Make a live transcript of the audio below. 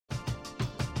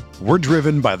We're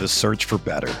driven by the search for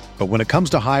better. But when it comes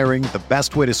to hiring, the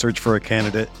best way to search for a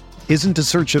candidate isn't to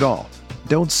search at all.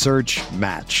 Don't search,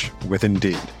 match with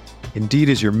Indeed. Indeed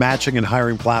is your matching and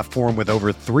hiring platform with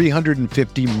over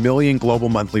 350 million global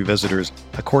monthly visitors,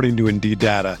 according to Indeed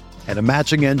data, and a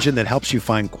matching engine that helps you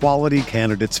find quality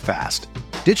candidates fast.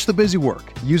 Ditch the busy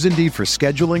work. Use Indeed for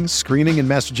scheduling, screening, and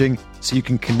messaging so you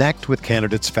can connect with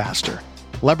candidates faster.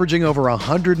 Leveraging over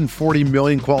 140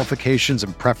 million qualifications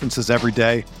and preferences every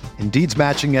day, Indeed's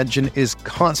matching engine is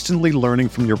constantly learning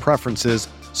from your preferences,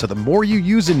 so the more you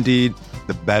use Indeed,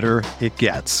 the better it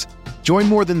gets. Join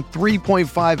more than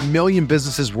 3.5 million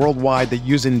businesses worldwide that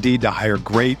use Indeed to hire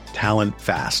great talent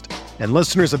fast. And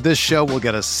listeners of this show will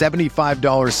get a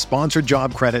 $75 sponsored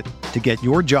job credit to get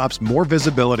your jobs more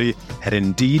visibility at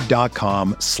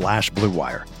Indeed.com/Blue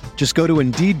Wire. Just go to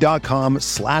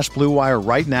Indeed.com/Blue Wire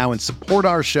right now and support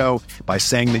our show by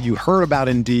saying that you heard about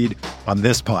Indeed on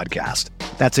this podcast.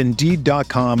 That's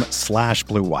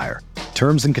Indeed.com/Blue Wire.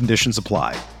 Terms and conditions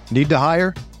apply. Need to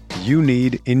hire? You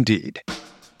need Indeed.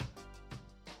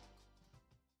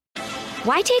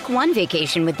 Why take one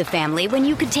vacation with the family when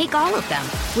you could take all of them?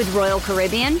 With Royal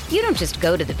Caribbean, you don't just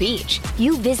go to the beach.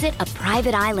 You visit a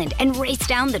private island and race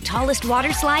down the tallest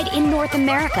water slide in North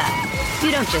America.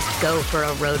 You don't just go for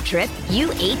a road trip. You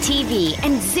ATV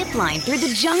and zip line through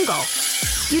the jungle.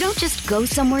 You don't just go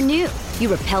somewhere new.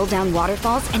 You rappel down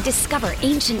waterfalls and discover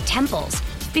ancient temples.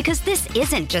 Because this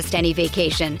isn't just any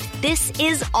vacation. This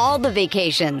is all the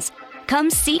vacations. Come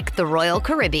seek the Royal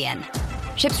Caribbean.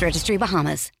 Ships Registry,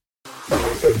 Bahamas.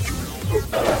 Entering the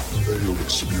Pat Mayo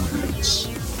Experience.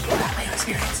 Pat Mayo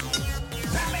Experience.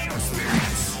 Pat Mayo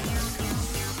Experience.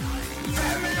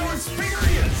 Pat Mayo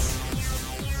Experience.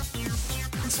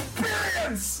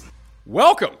 Experience.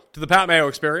 Welcome to the Pat Mayo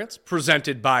Experience,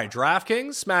 presented by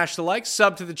DraftKings. Smash the like,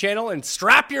 sub to the channel, and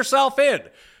strap yourself in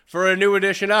for a new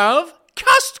edition of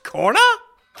CUST Corner.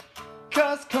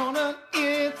 CUST Corner,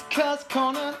 it's CUST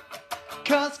Corner.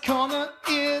 CUST Corner,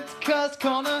 it's CUST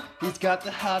Corner. He's got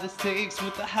the hottest takes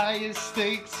with the highest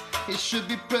stakes. He should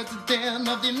be president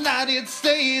of the United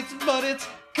States, but it's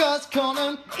CUST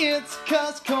Corner, it's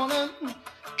CUST Corner.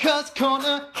 CUST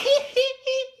Corner.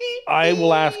 I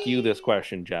will ask you this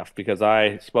question, Jeff, because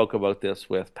I spoke about this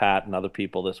with Pat and other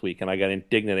people this week, and I got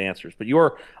indignant answers. But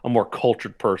you're a more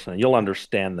cultured person, and you'll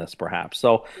understand this perhaps.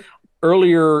 So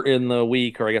earlier in the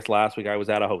week, or I guess last week, I was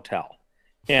at a hotel.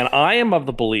 And I am of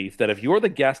the belief that if you're the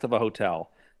guest of a hotel,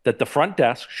 that the front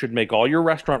desk should make all your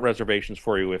restaurant reservations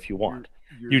for you if you want.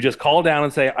 You just call down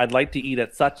and say, I'd like to eat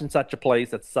at such and such a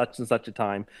place at such and such a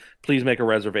time. Please make a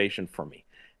reservation for me.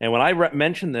 And when I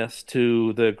mentioned this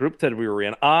to the group that we were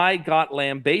in, I got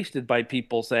lambasted by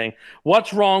people saying,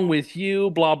 what's wrong with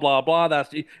you, blah, blah, blah.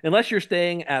 Unless you're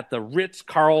staying at the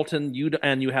Ritz-Carlton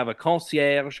and you have a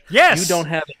concierge, yes, you don't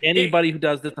have anybody who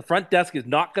does this. The front desk is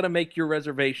not going to make your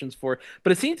reservations for it.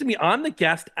 But it seems to me I'm the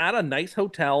guest at a nice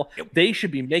hotel. They should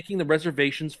be making the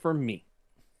reservations for me.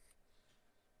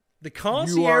 The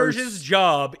concierge's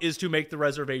job is to make the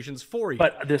reservations for you.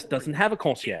 But this doesn't have a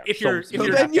concierge.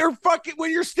 Then you're fucking, when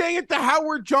you're staying at the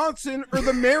Howard Johnson or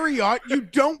the Marriott, you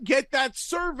don't get that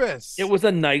service. It was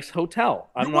a nice hotel.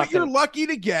 You're lucky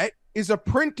to get is a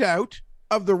printout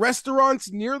of the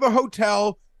restaurants near the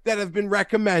hotel that have been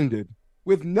recommended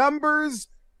with numbers,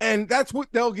 and that's what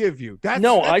they'll give you.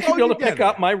 I should be able to pick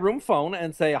up my room phone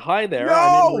and say, hi there,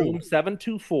 I'm in room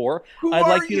 724. I'd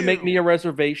like you to make me a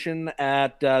reservation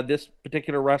at this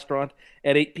particular restaurant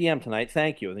at 8 p.m. tonight.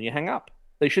 Thank you. And then you hang up.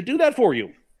 They should do that for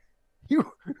you.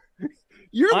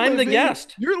 I'm the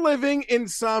guest. You're living in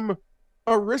some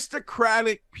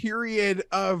aristocratic period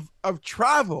of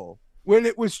travel when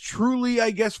it was truly, I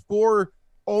guess, for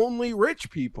only rich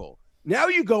people. Now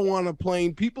you go on a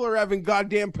plane, people are having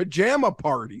goddamn pajama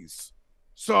parties.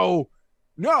 So,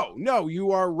 no,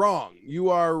 you are wrong. You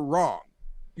are wrong.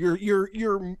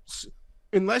 You're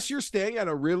unless you're staying at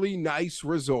a really nice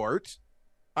resort,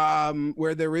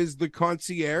 where there is the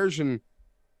concierge and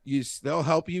they'll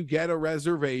help you get a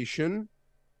reservation.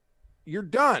 You're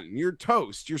done. You're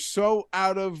toast. You're so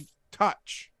out of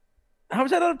touch. How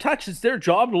is that out of touch? It's their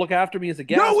job to look after me as a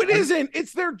guest. No, it isn't.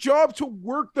 It's their job to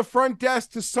work the front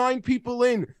desk, to sign people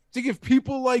in, to give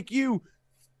people like you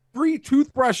free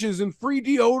toothbrushes and free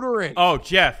deodorant. Oh,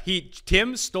 Jeff,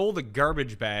 Tim stole the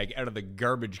garbage bag out of the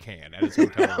garbage can at his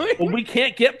hotel room. Well, we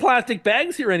can't get plastic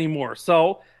bags here anymore,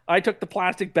 so I took the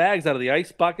plastic bags out of the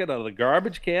ice bucket, out of the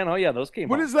garbage can. Oh, yeah, those came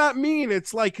What home. does that mean?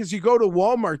 It's like, because you go to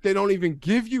Walmart, they don't even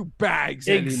give you bags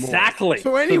anymore. Exactly.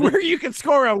 So anywhere you can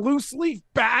score a loose leaf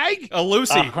bag? A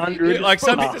Lucy. 100%. Like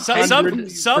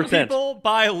some people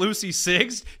buy Lucy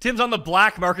cigs. Tim's on the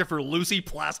black market for Lucy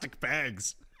plastic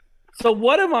bags. So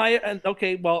what am I? And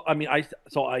okay, well, I mean, I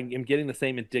am getting the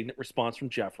same indignant response from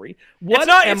Jeffrey. What It's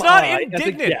not I,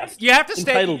 indignant. as a guest, You have to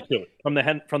stay entitled to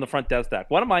from the front desk stack.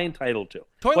 What am I entitled to?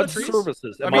 What Toiletries.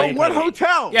 services am I I mean, What entitled to?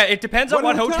 hotel? Yeah, it depends on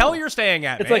what hotel you're staying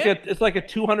at. It's man. like a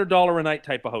 $200 a night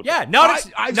type of hotel. Yeah,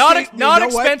 not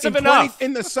expensive enough.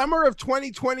 In the summer of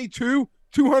 2022,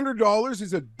 $200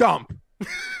 is a dump.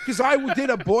 Because I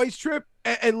did a boys trip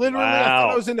and literally I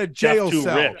thought I was in a jail Jeff, too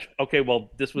cell. rich. Okay,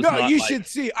 well, this was No, not you like... should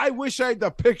see. I wish I had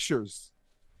the pictures.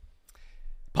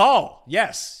 Paul,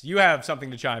 yes, you have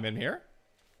something to chime in here.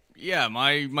 Yeah,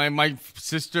 my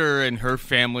sister and her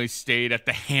family stayed at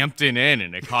the Hampton Inn,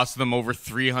 and it cost them over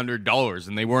 $300,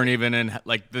 and they weren't even in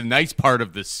like the nice part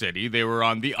of the city. They were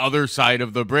on the other side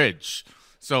of the bridge.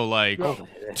 So like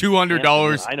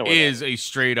 $200 is a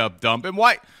straight up dump. And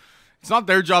why? It's not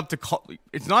their job to call.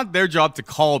 It's not their job to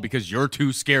call because you're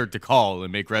too scared to call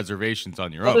and make reservations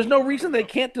on your own. There's no reason they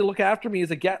can't to look after me as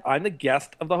a guest. I'm the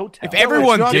guest of the hotel. If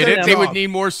everyone did it, they job. would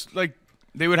need more. Like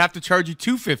they would have to charge you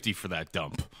 $250 for that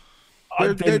dump.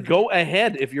 Then go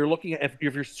ahead. If you're looking at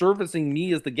if you're servicing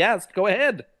me as the guest, go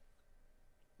ahead.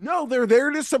 No, they're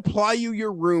there to supply you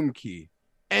your room key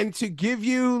and to give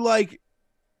you like.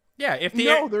 Yeah, if the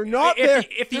they're not there.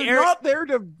 Not there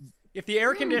to. If the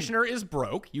air conditioner is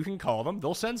broke, you can call them.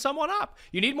 They'll send someone up.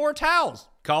 You need more towels.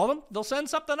 Call them. They'll send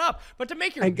something up. But to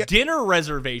make your dinner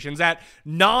reservations at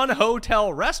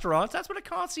non-hotel restaurants, that's what a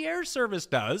concierge service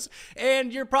does.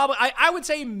 And you're probably, I would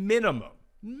say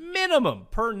minimum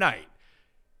per night.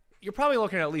 You're probably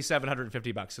looking at least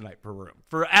 $750 a night per room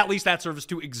for at least that service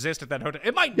to exist at that hotel.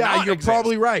 It might not you're exist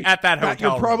probably right. at that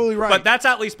hotel. You're probably right. But that's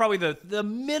at least probably the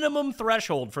minimum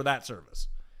threshold for that service.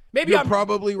 Maybe You're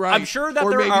probably right. I'm sure that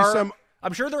or there are. some...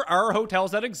 I'm sure there are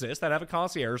hotels that exist that have a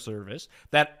concierge service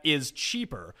that is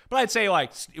cheaper. But I'd say,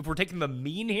 like, if we're taking the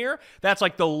mean here, that's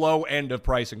like the low end of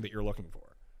pricing that you're looking for.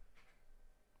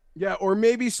 Yeah, or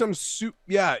maybe some soup.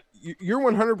 Yeah, you're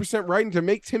 100% right. And to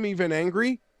make Tim even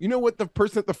angry, you know what the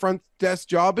person at the front desk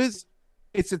job is?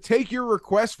 It's to take your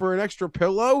request for an extra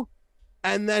pillow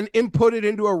and then input it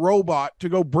into a robot to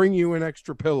go bring you an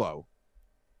extra pillow.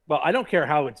 Well, I don't care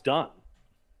how it's done.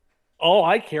 All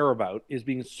I care about is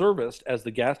being serviced as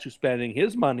the guest who's spending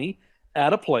his money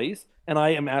at a place, and I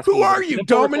am asking. Who are you,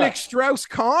 Dominic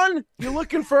Strauss-Kahn? You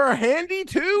looking for a handy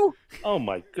too? Oh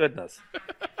my goodness!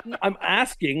 I'm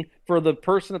asking for the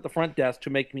person at the front desk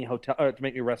to make me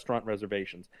restaurant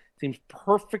reservations. Seems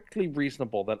perfectly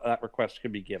reasonable that request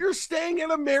could be given. You're staying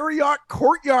at a Marriott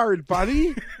Courtyard,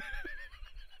 buddy.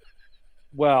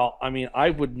 Well, I mean, I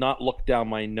would not look down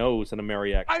my nose in a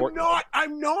Marriott Courtyard.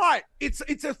 I'm not. It's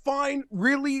a fine,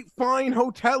 really fine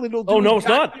hotel. It'll do. Oh no, it's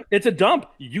not. It's a dump.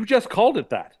 You just called it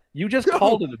that. You just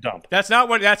called it a dump. That's not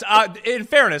what. That's in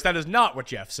fairness, that is not what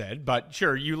Jeff said. But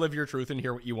sure, you live your truth and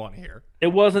hear what you want to hear. It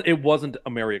wasn't a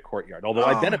Marriott Courtyard. Although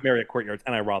I've been at Marriott Courtyards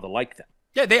and I rather like them.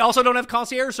 Yeah, they also don't have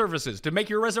concierge services to make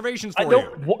your reservations for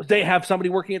you. They have somebody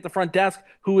working at the front desk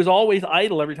who is always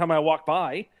idle every time I walk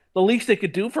by. The least they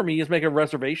could do for me is make a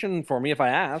reservation for me if I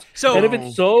ask. And if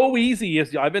it's so easy,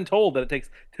 as I've been told that it takes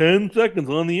 10 seconds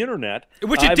on the internet.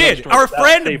 Which it did. Our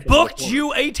friend booked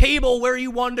you a table where you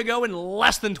wanted to go in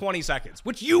less than 20 seconds,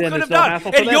 which you could have done.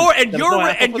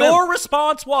 And your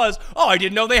response was, "Oh, I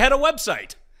didn't know they had a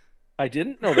website." I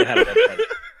didn't know they had a website.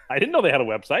 I didn't know they had a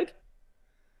website.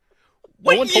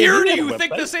 What year do you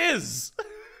think this is?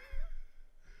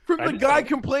 From the guy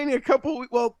complaining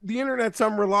the internet's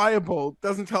unreliable.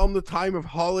 Doesn't tell him the time of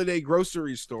holiday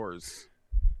grocery stores.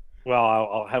 Well,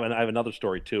 I have another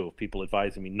story too of people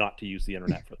advising me not to use the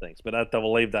internet for things, but I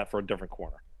will leave that for a different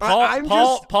corner.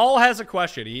 Paul has a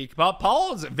question.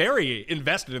 Paul is very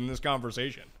invested in this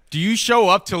conversation. Do you show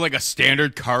up to like a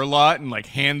standard car lot and like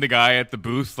hand the guy at the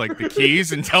booth like the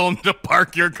keys and tell him to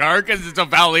park your car because it's a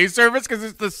valet service? Because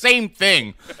it's the same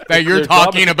thing that you're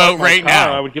talking about right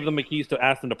now. I would give them the keys to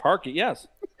ask them to park it. Yes.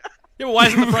 Yeah, but why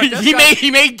isn't the front desk he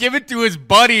may give it to his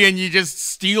buddy and you just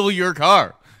steal your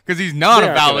car because he's not a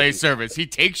valet service. He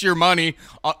takes your money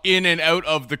in and out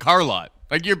of the car lot.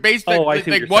 Like you're basically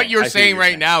what you're saying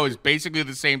right now is basically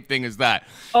the same thing as that.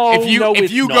 Oh, if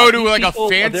you go to like a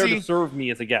fancy, are there to serve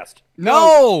me as a guest.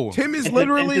 No, Tim is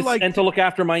literally and to look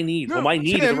after my needs. No, well, my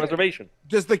need Tim, is a reservation.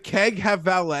 Does the keg have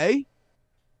valet?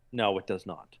 No, it does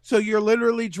not. So you're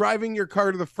literally driving your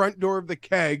car to the front door of the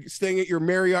keg, staying at your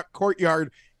Marriott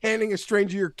Courtyard, handing a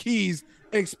stranger your keys,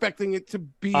 and expecting it to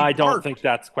be. I don't think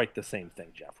that's quite the same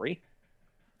thing, Jeffrey.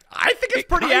 I think it's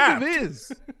pretty apt.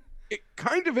 It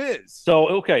kind of is. So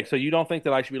you don't think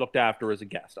that I should be looked after as a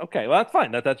guest? Okay, well that's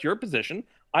fine. That's your position.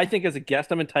 I think as a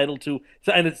guest, I'm entitled to,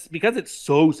 and it's because it's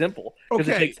so simple. Because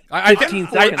it Okay. takes 15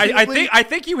 seconds. I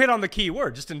think you hit on the key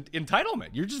word, just entitlement.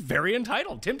 You're just very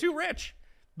entitled. Tim, too rich.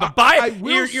 But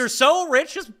you're so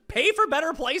rich, just pay for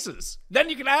better places. Then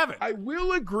you can have it. I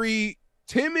will agree.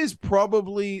 Tim is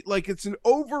probably like, it's an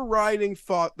overriding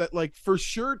thought that like for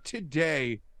sure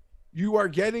today you are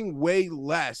getting way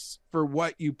less for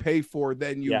what you pay for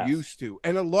than you used to.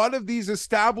 And a lot of these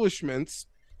establishments,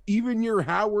 even your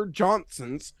Howard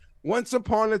Johnsons, once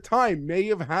upon a time may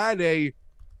have had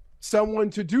someone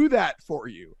to do that for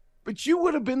you. But you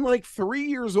would have been like 3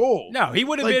 years old. No, he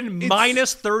would have been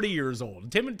minus 30 years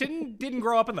old. Tim didn't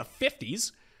grow up in the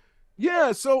 50s.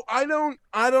 Yeah, so I don't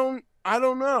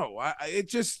know. It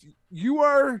just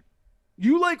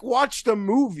you like watched a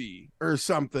movie or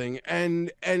something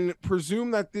and presume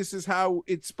that this is how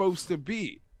it's supposed to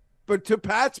be. But to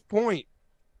Pat's point,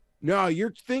 no,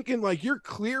 you're thinking like you're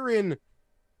clearing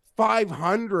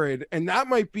 500, and that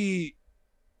might be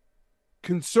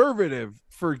conservative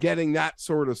for getting that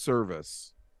sort of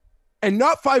service. And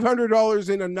not $500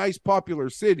 in a nice popular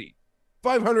city.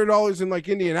 $500 in like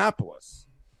Indianapolis.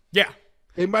 Yeah.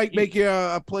 It might make you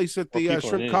a place at the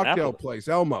shrimp cocktail place,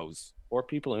 Elmo's. Or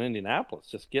people in Indianapolis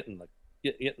just getting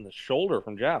the shoulder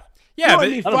from Jeff. Yeah, but I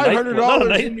mean,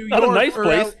 $500 in New York. Not a nice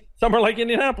place. Somewhere like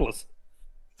Indianapolis.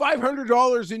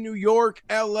 $500 in New York,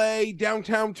 LA,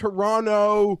 downtown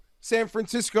Toronto, San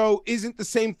Francisco isn't the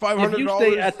same $500. If you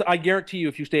stay I guarantee you,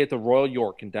 if you stay at the Royal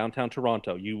York in downtown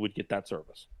Toronto, you would get that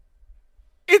service.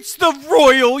 It's the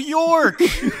Royal York.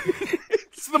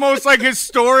 It's the most like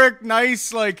historic,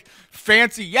 nice, like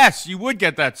fancy. Yes, you would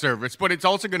get that service, but it's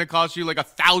also going to cost you like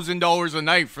 $1,000 a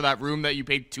night for that room that you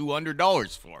paid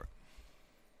 $200 for.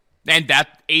 And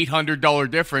that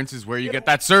 $800 difference is where you get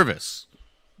that service.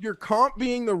 Your comp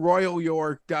being the Royal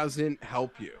York doesn't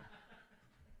help you.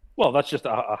 Well, that's just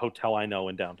a hotel I know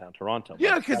in downtown Toronto.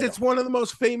 Yeah, because it's one of the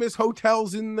most famous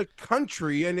hotels in the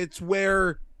country, and it's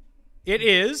where it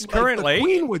is currently. The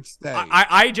Queen would stay.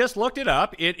 I just looked it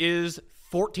up. It is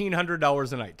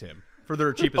 $1,400 a night, Tim, for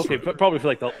their cheapest room. Okay, probably for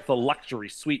like the luxury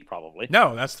suite, probably.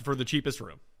 No, that's for the cheapest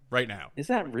room right now. Is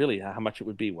that really how much it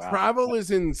would be? Wow. Travel is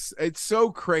it's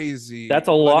so crazy. That's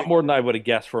a lot more than I would have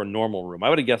guessed for a normal room. I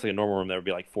would have guessed like a normal room that would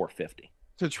be like $450.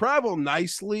 To travel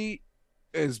nicely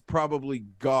is probably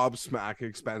gobsmack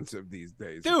expensive these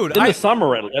days. Dude, in the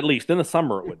summer, at least. In the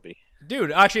summer, it would be.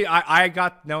 Dude, actually, I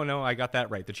got that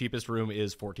right. The cheapest room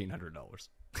is $1,400.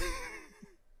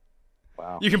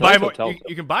 Wow. You can buy more.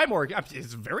 You can buy more.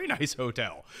 It's a very nice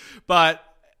hotel, but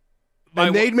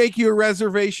they'd make you a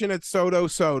reservation at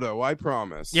Soto, I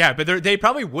promise. Yeah, but they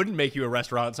probably wouldn't make you a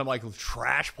restaurant at some like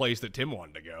trash place that Tim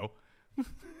wanted to go.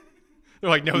 They're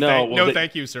like,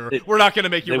 thank you, sir. We're not going to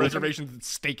make you reservations at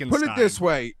Steak and Put Stein. it this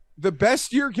way. The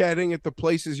best you're getting at the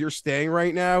places you're staying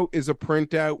right now is a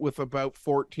printout with about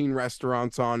 14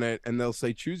 restaurants on it, and they'll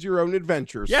say, choose your own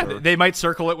adventure, sir. They might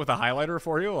circle it with a highlighter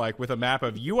for you, like with a map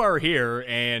of you are here,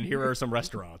 and here are some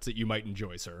restaurants that you might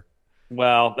enjoy, sir.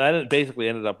 Well, that basically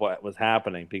ended up what was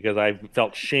happening because I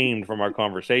felt shamed from our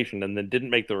conversation and then didn't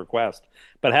make the request.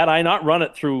 But had I not run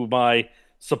it through my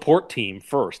support team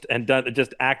first and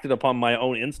just acted upon my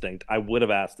own instinct, I would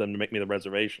have asked them to make me the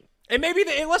reservation. And maybe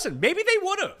they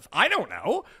would have. I don't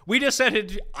know. We just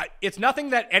said it's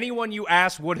nothing that anyone you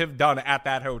asked would have done at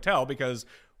that hotel because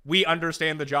we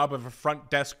understand the job of a front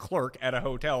desk clerk at a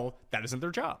hotel. That isn't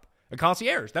their job. A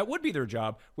concierge, that would be their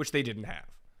job, which they didn't have.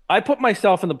 I put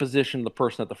myself in the position of the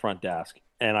person at the front desk,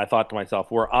 and I thought to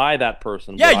myself, were I that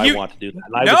person, would I want to do that?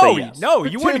 And I would say yes. No,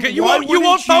 you wouldn't. You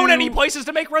won't phone any places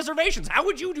to make reservations. How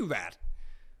would you do that?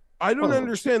 I don't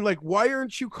understand. Like, why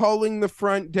aren't you calling the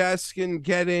front desk and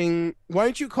why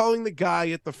aren't you calling the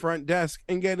guy at the front desk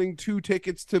and getting 2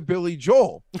 tickets to Billy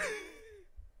Joel?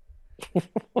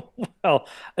 Well,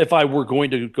 if I were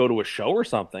going to go to a show or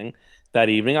something that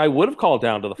evening, I would have called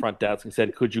down to the front desk and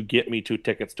said, could you get me 2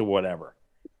 tickets to whatever?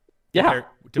 Yeah,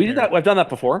 we did that. I've done that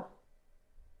before.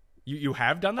 You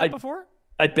have done that before?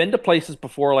 I've been to places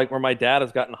before, like where my dad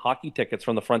has gotten hockey tickets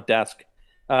from the front desk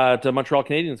to Montreal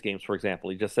Canadiens games, for example.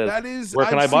 He just says, "Where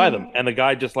can I buy them?" And the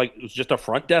guy just it was just a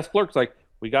front desk clerk. It's like,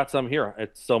 "We got some here.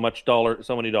 It's so many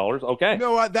dollars." Okay.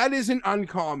 No, that isn't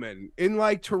uncommon in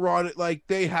like Toronto. Like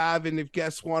they have, and if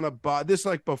guests want to buy this,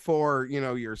 like before,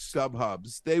 your sub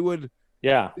hubs, they would.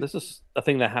 Yeah, this is a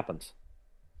thing that happens.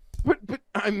 But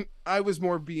I was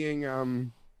more being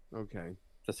okay.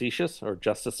 Facetious or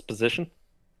justice position?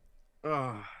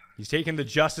 He's taking the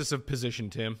justice of position,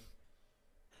 Tim.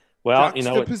 Well,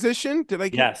 Juxtaposition? Did I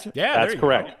get Yes. Yeah, that's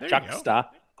correct. Juxta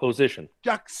Position.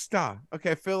 Juxta.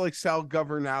 Okay, I feel like Sal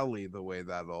Governale the way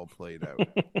that all played out.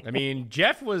 I mean,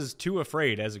 Jeff was too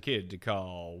afraid as a kid to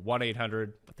call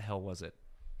 1-800, what the hell was it?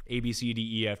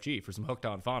 ABCDEFG for some hooked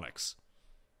on phonics.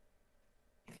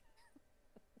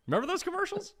 Remember those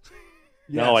commercials?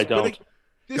 Yes, No, I don't.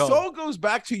 This all goes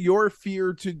back to your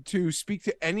fear to speak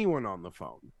to anyone on the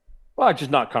phone. Well, I'm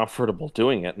just not comfortable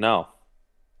doing it. No.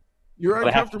 You're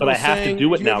uncomfortable but I have saying, to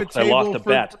do it "Do you have now a because I lost table a for-"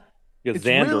 bet. Because It's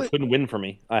Xander really- couldn't win for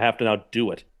me. I have to now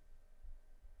do it.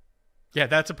 Yeah,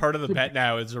 that's a part of the bet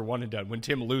now is they're one and done. When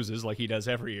Tim loses, like he does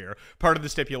every year, part of the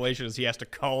stipulation is he has to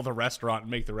call the restaurant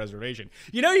and make the reservation.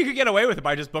 You know you could get away with it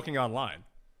by just booking online.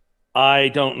 I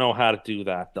don't know how to do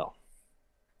that, though.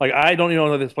 Like, I don't even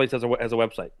know that this place has a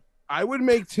website. I would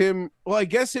make Tim. Well, I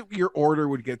guess your order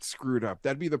would get screwed up.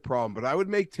 That'd be the problem. But I would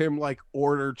make Tim like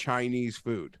order Chinese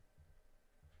food.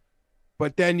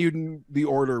 But then the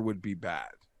order would be bad.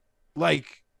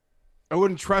 Like, I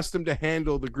wouldn't trust him to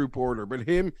handle the group order. But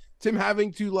Tim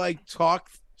having to like talk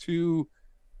to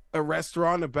a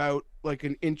restaurant about like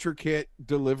an intricate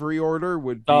delivery order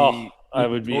would be.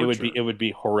 It would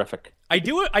be horrific. I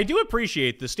do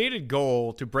appreciate the stated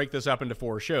goal to break this up into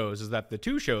 4 shows is that the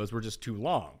 2 shows were just too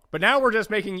long. But now we're just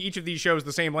making each of these shows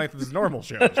the same length as normal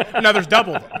shows. And now there's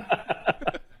double them.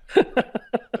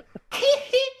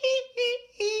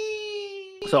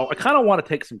 So I kind of want to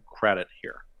take some credit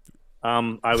here.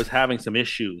 I was having some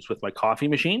issues with my coffee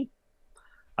machine.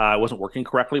 It wasn't working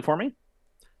correctly for me.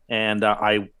 And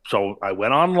I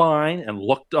went online and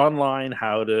looked online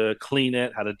how to clean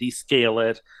it, how to descale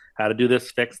it, how to do this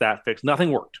fix, that fix.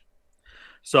 Nothing worked.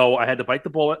 So I had to bite the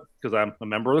bullet because I'm a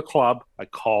member of the club. I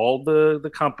called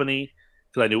the company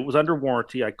because I knew it was under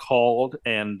warranty. I called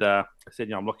and I said,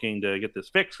 I'm looking to get this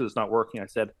fixed because it's not working. I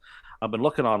said, I've been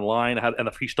looking online. And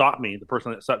he stopped me. The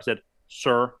person that said,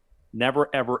 sir, never,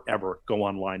 ever, ever go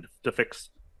online to fix.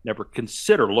 Never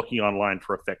consider looking online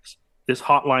for a fix. This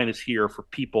hotline is here for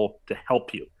people to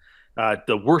help you.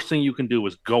 The worst thing you can do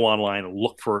is go online and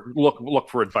look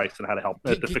for advice on how to help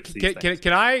to fix these things.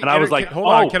 Can I? And I was like, hold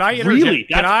on. Can I interject? Really?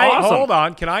 That's awesome. Hold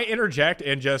on? Can I interject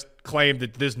and just claim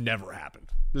that this never happened?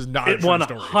 This is not a true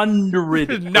story. 100%.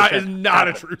 It's not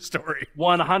a true story.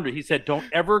 100. He said, don't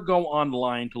ever go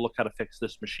online to look how to fix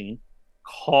this machine.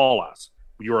 Call us.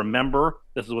 You're a member.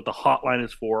 This is what the hotline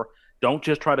is for. Don't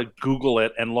just try to Google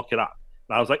it and look it up.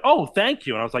 And I was like, oh, thank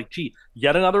you. And I was like, gee,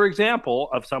 yet another example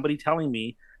of somebody telling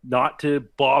me not to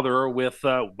bother with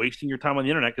wasting your time on the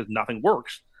internet because nothing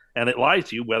works. And it lies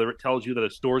to you, whether it tells you that a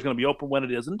store is going to be open when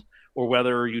it isn't, or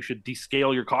whether you should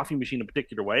descale your coffee machine a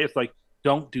particular way. It's like,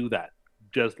 don't do that.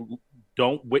 Just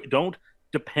don't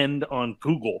depend on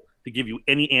Google to give you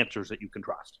any answers that you can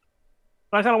trust.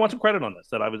 And I kind of want some credit on this,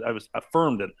 that I was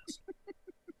affirmed in this.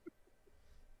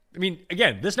 I mean,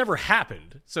 again, this never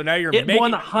happened. So now you're It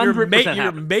making 100%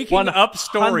 you're making up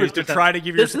stories to 100%. try to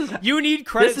give your. You need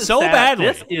credit so sad. badly.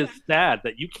 This is sad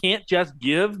that you can't just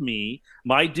give me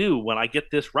my due when I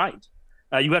get this right.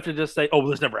 You have to just say, "Oh,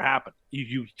 this never happened."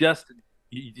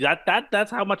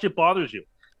 That's how much it bothers you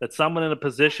that someone in a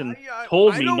position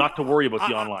told me not to worry about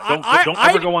the online. Don't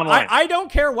ever go online. I don't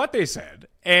care what they said,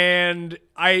 and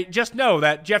I just know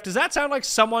that Jeff. Does that sound like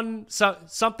something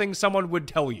someone would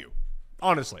tell you?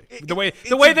 Honestly, the way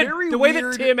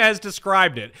that Tim has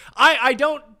described it, I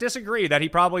don't disagree that he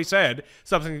probably said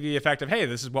something to the effect of, "Hey,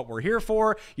 this is what we're here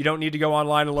for. You don't need to go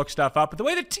online and look stuff up." But the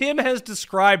way that Tim has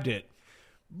described it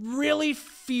really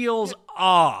feels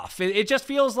off. It just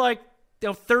feels like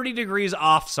 30 degrees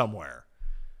off somewhere.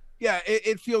 Yeah,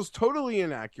 it feels totally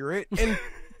inaccurate. And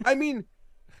I mean,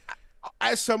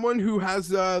 as someone who has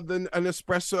an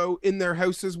espresso in their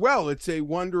house as well, it's a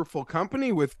wonderful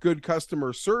company with good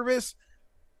customer service.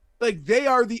 Like, they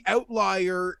are the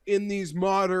outlier in these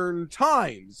modern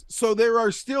times. So there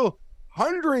are still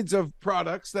hundreds of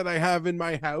products that I have in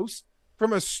my house,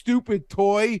 from a stupid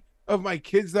toy of my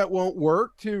kids that won't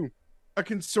work to a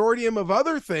consortium of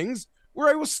other things where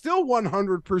I will still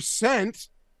 100%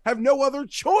 have no other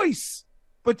choice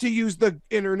but to use the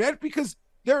internet, because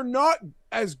they're not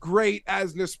as great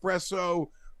as Nespresso,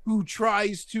 who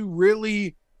tries to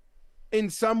really, in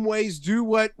some ways, do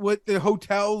what the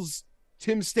hotels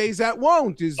Tim stays at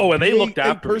won't. And they looked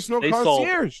after personal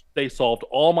concierge. They solved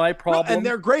all my problems. No, and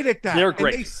they're great at that. They're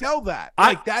great. And they sell that.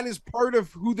 That is part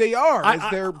of who they are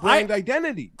as their brand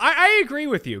identity. I agree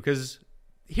with you, because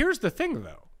here's the thing,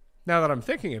 though. Now that I'm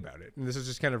thinking about it, and this is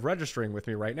just kind of registering with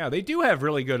me right now, they do have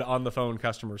really good on-the-phone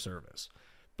customer service.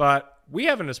 But we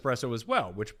have an espresso as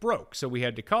well, which broke, so we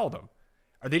had to call them.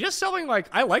 Are they just selling, like,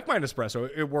 I like my Nespresso,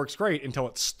 it works great until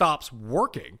it stops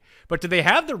working. But do they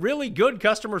have the really good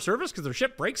customer service because their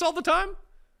shit breaks all the time?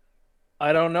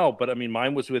 I don't know, but I mean,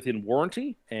 mine was within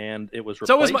warranty, and it was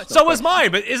So replaced. was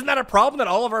mine, but isn't that a problem that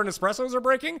all of our Nespressos are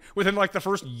breaking within like the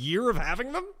first year of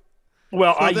having them?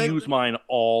 Well, I use mine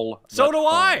all So do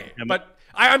I, but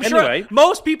I'm sure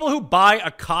most people who buy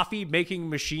a coffee making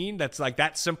machine that's like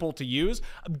that simple to use,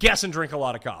 I'm guessing drink a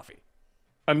lot of coffee.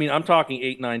 I mean, I'm talking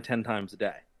 8, 9, 10 times a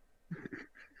day.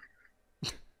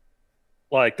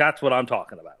 Like, that's what I'm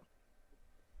talking about.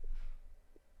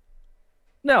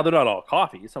 Now, they're not all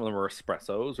coffee. Some of them are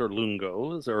espressos or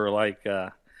lungos or like,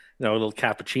 a little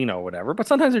cappuccino or whatever. But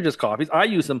sometimes they're just coffees. I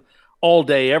use them all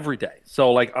day, every day.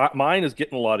 So, like, mine is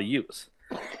getting a lot of use.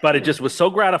 But it just was so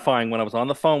gratifying when I was on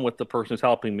the phone with the person who's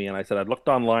helping me. And I said, I looked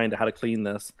online to how to clean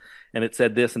this. And it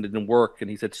said this and it didn't work. And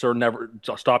he said, sir, never,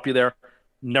 I'll stop you there.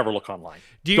 Never look online.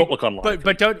 Don't look online.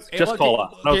 But don't just call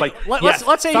us. And I was like,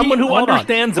 let's say someone who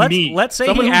understands me. Let's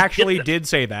say he actually did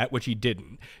say that, which he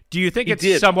didn't. Do you think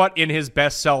it's somewhat in his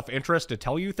best self-interest to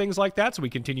tell you things like that so he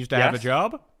continues to have a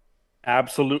job?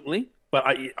 Absolutely. But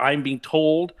I'm being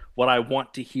told what I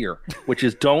want to hear, which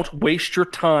is don't waste your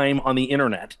time on the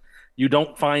internet. You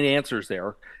don't find answers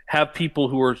there. Have people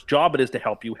whose job it is to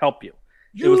help you help you.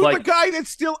 You're the guy that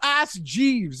still asks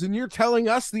Jeeves, and you're telling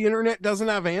us the internet doesn't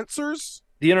have answers?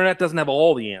 The internet doesn't have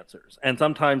all the answers, and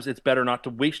sometimes it's better not to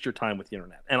waste your time with the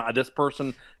internet. And this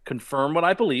person confirmed what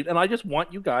I believed, and I just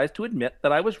want you guys to admit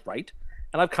that I was right,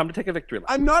 and I've come to take a victory lap.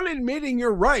 I'm not admitting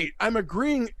you're right. I'm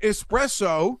agreeing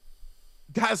Espresso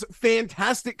has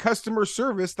fantastic customer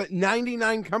service that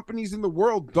 99 companies in the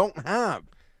world don't have.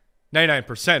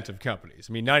 99% of companies.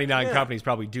 I mean, 99 companies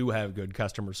probably do have good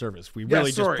customer service. We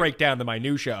really just break down the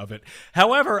minutia of it.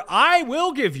 However, I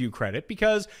will give you credit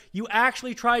because you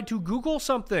actually tried to Google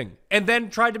something and then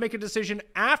tried to make a decision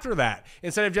after that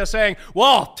instead of just saying,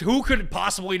 well, who could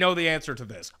possibly know the answer to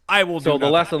this? I will do So the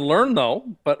lesson learned,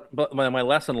 though, but my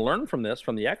lesson learned from this,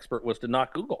 from the expert, was to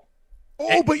not Google.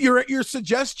 Oh, but your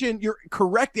suggestion, your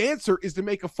correct answer is to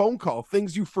make a phone call.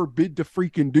 Things you forbid to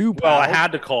freaking do, pal. Well, I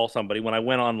had to call somebody when I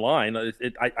went online.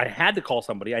 I had to call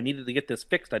somebody. I needed to get this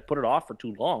fixed. I'd put it off for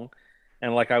too long,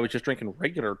 and I was just drinking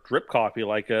regular drip coffee,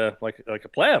 like a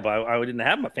pleb. I didn't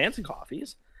have my fancy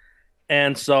coffees,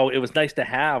 and so it was nice to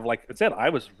have. Like I said, I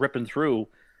was ripping through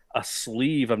a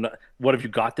sleeve of. What have you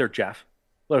got there, Jeff?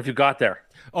 What have you got there?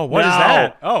 Oh, what is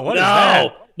that? Oh, what is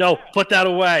that? No, put that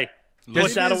away.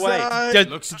 Put that away.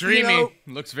 Looks dreamy.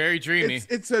 Looks very dreamy.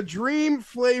 It's a dream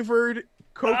flavored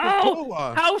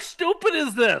Coca-Cola. How stupid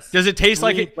is this? Does it taste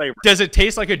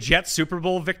like a Jets Super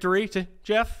Bowl victory to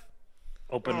Jeff?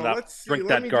 Open it up. Drink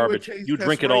that garbage. You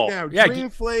drink it all. Now. Yeah, dream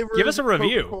flavored. Give us a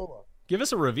review. Coca-Cola. Give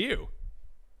us a review.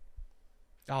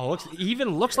 Oh,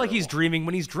 looks like he's dreaming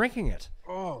when he's drinking it.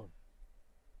 Oh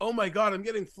my God! I'm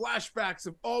getting flashbacks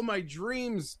of all my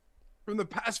dreams from the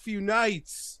past few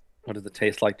nights. What does it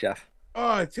taste like, Jeff?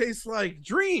 Oh, it tastes like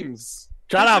dreams.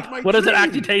 Shut up. What does it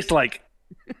actually taste like?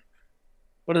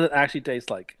 What does it actually taste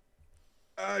like?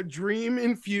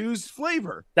 Dream-infused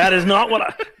flavor. That is not what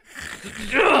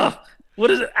I... What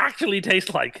does it actually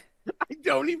taste like? I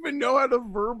don't even know how to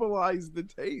verbalize the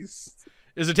taste.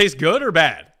 Does it taste good or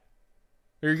bad?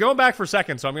 You're going back for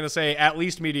second, so I'm going to say at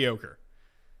least mediocre.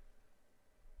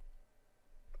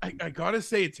 I gotta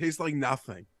say it tastes like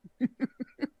nothing.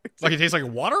 Like it tastes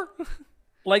like water?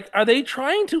 Like, are they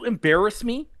trying to embarrass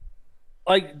me?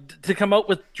 Like, to come out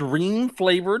with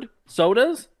dream-flavored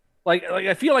sodas? Like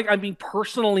I feel like I'm being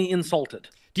personally insulted.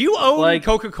 Do you own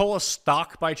Coca-Cola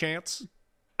stock by chance?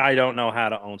 I don't know how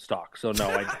to own stock, so no,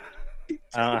 I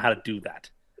don't know how to do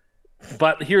that.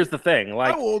 But here's the thing.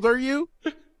 Like, how old are you?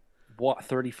 What,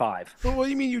 35? Well, what do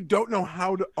you mean you don't know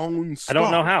how to own stock? I don't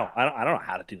know how. I don't know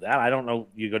how to do that. I don't know.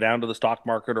 You go down to the stock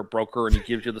market or broker and he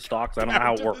gives you the stocks. I don't know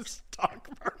how it works.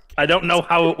 I don't know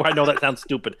how. I know that sounds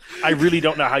stupid. I really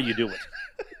don't know how you do it.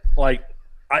 Like,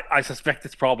 I suspect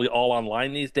it's probably all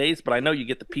online these days, but I know you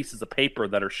get the pieces of paper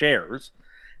that are shares.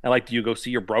 And like, do you go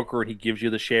see your broker and he gives you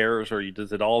the shares, or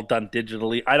does it all done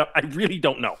digitally? I really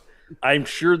don't know. I'm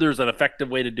sure there's an effective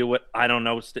way to do it. I don't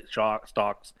know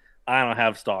stocks. I don't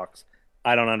have stocks.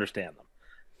 I don't understand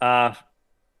them.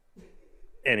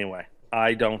 Anyway,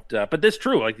 I don't. But that's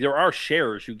true. Like, there are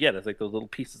shares you get. It's like those little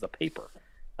pieces of paper.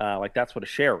 Like, that's what a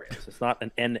share is. It's not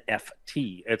an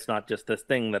NFT. It's not just this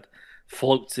thing that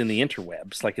floats in the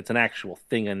interwebs. Like, it's an actual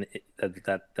thing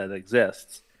that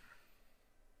exists.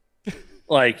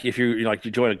 Like, if you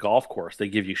join a golf course, they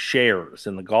give you shares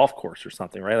in the golf course or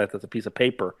something, right? Like, that's a piece of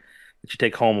paper that you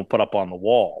take home and put up on the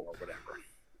wall or whatever.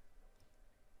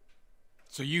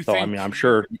 So I mean, I'm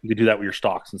sure you could do that with your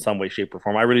stocks in some way, shape, or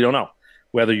form. I really don't know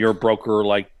whether your broker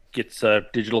gets a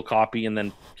digital copy and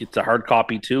then gets a hard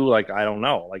copy too. Like, I don't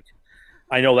know. Like,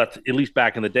 I know that's at least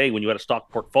back in the day when you had a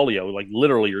stock portfolio, like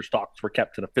literally your stocks were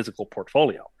kept in a physical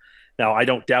portfolio. Now, I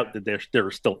don't doubt that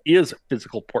there still is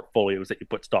physical portfolios that you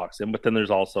put stocks in, but then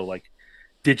there's also like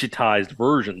digitized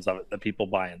versions of it that people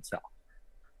buy and sell.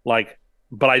 Like,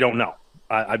 but I don't know.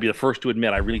 I'd be the first to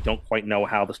admit I really don't quite know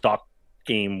how the stock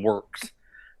game works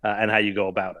and how you go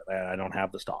about it. I don't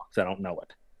have the stocks. I don't know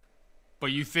it.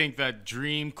 But you think that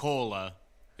Dream Cola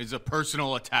is a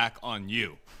personal attack on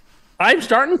you? I'm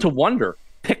starting to wonder.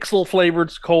 Pixel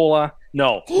flavored cola.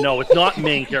 No, it's not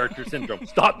main character syndrome.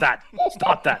 Stop that.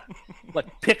 Like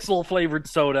pixel flavored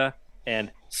soda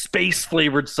and space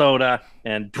flavored soda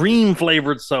and dream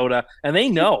flavored soda. And they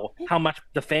know how much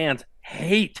the fans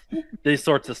hate these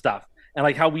sorts of stuff. And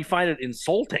like how we find it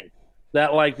insulting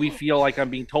that like we feel like I'm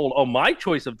being told, oh, my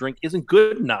choice of drink isn't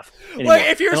good enough anymore. Well,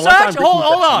 if you're such,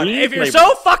 hold on. If you're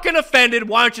so fucking offended,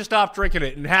 why don't you stop drinking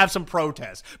it and have some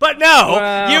protest? But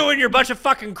no, you and your bunch of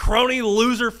fucking crony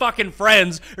loser fucking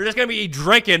friends are just gonna be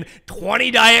drinking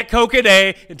 20 Diet Coke a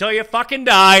day until you fucking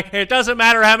die. And it doesn't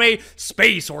matter how many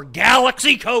space or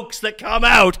galaxy Cokes that come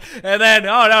out. And then,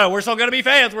 oh no, we're still gonna be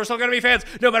fans.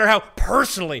 No matter how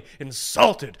personally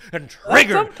insulted and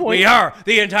triggered we are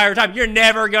the entire time. You're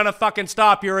never gonna fucking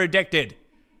stop. You're addicted.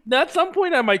 At some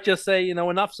point I might just say,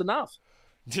 enough's enough.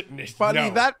 Buddy,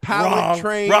 that pallet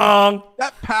train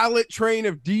that pallet train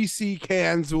of DC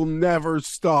cans will never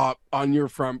stop on your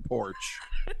front porch.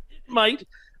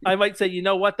 I might say, you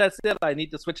know what, that's it. I need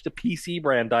to switch to PC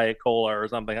brand Diet Cola or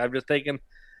something. I've just taken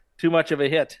too much of a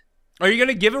hit. Are you going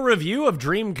to give a review of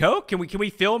Dream Coke? Can we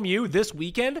film you this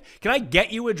weekend? Can I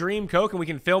get you a Dream Coke and we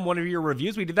can film one of your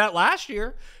reviews? We did that last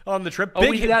year on the trip.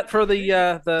 We did that for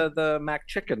the Mac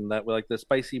Chicken, that like the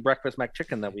spicy breakfast Mac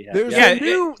Chicken that we had. There's a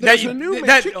new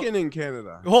McChicken in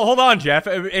Canada. Well, hold on, Jeff.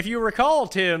 If you recall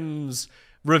Tim's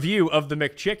review of the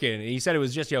McChicken, he said it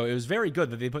was just, it was very good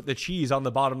that they put the cheese on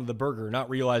the bottom of the burger, not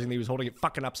realizing that he was holding it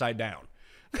fucking upside down.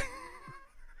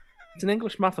 It's an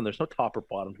English muffin. There's no top or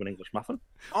bottom to an English muffin.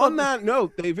 On that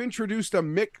note, they've introduced a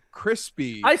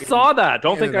McCrispy. I saw that.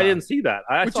 Don't think I didn't see that.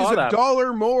 Which is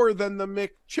 $1 more than the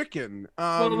McChicken.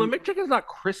 Well, the McChicken's not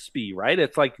crispy, right?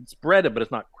 It's like it's breaded, but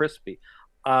it's not crispy.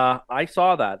 I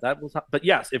saw that. But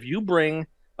yes, if you bring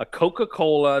a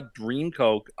Coca-Cola Dream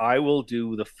Coke, I will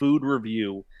do the food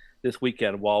review this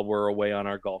weekend while we're away on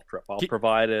our golf trip. I'll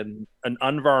provide an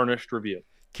unvarnished review.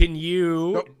 Can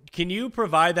you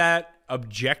provide that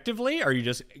objectively? Are you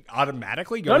just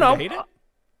automatically going to hate it?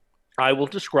 I will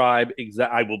describe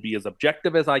I will be as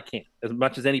objective as I can, as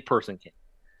much as any person can.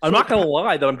 I'm not going to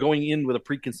lie that I'm going in with a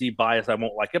preconceived bias. I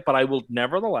won't like it, but I will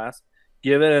nevertheless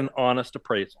give it an honest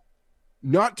appraisal.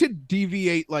 Not to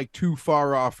deviate like too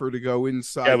far off or to go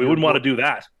inside. Yeah, we wouldn't want to do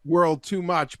that. World too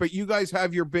much, but you guys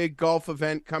have your big golf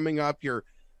event coming up. Your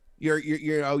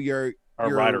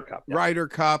Ryder Cup. Yeah. Ryder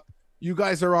Cup. You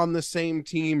guys are on the same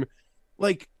team.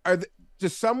 Like,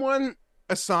 does someone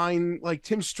assign, like,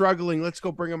 Tim's struggling, let's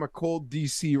go bring him a cold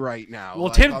DC right now? Well,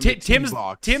 like,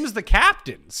 Tim's the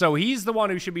captain, so he's the one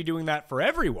who should be doing that for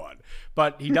everyone,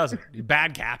 but he doesn't.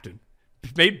 Bad captain.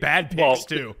 Made bad picks,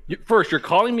 too. First, you're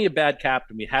calling me a bad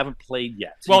captain. We haven't played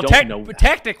yet. So well, you don't know that.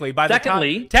 Technically, by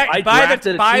Secondly, the time... I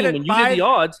drafted a team. When you did the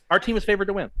odds, our team is favored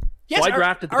to win. Yes, so I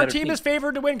drafted our team is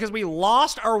favored to win because we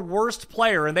lost our worst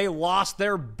player and they lost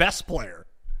their best player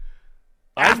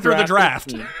after the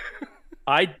draft.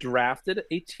 I drafted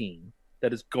a team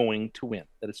that is going to win,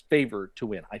 that is favored to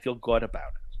win. I feel good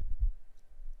about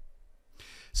it.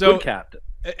 So, good captain.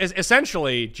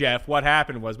 Essentially, Jeff, what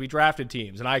happened was we drafted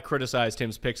teams, and I criticized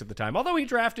Tim's picks at the time. Although he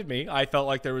drafted me, I felt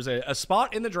like there was a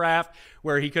spot in the draft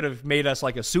where he could have made us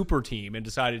like a super team and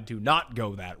decided to not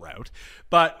go that route.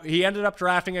 But he ended up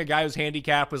drafting a guy whose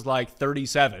handicap was like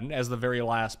 37 as the very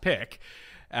last pick.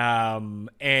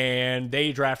 And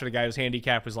they drafted a guy whose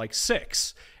handicap was like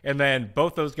 6. And then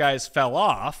both those guys fell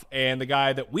off, and the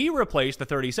guy that we replaced the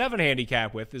 37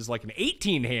 handicap with is like an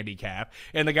 18 handicap,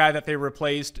 and the guy that they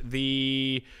replaced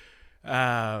that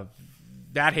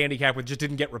handicap with just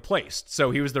didn't get replaced.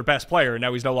 So he was their best player, and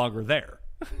now he's no longer there.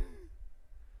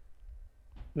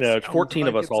 Yeah, it's 14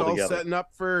 of us all together. All setting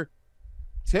up for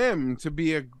Tim to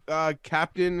be a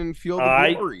captain and field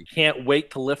of glory. I can't wait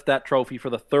to lift that trophy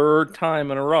for the 3rd time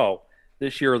in a row.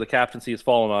 This year, the captaincy has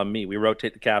fallen on me. We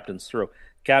rotate the captains through.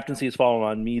 Captaincy has fallen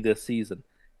on me this season,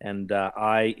 and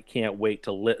I can't wait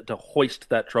to hoist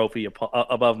that trophy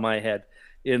above my head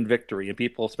in victory. And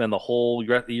people spend the whole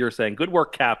year saying, "Good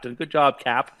work, Captain. Good job,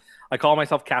 Cap." I call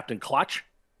myself Captain Clutch.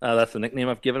 That's the nickname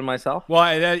I've given myself. Well,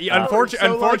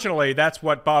 unfortunately, that's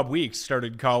what Bob Weeks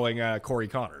started calling Corey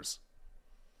Connors.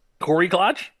 Corey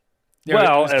Clutch? Yeah,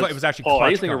 well, it was actually Paul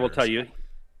Clutch Eisinger Connors. will tell you.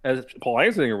 As Paul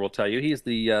Eisinger will tell you, he's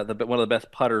the one of the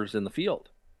best putters in the field.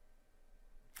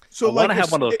 So I want to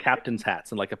have one of those captain's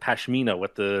hats and like a pashmina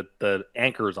with the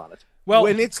anchors on it. Well,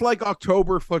 when it's like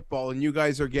October football and you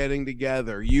guys are getting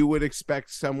together, you would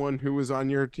expect someone who was on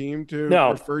your team to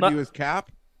refer to you as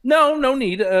Cap? No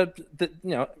need. I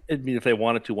mean, if they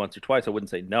wanted to once or twice, I wouldn't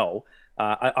say no.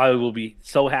 I will be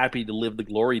so happy to live the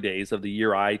glory days of the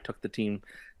year I took the team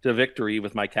to victory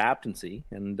with my captaincy,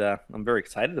 and I'm very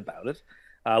excited about it.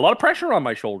 A lot of pressure on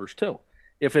my shoulders, too.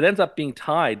 If it ends up being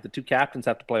tied, the two captains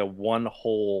have to play a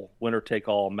one-hole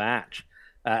winner-take-all match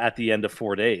at the end of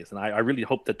 4 days. And I really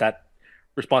hope that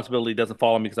responsibility doesn't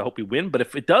fall on me because I hope we win. But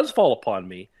if it does fall upon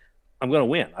me, I'm going to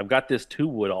win. I've got this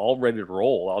 2-wood all ready to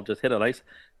roll. I'll just hit a nice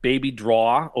baby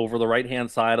draw over the right-hand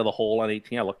side of the hole on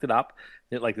 18. I looked it up.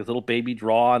 Hit like this little baby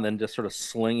draw and then just sort of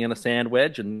sling in a sand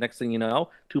wedge. And next thing you know,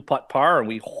 2-putt par, and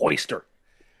we hoist her.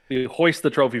 We hoist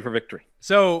the trophy for victory.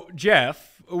 So,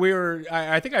 Jeff,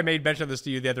 I think I made mention of this to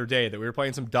you the other day, that we were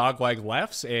playing some dogleg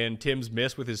lefts, and Tim's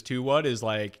miss with his 2-wood is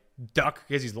like duck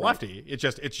because he's the lefty.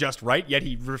 It's just right, yet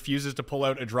he refuses to pull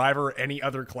out a driver or any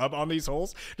other club on these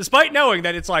holes, despite knowing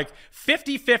that it's like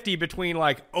 50-50 between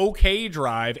like okay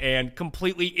drive and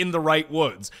completely in the right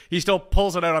woods. He still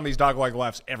pulls it out on these dogleg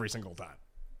lefts every single time.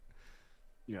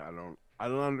 Yeah, I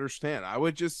don't understand. I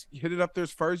would just hit it up there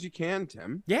as far as you can,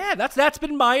 Tim. Yeah, that's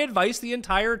been my advice the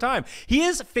entire time. He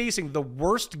is facing the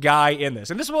worst guy in this,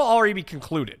 and this will already be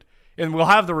concluded, and we'll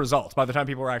have the results by the time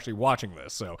people are actually watching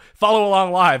this. So follow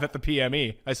along live at the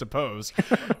PME, I suppose.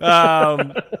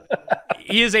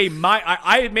 He is I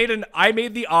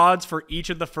made the odds for each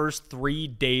of the first 3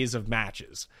 days of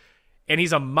matches, and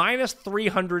he's a minus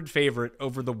 300 favorite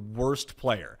over the worst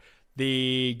player.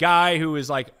 The guy who is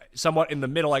like somewhat in the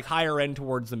middle, like higher end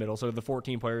towards the middle. So the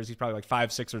 14 players, he's probably like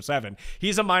 5, 6, or 7.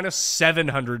 He's a minus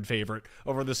 700 favorite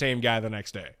over the same guy the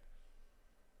next day.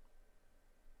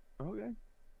 Okay.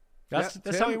 That's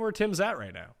telling me where Tim's at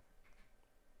right now.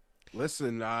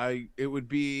 Listen, I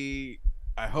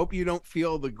hope you don't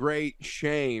feel the great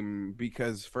shame,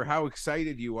 because for how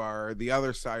excited you are, the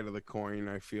other side of the coin,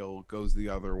 I feel, goes the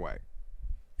other way.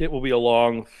 It will be a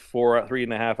long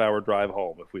 3.5 hour drive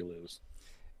home if we lose.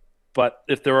 But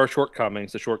if there are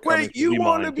shortcomings, the shortcomings. Wait, you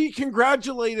want to be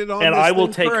congratulated on and this I will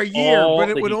thing take for a year, but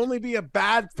it would heat. only be a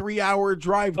bad 3-hour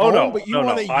drive home. But you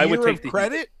want a year of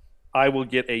credit? I will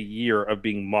get a year of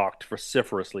being mocked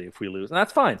vociferously if we lose, and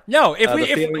that's fine. No, if put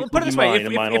it this way,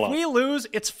 if we lose,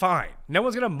 it's fine. No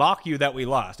one's going to mock you that we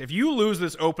lost. If you lose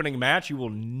this opening match, you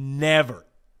will never,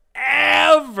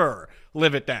 ever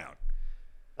live it down.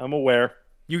 I'm aware.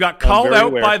 You got called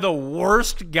out by the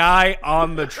worst guy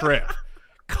on the trip.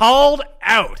 Called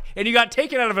out. And you got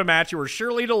taken out of a match you were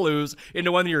surely to lose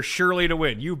into one you're surely to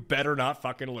win. You better not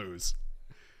fucking lose.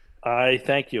 I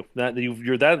thank you. That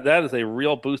is a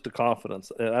real boost of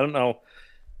confidence. I don't know.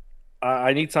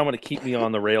 I need someone to keep me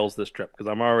on the rails this trip because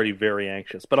I'm already very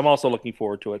anxious. But I'm also looking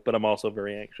forward to it. But I'm also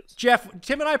very anxious. Jeff,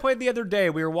 Tim and I played the other day.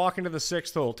 We were walking to the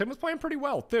 6th hole. Tim was playing pretty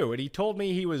well too, and he told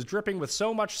me he was dripping with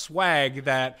so much swag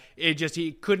that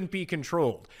he couldn't be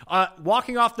controlled.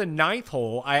 Walking off the 9th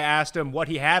hole, I asked him what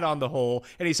he had on the hole,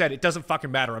 and he said, "It doesn't fucking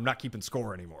matter. I'm not keeping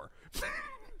score anymore."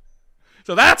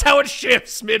 So that's how it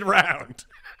shifts mid-round.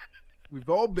 We've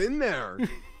all been there.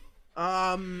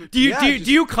 When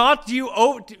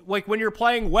you're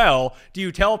playing well, do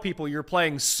you tell people you're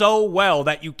playing so well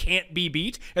that you can't be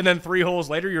beat, and then 3 holes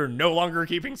later you're no longer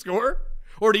keeping score?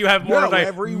 Or do you have more of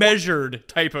a measured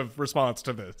type of response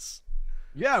to this?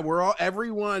 Yeah,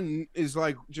 everyone is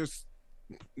like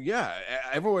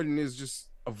everyone is just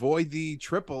avoid the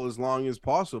triple as long as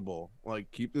possible.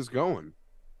 Like, keep this going.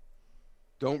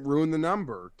 Don't ruin the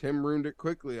number. Tim ruined it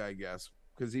quickly, I guess,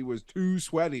 because he was too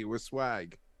sweaty with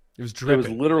swag. It was dripping. It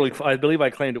was literally, I believe I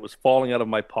claimed it was falling out of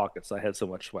my pockets. I had so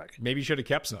much swag. Maybe you should have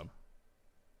kept some.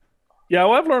 Yeah,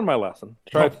 well, I've learned my lesson.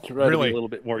 Try to be a little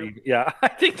bit more. Yeah, I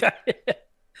think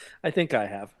I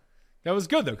have. That was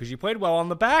good, though, because you played well on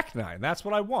the back nine. That's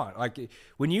what I want. Like,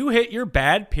 when you hit your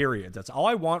bad periods, that's all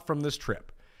I want from this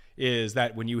trip, is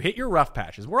that when you hit your rough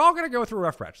patches, we're all going to go through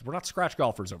rough patches. We're not scratch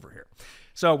golfers over here.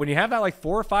 So when you have that like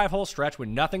 4 or 5 hole stretch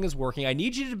when nothing is working, I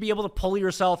need you to be able to pull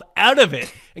yourself out of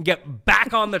it and get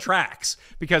back on the tracks.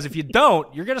 Because if you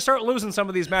don't, you're going to start losing some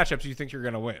of these matchups you think you're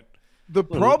going to win. The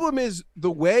problem is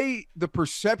the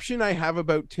perception I have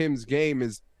about Tim's game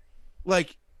is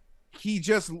like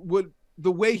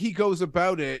the way he goes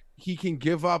about it, he can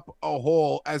give up a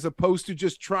hole as opposed to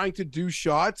just trying to do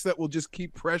shots that will just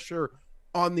keep pressure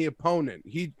on the opponent.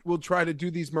 He will try to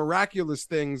do these miraculous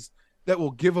things that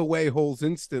will give away holes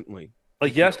instantly.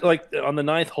 Like on the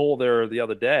 9th hole there the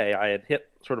other day, I had hit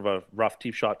sort of a rough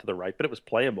tee shot to the right, but it was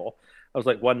playable. I was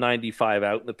like 195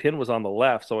 out, and the pin was on the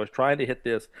left. So I was trying to hit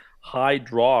this high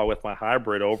draw with my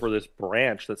hybrid over this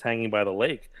branch that's hanging by the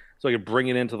lake, so I could bring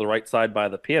it into the right side by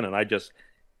the pin. And I just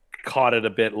caught it a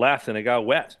bit left, and it got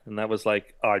wet. And that was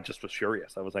like, I just was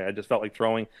furious. I just felt like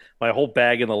throwing my whole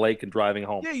bag in the lake and driving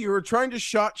home. Yeah, you were trying to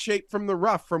shot shape from the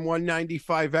rough from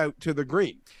 195 out to the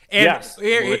green. And yes,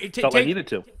 felt I needed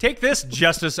to. Take this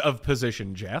justice of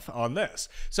position, Jeff, on this.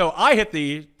 So I hit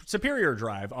the superior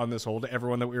drive on this hole to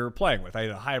everyone that we were playing with. I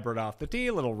had a hybrid off the tee,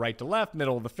 a little right to left,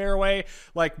 middle of the fairway,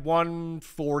 like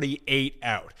 148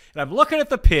 out. And I'm looking at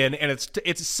the pin, and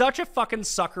it's such a fucking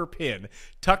sucker pin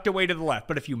tucked away to the left.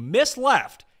 But if you miss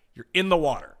left, you're in the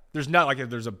water. There's not like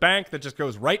there's a bank that just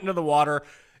goes right into the water.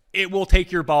 It will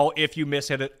take your ball if you miss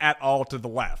hit it at all to the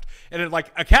left. And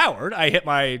like a coward, I hit a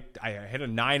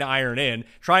 9-iron in,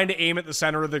 trying to aim at the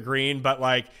center of the green, but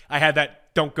like I had that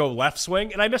don't go left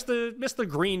swing, and I missed the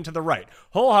green to the right.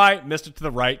 Hole high, missed it to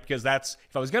the right, because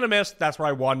if I was going to miss, that's where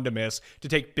I wanted to miss, to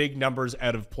take big numbers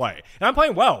out of play. And I'm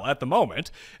playing well at the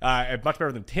moment, much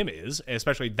better than Tim is,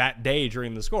 especially that day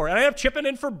during the score. And I have chipping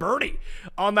in for birdie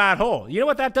on that hole. You know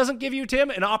what that doesn't give you, Tim?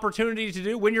 An opportunity to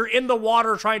do when you're in the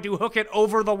water trying to hook it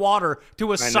over the water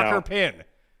to a sucker pin.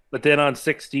 But then on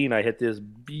 16, I hit this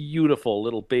beautiful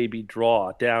little baby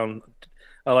draw down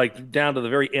to the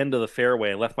very end of the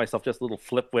fairway and left myself just a little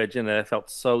flip wedge in, and it felt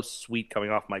so sweet coming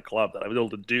off my club that I was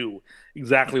able to do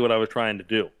exactly what I was trying to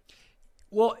do.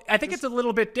 Well, I think it's a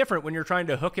little bit different when you're trying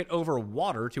to hook it over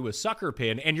water to a sucker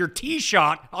pin and your tee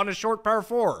shot on a short par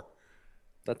 4.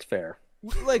 That's fair.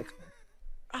 Like,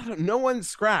 no one's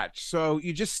scratched, so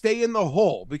you just stay in the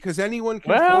hole because anyone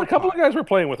can. Well, a couple of guys we're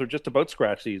playing with are just about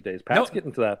scratch these days. Pat's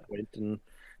getting to that point, and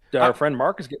our friend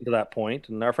Mark is getting to that point,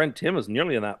 and our friend Tim is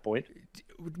nearly in that point.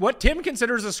 What Tim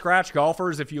considers a scratch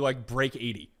golfer is if you like break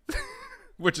 80,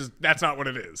 that's not what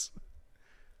it is.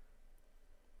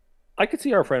 I could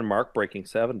see our friend Mark breaking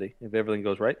 70 if everything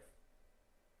goes right.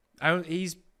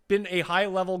 He's been a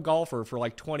high-level golfer for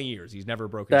like 20 years. He's never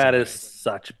broken. That is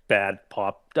such bad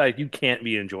pop. You can't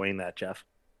be enjoying that, Jeff.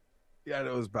 Yeah,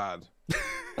 it was bad.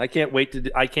 I can't wait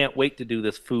to do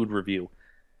this food review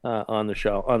on the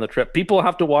show, on the trip. People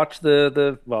have to watch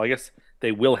the well, I guess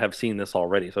they will have seen this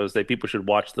already. So I would say people should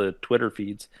watch the Twitter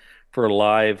feeds for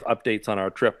live updates on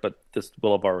our trip, but this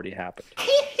will have already happened.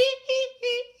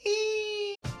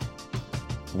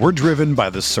 We're driven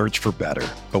by the search for better.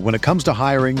 But when it comes to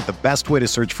hiring, the best way to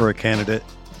search for a candidate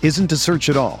isn't to search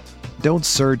at all. Don't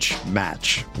search,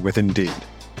 match with Indeed.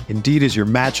 Indeed is your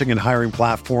matching and hiring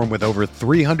platform with over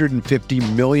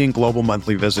 350 million global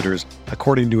monthly visitors,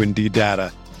 according to Indeed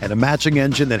data, and a matching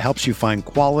engine that helps you find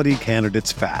quality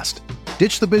candidates fast.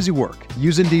 Ditch the busy work.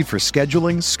 Use Indeed for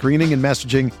scheduling, screening, and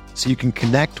messaging so you can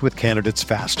connect with candidates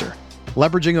faster.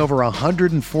 Leveraging over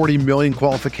 140 million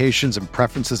qualifications and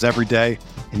preferences every day,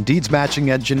 Indeed's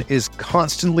matching engine is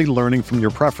constantly learning from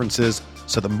your preferences,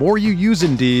 so the more you use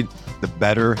Indeed, the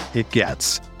better it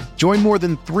gets. Join more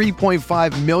than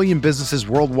 3.5 million businesses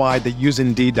worldwide that use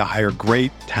Indeed to hire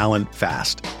great talent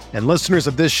fast. And listeners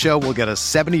of this show will get a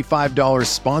 $75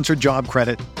 sponsored job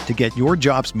credit to get your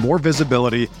jobs more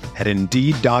visibility at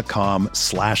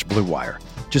Indeed.com/Blue Wire.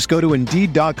 Just go to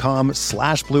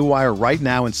Indeed.com/Blue Wire right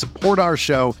now and support our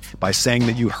show by saying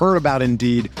that you heard about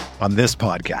Indeed on this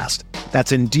podcast.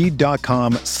 That's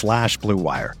Indeed.com/Blue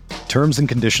Wire. Terms and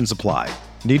conditions apply.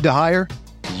 Need to hire?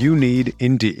 You need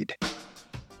Indeed.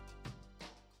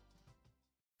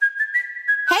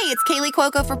 Hey, it's Kaylee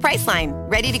Cuoco for Priceline.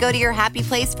 Ready to go to your happy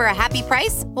place for a happy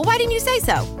price? Well, why didn't you say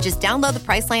so? Just download the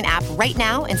Priceline app right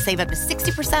now and save up to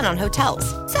 60% on hotels.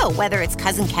 So whether it's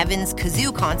Cousin Kevin's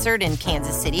Kazoo Concert in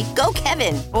Kansas City, go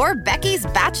Kevin, or Becky's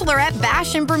Bachelorette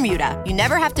Bash in Bermuda, you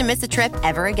never have to miss a trip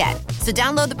ever again. So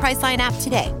download the Priceline app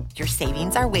today. Your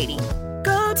savings are waiting.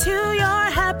 Go to your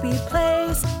happy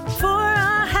place for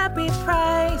a happy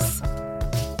price.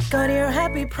 Go to your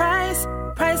happy price,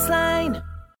 Priceline.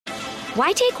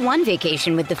 Why take one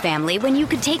vacation with the family when you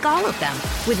could take all of them?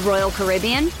 With Royal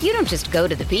Caribbean, you don't just go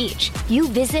to the beach. You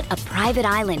visit a private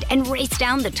island and race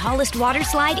down the tallest water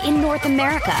slide in North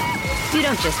America. You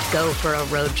don't just go for a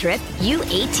road trip. You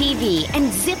ATV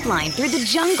and zip line through the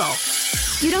jungle.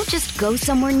 You don't just go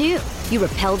somewhere new. You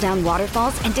rappel down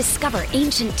waterfalls and discover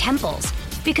ancient temples.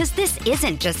 Because this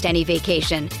isn't just any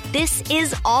vacation. This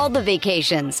is all the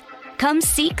vacations. Come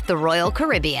seek the Royal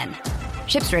Caribbean.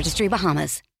 Ships Registry,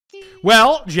 Bahamas.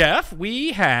 Well, Jeff,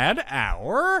 we had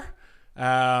our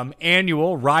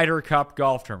annual Ryder Cup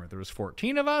golf tournament. There was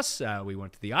 14 of us. We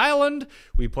went to the island.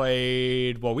 We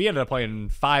ended up playing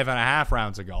 5.5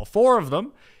 rounds of golf, 4 of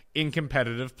them in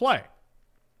competitive play.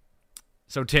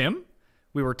 So, Tim,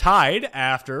 We were tied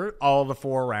after all the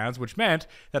 4 rounds, which meant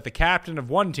that the captain of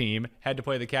one team had to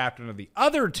play the captain of the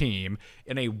other team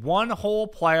in a 1-hole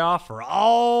playoff for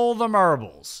all the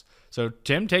marbles. So,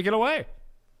 Tim, take it away.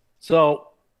 So,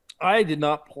 I did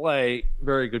not play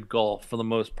very good golf for the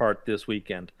most part this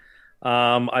weekend.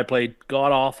 I played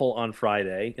god-awful on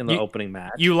Friday in the opening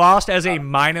match. You lost as a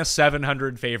minus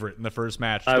 700 favorite in the first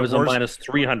match. I was a minus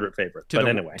 300 favorite, but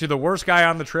anyway. To the worst guy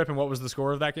on the trip, and what was the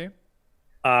score of that game?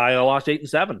 I lost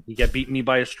 8-7. He kept beating me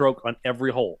by a stroke on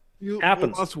every hole. You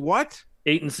Happens. lost what?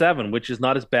 8-7, which is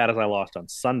not as bad as I lost on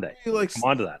Sunday. Come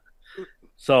on to that.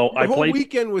 So the whole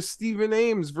weekend was Stephen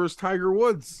Ames versus Tiger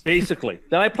Woods. Basically.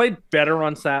 Then I played better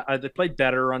on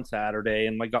Saturday,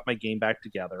 and I got my game back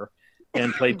together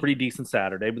and played pretty decent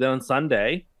Saturday. But then on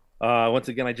Sunday, once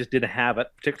again, I just didn't have it,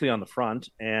 particularly on the front,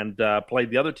 and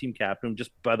played the other team captain. Just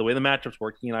by the way the matchup's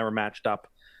working, and I were matched up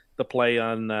to play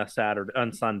on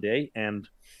Sunday, and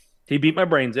he beat my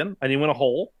brains in. I didn't win a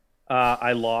hole.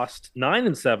 I lost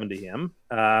 9-7 to him,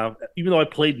 even though I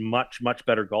played much, much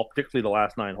better golf, particularly the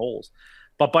last 9 holes.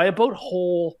 But by about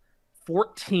hole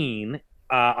 14,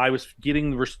 I was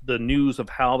getting the news of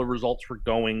how the results were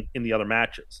going in the other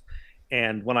matches.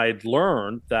 And when I had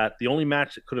learned that the only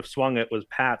match that could have swung it was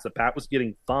Pat's, that Pat was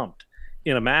getting thumped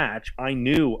in a match, I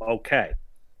knew, okay,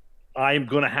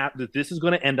 this is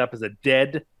going to end up as a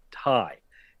dead tie.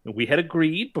 And we had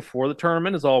agreed before the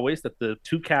tournament, as always, that the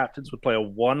 2 captains would play a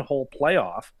 1-hole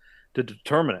playoff to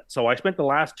determine it. So I spent the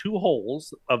last 2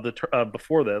 holes of the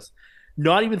before this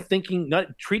not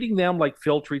treating them like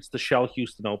Phil treats the Shell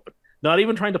Houston Open. Not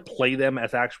even trying to play them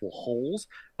as actual holes,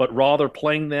 but rather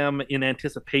playing them in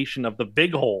anticipation of the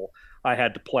big hole I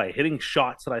had to play, hitting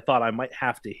shots that I thought I might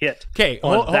have to hit. Okay,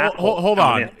 hold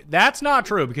on. That's not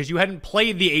true because you hadn't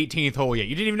played the 18th hole yet.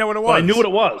 You didn't even know what it was. Well, I knew what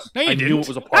it was. No, you didn't. Knew it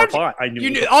was a par 5.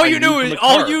 All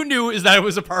you knew is that it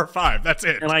was a par 5. That's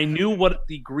it. And I knew what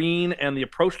the green and the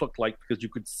approach looked like because you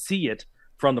could see it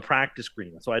from the practice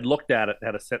green. So I'd looked at it,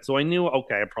 had a set. So I knew,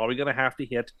 okay, I'm probably going to have to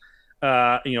hit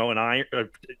an iron,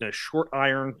 a short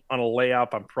iron on a layup.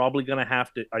 I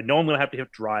know I'm going to have to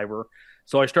hit driver.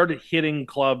 So I started hitting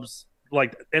clubs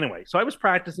anyway. So I was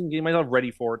practicing, getting myself ready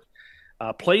for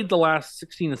it. Played the last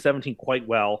 16 and 17 quite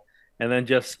well. And then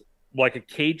just like a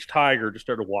caged tiger, just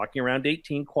started walking around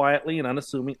 18 quietly and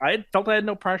unassuming. I felt I had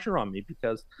no pressure on me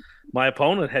because my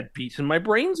opponent had beaten my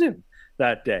brains in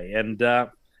that day. And,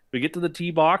 we get to the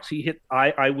tee box.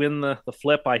 I win the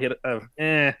flip. I hit a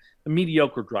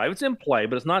mediocre drive. It's in play,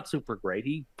 but it's not super great.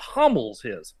 He pummels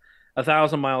his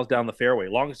 1,000 miles down the fairway,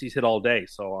 longest he's hit all day.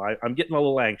 So I'm getting a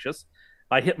little anxious.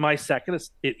 I hit my second.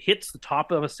 It hits the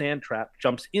top of a sand trap,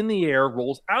 jumps in the air,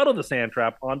 rolls out of the sand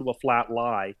trap onto a flat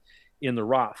lie in the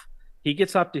rough. He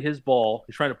gets up to his ball.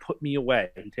 He's trying to put me away.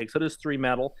 He takes out his 3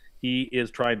 metal. He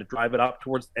is trying to drive it up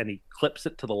and he clips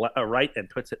it to the right and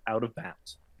puts it out of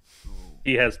bounds.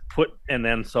 He has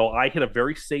so I hit a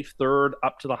very safe third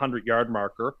up to the 100-yard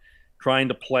marker, trying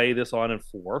to play this on in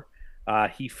 4.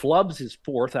 He flubs his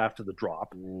 4th after the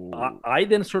drop. I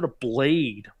then sort of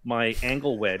blade my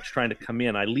angle wedge trying to come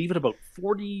in. I leave it about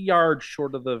 40 yards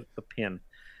short of the pin.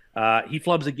 He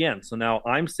flubs again. So now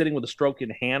I'm sitting with a stroke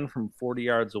in hand from 40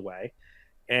 yards away.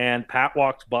 And Pat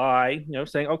walks by,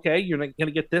 saying, okay, you're going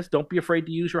to get this. Don't be afraid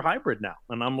to use your hybrid now.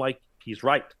 And I'm like, he's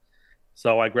right.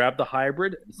 So I grabbed the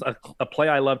hybrid. It's a play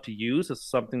I love to use. It's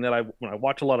something that when I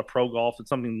watch a lot of pro golf, it's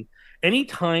something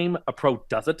anytime a pro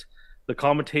does it, the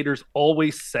commentators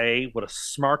always say what a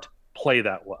smart play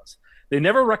that was. They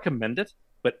never recommend it,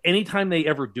 but anytime they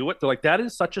ever do it, they're like, that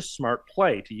is such a smart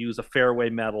play to use a fairway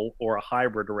metal or a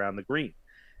hybrid around the green.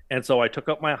 And so I took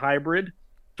up my hybrid,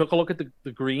 took a look at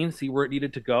the green, see where it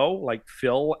needed to go, like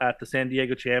Phil at the San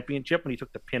Diego Championship when he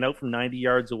took the pin out from 90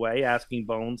 yards away, asking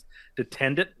Bones to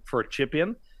tend it for a chip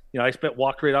in. I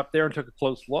walked right up there and took a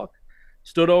close look,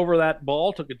 stood over that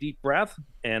ball, took a deep breath,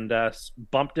 and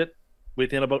bumped it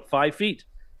within about 5 feet.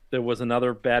 There was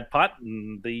another bad putt,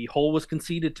 and the hole was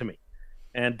conceded to me.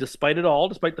 And despite it all,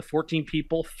 despite the 14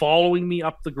 people following me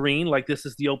up the green, like this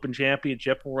is the Open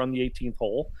Championship, we're on the 18th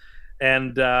hole,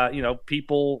 and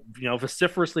people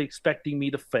vociferously expecting me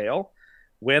to fail,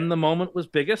 when the moment was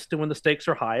biggest and when the stakes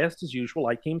are highest, as usual,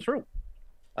 I came through.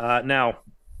 Now,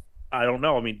 I don't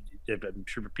know. I mean, I'm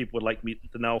sure people would like me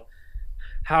to know,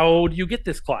 how do you get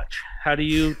this clutch? How do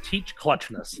you teach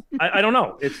clutchness? I don't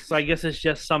know. I guess it's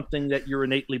just something that you're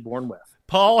innately born with.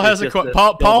 Paul has a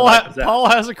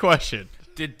question.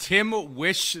 Did Tim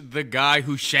wish the guy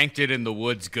who shanked it in the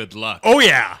woods good luck? Oh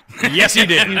yeah, yes he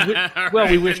did.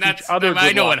 We wished each other good luck.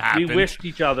 I know what happened. We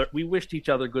wished each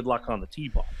other good luck on the tee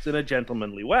box in a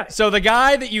gentlemanly way. So the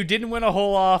guy that you didn't win a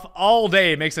hole off all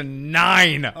day makes a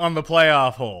 9 on the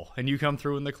playoff hole, and you come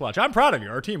through in the clutch. I'm proud of you.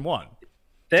 Our team won.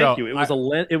 Thank you. It was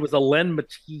a Len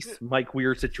Matisse, Mike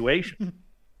Weir situation.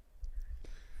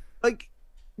 Like,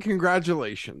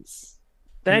 congratulations.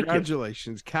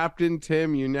 Congratulations, Captain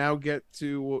Tim. You now get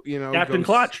to, Captain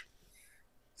Clutch.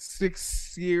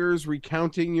 6 years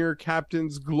recounting your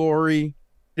captain's glory.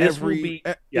 Every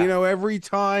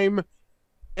time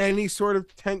any sort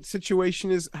of tense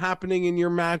situation is happening in your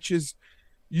matches,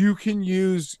 you can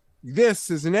use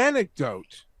this as an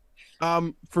anecdote.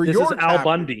 This is Al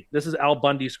Bundy. This is Al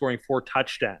Bundy scoring 4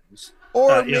 touchdowns.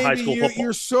 Or in high maybe school football.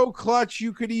 You're so clutch,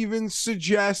 you could even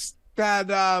suggest that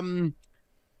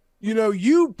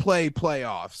you play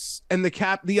playoffs, and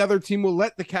the other team will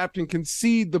let the captain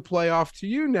concede the playoff to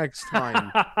you next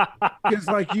time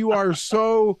because you are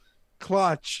so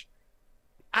clutch.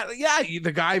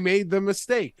 The guy made the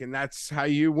mistake, and that's how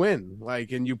you win.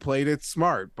 And you played it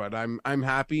smart. But I'm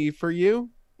happy for you.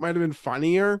 Might have been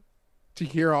funnier to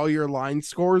hear all your line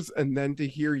scores and then to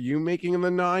hear you making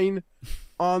the 9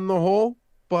 on the hole.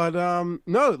 But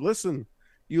no, listen,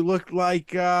 you looked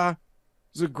like it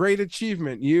was a great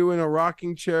achievement. You in a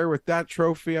rocking chair with that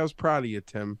trophy. I was proud of you,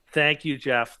 Tim. Thank you,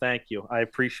 Jeff. Thank you. I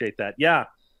appreciate that. Yeah,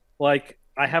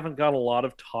 I haven't got a lot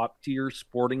of top tier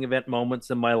sporting event moments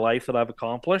in my life that I've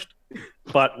accomplished,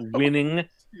 but winning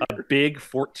a big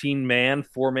 4-man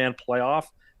playoff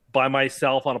by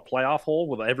myself on a playoff hole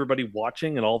with everybody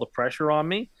watching and all the pressure on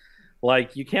me,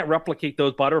 you can't replicate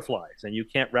those butterflies and you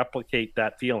can't replicate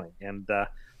that feeling. And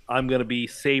I'm going to be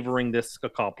savoring this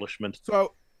accomplishment.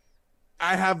 So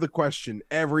I have the question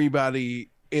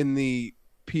everybody in the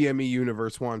PME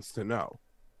universe wants to know.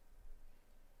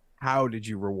 How did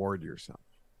you reward yourself?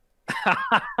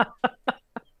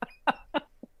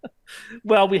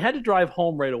 Well, we had to drive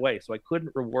home right away, so I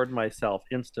couldn't reward myself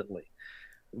instantly.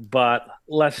 But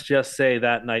let's just say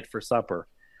that night for supper,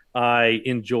 I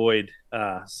enjoyed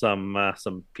some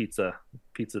pizza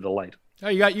delight. Oh,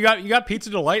 you got pizza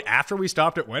delight after we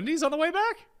stopped at Wendy's on the way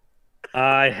back?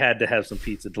 I had to have some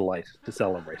pizza delight to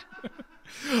celebrate.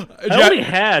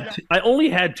 I only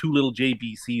had 2 little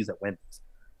JBCs at Wendy's.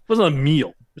 It wasn't a meal.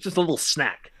 It was just a little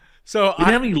snack. So you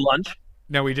didn't have any lunch?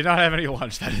 No, we did not have any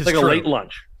lunch. That is like true. A late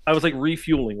lunch. I was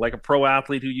refueling, like a pro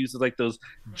athlete who uses those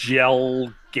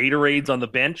gel Gatorades on the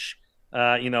bench,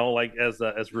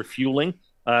 as refueling.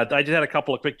 I just had a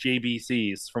couple of quick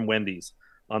JBCs from Wendy's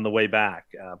on the way back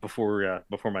before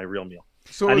my real meal.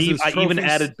 So I even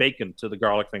added bacon to the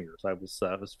garlic fingers. I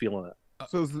was feeling it.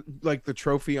 So is the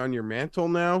trophy on your mantle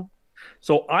now?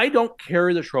 So I don't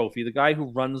carry the trophy. The guy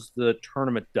who runs the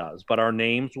tournament does, but our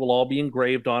names will all be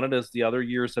engraved on it as the other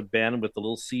years have been, with the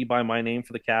little C by my name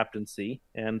for the captaincy.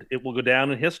 And it will go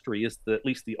down in history as at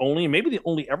least the only, maybe the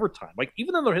only ever time.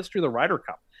 Even in the history of the Ryder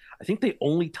Cup, I think they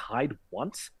only tied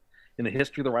once in the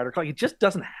history of the Ryder Cup. It just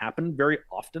doesn't happen very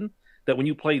often that when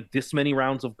you play this many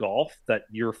rounds of golf, that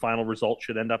your final result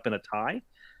should end up in a tie.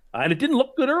 And it didn't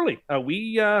look good early.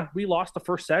 We lost the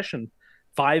first session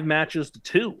 5 matches to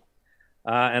 2.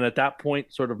 And at that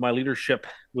point, sort of my leadership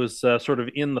was sort of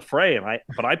in the fray.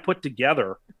 But I put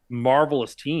together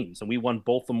marvelous teams, and we won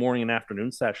both the morning and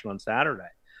afternoon session on Saturday.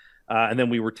 And then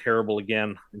we were terrible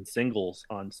again in singles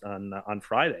on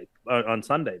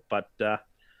Sunday. But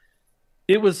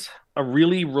it was a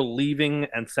really relieving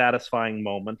and satisfying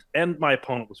moment. And my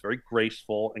opponent was very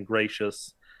graceful and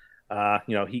gracious.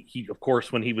 He of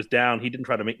course, when he was down, he didn't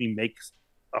try to make me make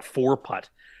a 4-putt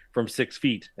from 6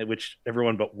 feet, at which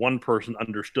everyone but one person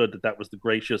understood that was the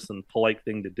gracious and polite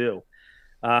thing to do.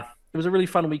 It was a really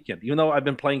fun weekend, even though I've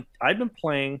been playing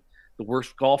the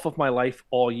worst golf of my life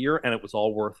all year, and it was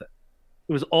all worth it.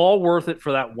 It was all worth it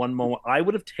for that one moment. I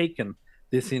would have taken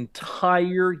this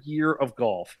entire year of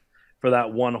golf for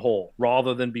that one hole,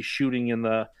 rather than be shooting in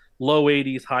the low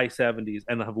 80s, high 70s,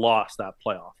 and have lost that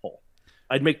playoff hole.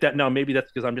 I'd make that now. Maybe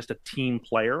that's because I'm just a team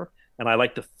player, and I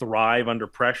like to thrive under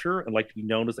pressure and like to be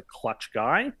known as a clutch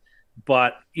guy.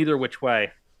 But either which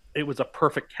way, it was a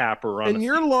perfect capper. And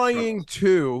you're lying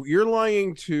too. You're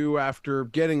lying too after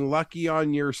getting lucky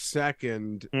on your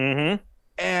second. Mm-hmm.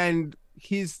 And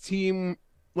his team,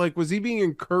 was he being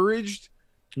encouraged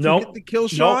to hit the kill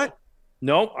shot?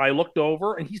 No, I looked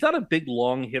over, and he's not a big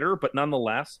long hitter, but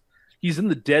nonetheless, he's in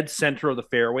the dead center of the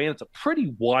fairway, and it's a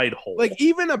pretty wide hole.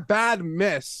 Even a bad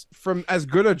miss from as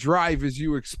good a drive as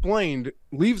you explained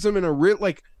leaves him in a real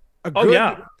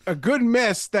a good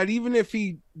miss that even if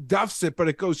he duffs it, but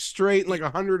it goes straight like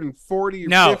 140 or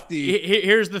no, 50.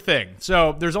 Here's the thing.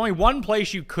 So there's only one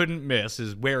place you couldn't miss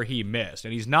is where he missed,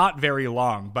 and he's not very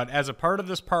long. But as a part of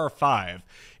this par 5,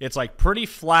 it's like pretty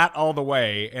flat all the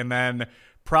way, and then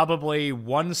probably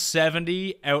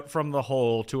 170 out from the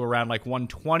hole to around like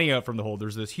 120 out from the hole.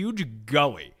 There's this huge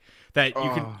gully that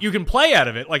you can play out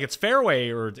of it, like it's fairway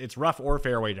or it's rough or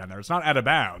fairway down there. It's not out of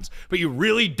bounds, but you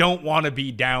really don't want to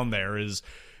be down there.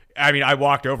 I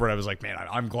walked over and I was like, man,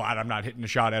 I'm glad I'm not hitting a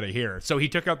shot out of here. So he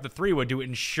took out the 3-wood to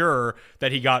ensure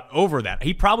that he got over that.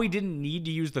 He probably didn't need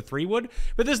to use the 3-wood,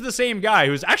 but this is the same guy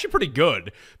who's actually pretty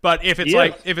good. But if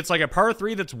it's like a par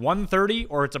 3 that's 130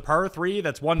 or it's a par 3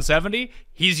 that's 170,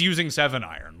 he's using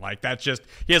 7-iron. Like that's just,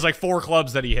 he has like 4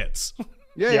 clubs that he hits.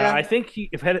 Yeah. I think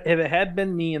if it had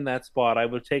been me in that spot, I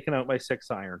would have taken out my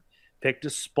 6-iron, picked a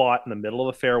spot in the middle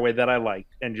of the fairway that I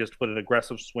liked, and just put an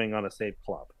aggressive swing on a safe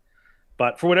club.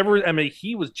 But for whatever,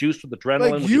 he was juiced with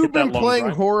adrenaline. Like you've been playing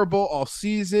horrible all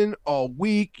season, all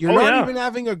week. You're not even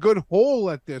having a good hole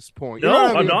at this point. You're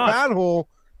not having a bad hole.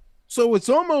 So it's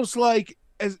almost like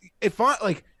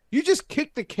you just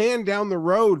kick the can down the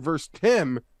road versus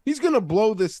Tim. He's going to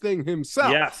blow this thing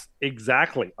himself. Yes,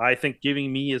 exactly. I think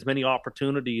giving me as many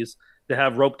opportunities to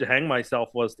have rope to hang myself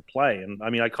was the play. And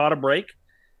I caught a break,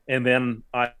 and then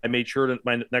I made sure that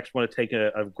my next one to take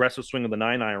an aggressive swing of the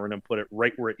 9-iron and put it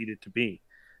right where it needed to be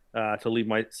to leave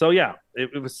my. So yeah,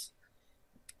 it was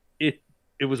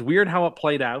weird how it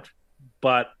played out,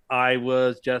 but I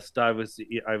was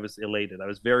elated. I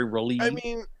was very relieved.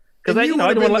 Because I didn't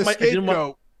want to let my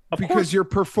scapegoat. Because your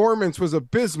performance was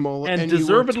abysmal, and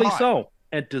deservedly so.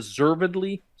 And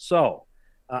deservedly so.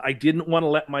 I didn't want to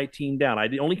let my team down. I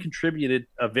only contributed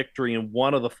a victory in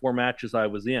one of the 4 matches I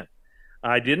was in.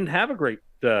 I didn't have a great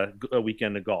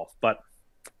weekend of golf, but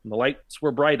when the lights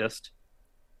were brightest,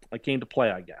 I came to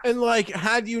play, I guess. And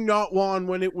had you not won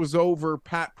when it was over,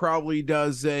 Pat probably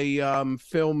does a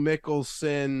Phil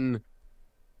Mickelson,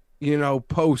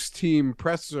 post-team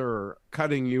presser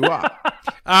cutting you up.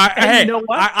 Hey, you know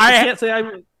what? I can't say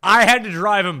I had to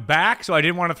drive him back, so I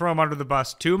didn't want to throw him under the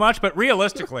bus too much. But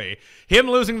realistically, him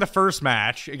losing the first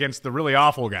match against the really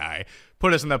awful guy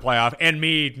put us in the playoff, and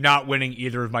me not winning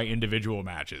either of my individual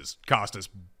matches cost us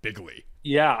bigly.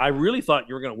 Yeah, I really thought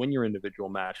you were going to win your individual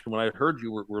match. When I heard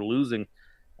you were losing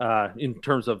in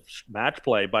terms of match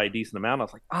play by a decent amount, I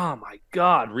was like, oh my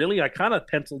God, really? I kind of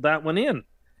penciled that one in.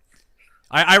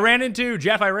 I ran into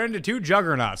 2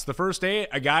 juggernauts. The first day,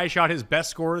 a guy shot his best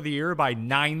score of the year by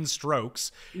 9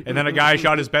 strokes, and then a guy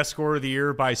shot his best score of the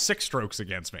year by 6 strokes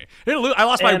against me. I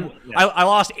lost I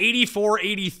lost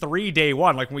 84-83 day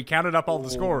 1. Like when we counted up all the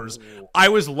scores, I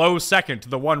was low second to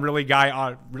the one really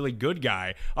good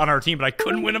guy on our team, but I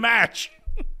couldn't win a match.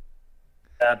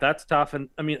 That's tough. And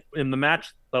in the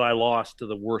match that I lost to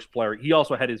the worst player, he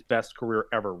also had his best career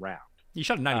ever round. He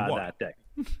shot a 91 that day.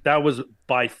 That was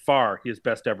by far his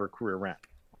best ever career round.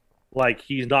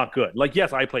 He's not good.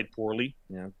 Yes, I played poorly,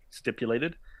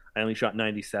 stipulated. I only shot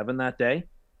 97 that day,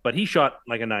 but he shot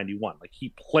like a 91.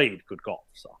 He played good golf.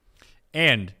 So,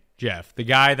 and Jeff, the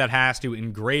guy that has to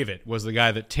engrave it was the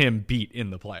guy that Tim beat in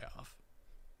the playoff.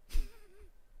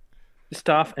 It's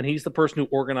tough, and he's the person who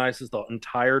organizes the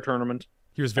entire tournament.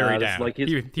 He was very down.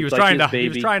 He was trying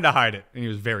to hide it, and he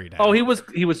was very down. Oh, he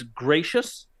was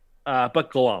gracious. But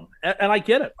glum, and I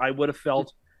get it. I would have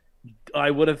felt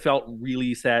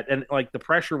really sad, and the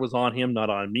pressure was on him, not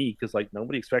on me, because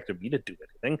nobody expected me to do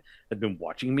anything. They'd been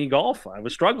watching me golf. I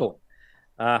was struggling.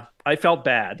 I felt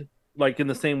bad, in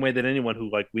the same way that anyone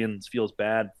who wins feels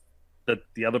bad that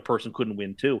the other person couldn't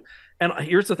win too. And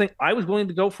here's the thing: I was willing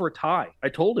to go for a tie. I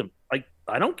told him,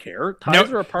 I don't care.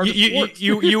 Ties are a part of sports.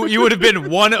 You would have been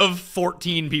one of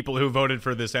 14 people who voted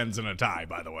for this ends in a tie.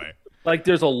 By the way.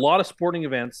 There's a lot of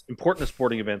important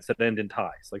sporting events that end in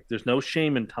ties. There's no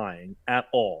shame in tying at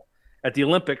all. At the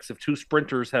Olympics, if 2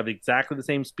 sprinters have exactly the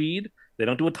same speed, they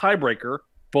don't do a tiebreaker.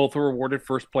 Both are awarded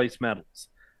first place medals.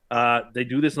 They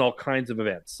do this in all kinds of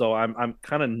events. So I'm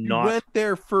kind of not. You went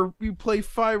there you play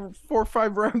 4 or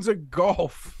 5 rounds of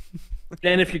golf.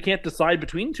 And if you can't decide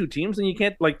between 2 teams, then you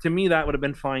can't. To me, that would have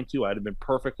been fine too. I'd have been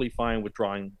perfectly fine with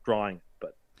drawing it.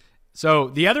 But so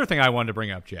the other thing I wanted to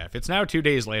bring up, Jeff, it's now 2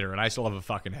 days later, and I still have a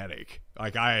fucking headache.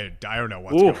 I don't know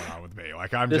what's going on with me.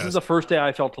 This is the first day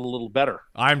I felt a little better.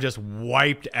 I'm just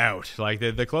wiped out.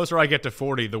 The closer I get to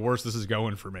 40, the worse this is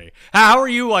going for me. How are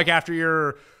you? After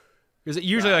your. Is it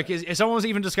usually if someone was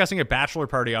even discussing a bachelor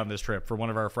party on this trip for one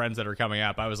of our friends that are coming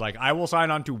up, I was like, I will sign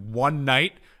on to one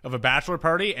night of a bachelor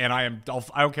party, and I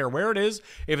don't care where it is.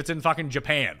 If it's in fucking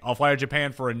Japan, I'll fly to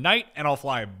Japan for a night and I'll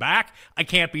fly back. I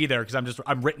can't be there because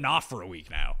I'm written off for a week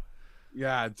now.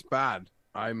 Yeah, it's bad.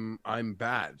 I'm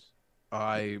bad.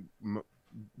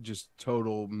 Just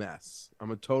total mess.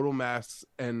 I'm a total mess,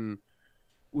 and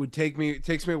it takes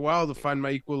me a while to find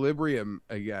my equilibrium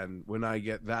again when I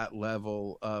get that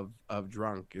level of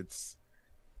drunk. It's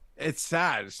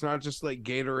sad. It's not just like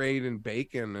Gatorade and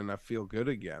bacon and I feel good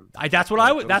again. That's what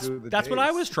I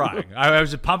was trying. I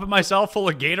was pumping myself full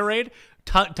of Gatorade,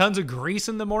 tons of grease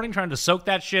in the morning, trying to soak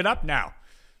that shit up. No,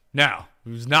 it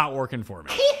was not working for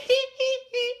me.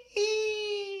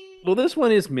 Well, this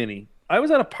one is mini. I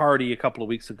was at a party a couple of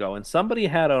weeks ago, and somebody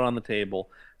had out on the table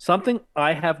something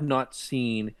I have not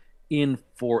seen in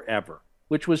forever,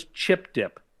 which was chip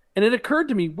dip. And it occurred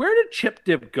to me, where did chip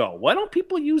dip go? Why don't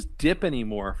people use dip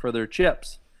anymore for their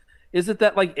chips? Is it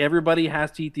that like everybody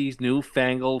has to eat these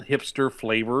newfangled hipster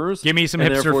flavors? Give me some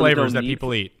hipster flavors that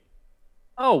people eat.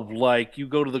 Oh, like you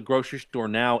go to the grocery store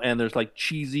now, and there's like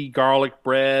cheesy garlic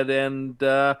bread, and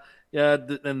there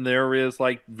is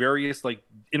like various like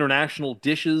international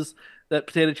dishes that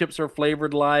potato chips are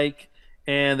flavored like,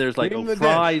 and there's like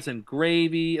fries and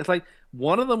gravy. It's like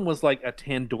one of them was like a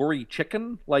tandoori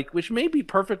chicken, like which may be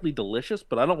perfectly delicious,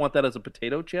 but I don't want that as a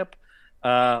potato chip.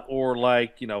 Or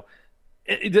like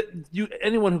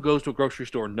anyone who goes to a grocery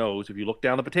store knows if you look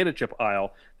down the potato chip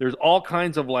aisle, there's all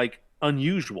kinds of like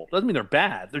unusual. Doesn't mean they're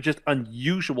bad. They're just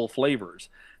unusual flavors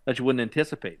that you wouldn't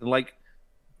anticipate. And like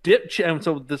dip, and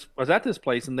so I was at this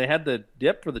place and they had the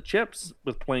dip for the chips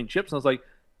with plain chips, and I was like,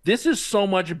 this is so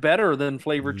much better than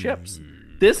flavored chips.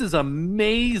 This is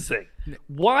amazing.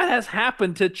 What has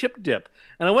happened to chip dip?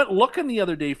 And I went looking the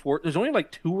other day for it. There's only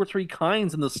like 2 or 3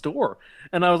 kinds in the store.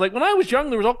 And I was like, when I was young,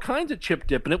 there was all kinds of chip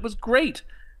dip, and it was great.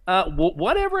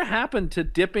 Whatever happened to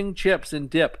dipping chips in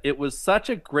dip? It was such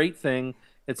a great thing.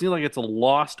 It seems like it's a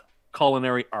lost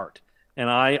culinary art. And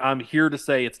I'm here to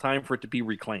say it's time for it to be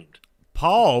reclaimed.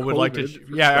 Paul would like to,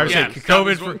 I was saying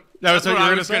COVID. That's what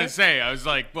I was going to say. I was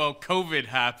like, well, COVID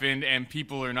happened, and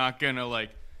people are not going to like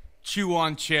chew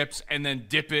on chips and then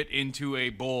dip it into a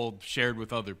bowl shared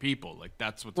with other people. Like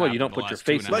that's what's happened. You don't put your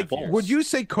face in like. Would you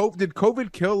say did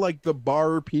COVID kill like the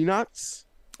bar peanuts?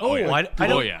 I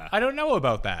don't know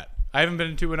about that. I haven't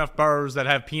been to enough bars that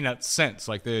have peanuts since,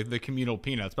 like the communal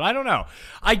peanuts, but I don't know.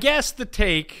 I guess the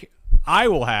take I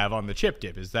will have on the chip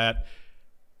dip is that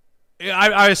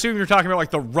I assume you're talking about like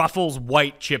the Ruffles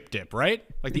white chip dip, right?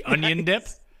 Like the onion dip?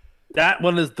 That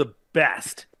one is the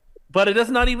best. But it is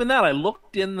not even that. I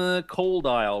looked in the cold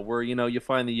aisle where you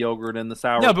find the yogurt and the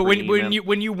sour cream. No, but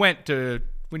when you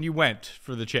went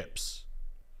for the chips.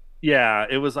 Yeah,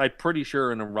 it was I'm pretty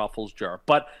sure in a Ruffles jar.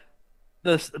 But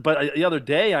the other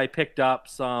day I picked up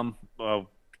some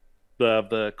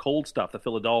the cold stuff, the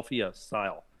Philadelphia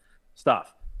style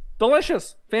stuff.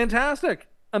 Delicious, fantastic,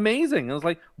 amazing. I was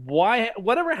like, why?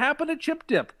 Whatever happened to chip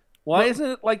dip? Why isn't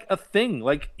it like a thing?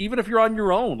 Like even if you're on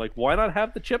your own, like why not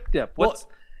have the chip dip?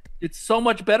 It's so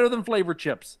much better than flavored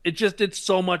chips. It's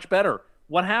so much better.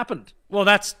 What happened? Well,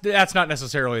 that's not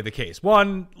necessarily the case.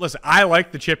 One, listen, I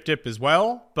like the chip dip as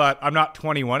well, but I'm not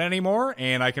 21 anymore,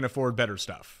 and I can afford better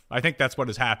stuff. I think that's what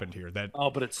has happened here.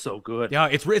 But it's so good. Yeah,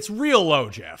 it's real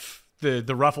low, Jeff.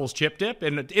 The Ruffles chip dip,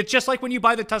 and it's just like when you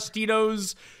buy the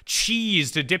Tostitos cheese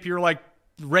to dip your like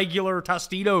regular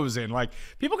Tostitos in. Like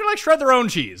people can like shred their own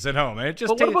cheese at home. But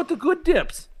what about the good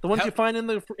dips? The ones you find in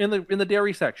the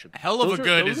dairy section. Hell of a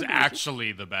good is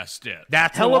actually the best dip.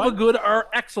 That's Hell of a good are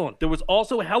excellent. There was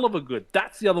also Hell of a good.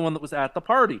 That's the other one that was at the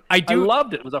party. I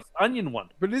loved it. It was an onion one.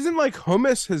 But isn't like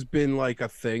hummus has been like a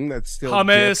thing that's still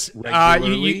hummus?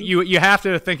 You have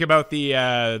to think about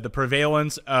the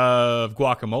prevalence of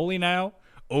guacamole now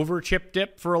over chip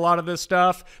dip for a lot of this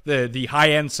stuff. The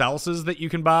high-end salsas that you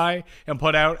can buy and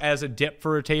put out as a dip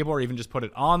for a table, or even just put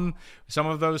it on some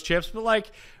of those chips. But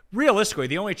like realistically,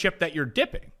 the only chip that you're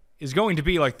dipping is going to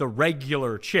be like the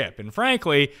regular chip. And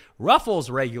frankly, Ruffles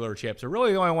regular chips are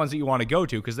really the only ones that you want to go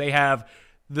to because they have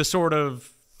the sort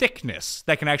of thickness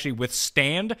that can actually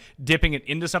withstand dipping it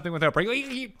into something without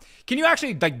breaking. Can you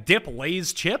actually like dip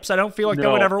Lay's chips? I don't feel like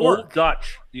that would ever work.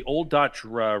 The Old Dutch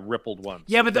rippled ones.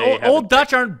 Yeah, but the Old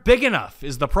Dutch aren't big enough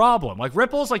is the problem. Like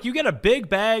Ripples, like you get a big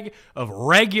bag of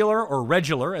regular or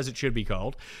regular, as it should be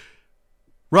called,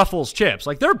 Ruffles chips.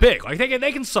 Like they're big. Like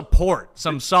they can support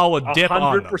some solid dip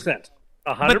on them. 100%.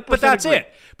 But that's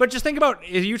it. But just think about,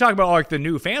 you talk about like the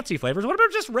new fancy flavors. What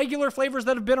about just regular flavors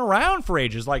that have been around for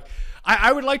ages? Like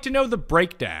I would like to know the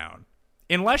breakdown.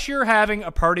 Unless you're having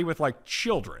a party with like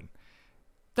children,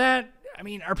 that I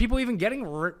mean, are people even getting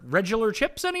regular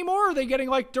chips anymore? Are they getting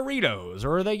like Doritos,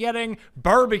 or are they getting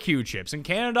barbecue chips? In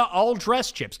Canada, all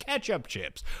dressed chips, ketchup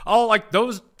chips, all like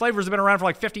those flavors have been around for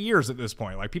like 50 years at this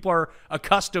point. Like people are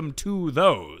accustomed to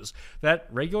those. That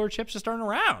regular chips just aren't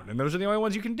around, and those are the only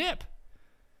ones you can dip.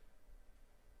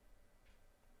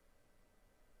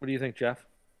 What do you think, Jeff?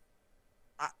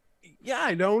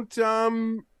 I don't.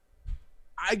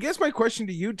 I guess my question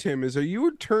to you, Tim, is: are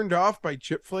you turned off by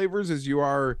chip flavors as you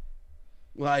are,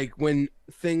 like when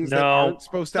things that aren't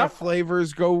supposed to have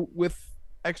flavors go with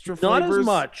extra flavors?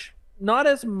 Not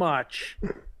as much,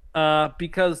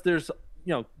 because there's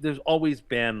always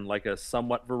been like a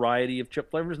somewhat variety of chip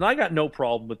flavors, and I got no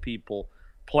problem with people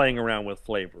playing around with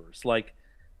flavors. Like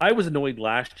I was annoyed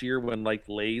last year when like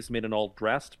Lay's made an all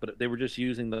dressed, but they were just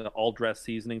using the all dressed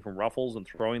seasoning from Ruffles and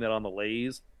throwing that on the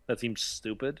Lay's. That seems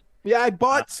stupid. Yeah, I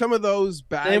bought some of those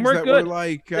bags they weren't that good. were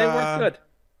like they weren't good.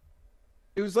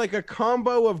 It was like a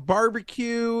combo of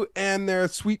barbecue and their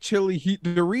sweet chili heat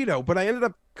Dorito, but I ended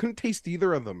up couldn't taste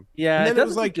either of them. Yeah, and then it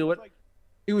was like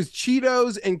it was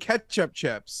Cheetos and ketchup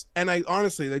chips, and they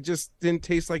just didn't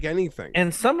taste like anything.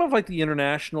 And some of like the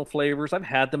international flavors, I've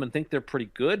had them and think they're pretty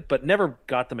good, but never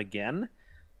got them again.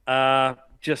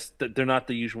 Just that they're not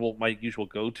my usual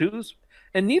go-tos.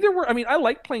 And neither were, I mean, I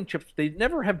like plain chips. They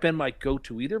never have been my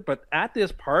go-to either, but at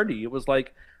this party, it was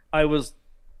like I was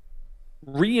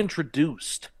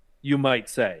reintroduced, you might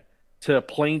say, to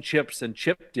plain chips and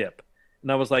chip dip.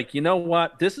 And I was like, you know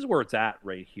what? This is where it's at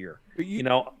right here. I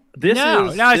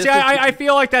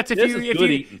feel like that's if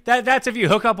you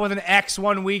hook up with an ex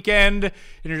one weekend and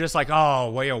you're just like,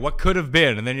 oh, well, what could have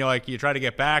been? And then you try to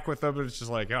get back with them, and it's just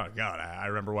like, oh, God, I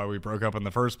remember why we broke up in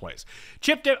the first place.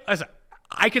 Chip dip,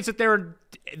 I could sit there and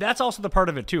that's also the part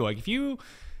of it too. Like if you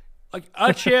like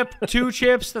a chip, 2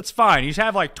 chips, that's fine. You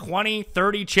have like 20,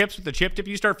 30 chips with the chip dip,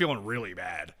 you start feeling really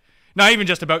bad. Not even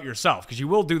just about yourself, because you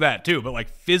will do that too, but like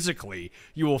physically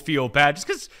you will feel bad just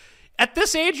because at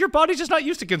this age your body's just not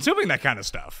used to consuming that kind of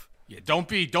stuff. Yeah, don't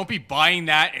be buying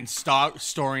that and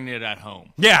storing it at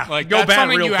home. Yeah, like go that's bad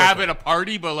something real you quickly. have at a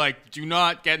party, but like do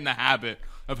not get in the habit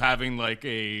of having like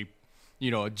a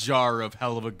jar of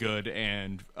Hell of a Good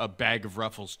and a bag of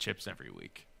Ruffles chips every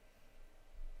week.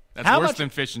 That's worse than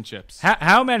fish and chips.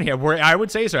 How many? I would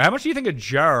say so. How much do you think a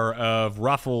jar of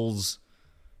Ruffles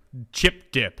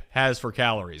chip dip has for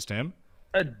calories, Tim?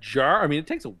 A jar? I mean, it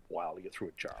takes a while to get through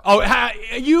a jar. Oh,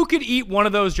 you could eat one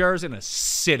of those jars in a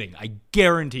sitting. I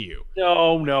guarantee you.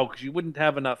 No, because you wouldn't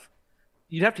have enough.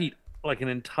 You'd have to eat like an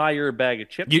entire bag of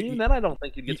chips. Even then, I don't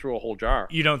think you'd get through a whole jar.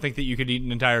 You don't think that you could eat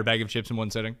an entire bag of chips in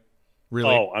one sitting?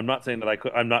 Really? Oh, I'm not saying that I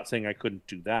could. I'm not saying I couldn't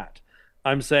do that.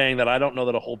 I'm saying that I don't know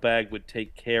that a whole bag would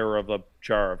take care of a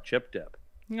jar of chip dip.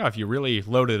 If you really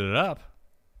loaded it up.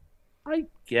 I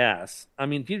guess. I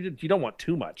mean, you don't want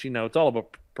too much. It's all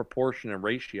about proportion and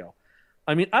ratio.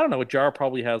 I mean, I don't know. A jar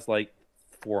probably has like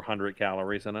 400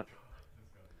 calories in it.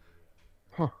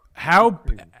 Huh.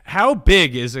 How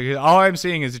big is it? All I'm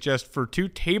seeing is just for 2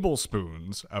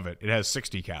 tablespoons of it, it has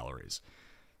 60 calories.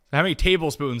 How many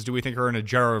tablespoons do we think are in a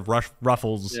jar of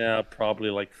Ruffles? Yeah, probably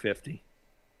like 50.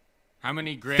 How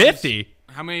many grams? 50?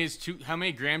 How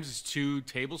many grams is 2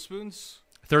 tablespoons?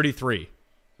 33.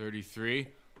 33.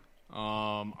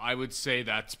 I would say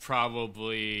that's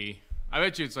probably. I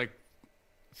bet you it's like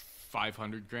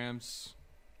 500 grams.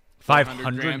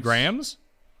 500 grams?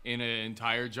 In an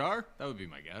entire jar? That would be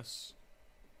my guess.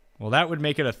 Well, that would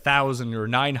make it 1,000 or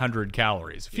 900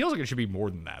 calories. It feels like it should be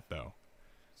more than that, though.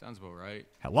 Sounds about right.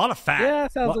 A lot of fat. Yeah,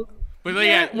 sounds. But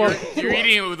you're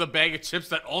eating it with a bag of chips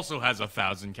that also has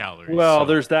 1,000 calories. Well,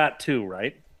 there's that too,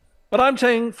 right? But I'm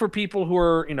saying for people who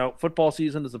are, football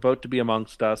season is about to be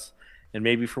amongst us, and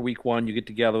maybe for week 1 you get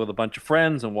together with a bunch of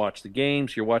friends and watch the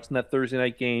games. You're watching that Thursday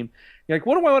night game. You're like,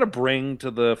 what do I want to bring to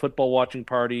the football watching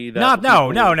party? No.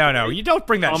 You don't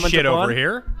bring that shit over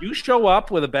here. You show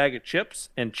up with a bag of chips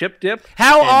and chip dip.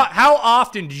 How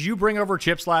often did you bring over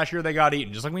chips last year that got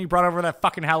eaten? Just like when you brought over that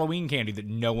fucking Halloween candy that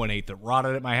no one ate that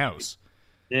rotted at my house.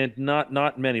 And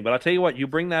not many. But I'll tell you what, you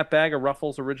bring that bag of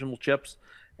Ruffles original chips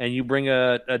and you bring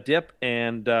a dip,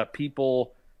 and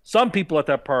some people at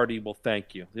that party will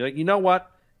thank you. They're like, you know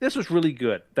what? This was really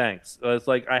good. Thanks. It's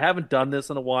like, I haven't done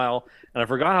this in a while, and I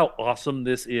forgot how awesome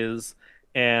this is.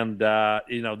 And,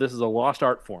 this is a lost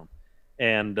art form.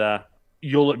 And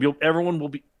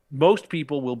most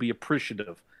people will be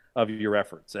appreciative of your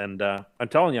efforts. And I'm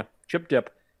telling you, chip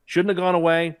dip shouldn't have gone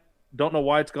away. Don't know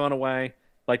why it's gone away.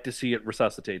 Like to see it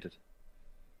resuscitated.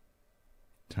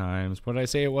 Times, what did I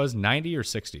say it was? 90 or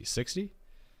 60? 60?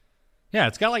 Yeah,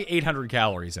 it's got like 800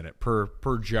 calories in it per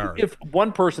jar. If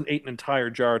one person ate an entire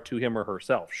jar to him or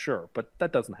herself, sure, but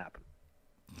that doesn't happen.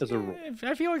 as a rule.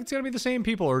 I feel like it's going to be the same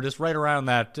people who are just right around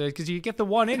that because you get the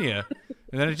one in you,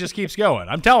 and then it just keeps going.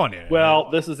 I'm telling you.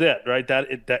 Well, this is it, right? That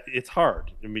it's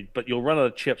hard. I mean, but you'll run out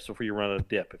of chips before you run out of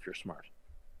dip if you're smart.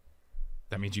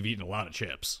 That means you've eaten a lot of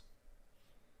chips.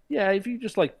 Yeah, if you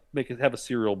just like have a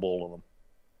cereal bowl of them.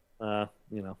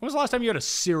 When was the last time you had a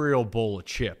cereal bowl of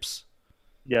chips?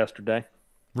 Yesterday.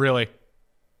 Really?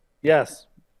 Yes.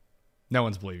 No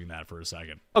one's believing that for a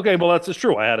second. Okay, well, that's just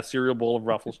true. I had a cereal bowl of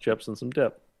Ruffles chips and some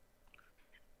dip.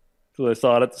 So I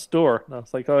saw it at the store. And I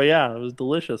was like, oh, yeah, it was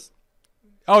delicious.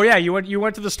 Oh, yeah, you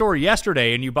went to the store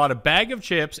yesterday and you bought a bag of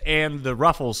chips and the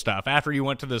Ruffles stuff after you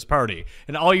went to this party.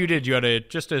 And all you did, you had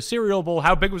just a cereal bowl.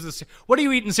 How big was this? What are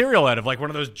you eating cereal out of? Like one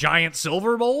of those giant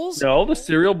silver bowls? No, the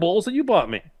cereal bowls that you bought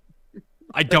me.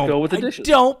 I don't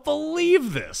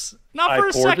believe this. Not for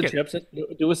a second. I poured the chips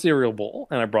into a cereal bowl,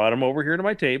 and I brought them over here to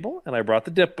my table, and I brought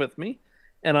the dip with me,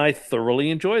 and I thoroughly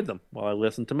enjoyed them while I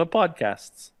listened to my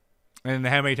podcasts. And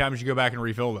how many times did you go back and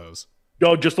refill those?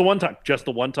 No, just the one time. Just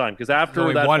the one time. Because after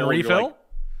only that one bowl, refill? Like,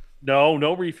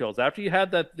 no refills. After you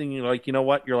had that thing, you're like, you know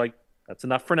what? You're like, that's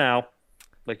enough for now.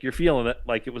 Like, you're feeling it.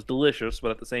 Like, it was delicious,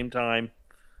 but at the same time,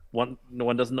 no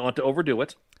one doesn't want to overdo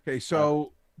it. Okay,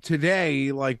 so...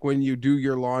 today, like when you do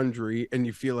your laundry and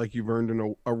you feel like you've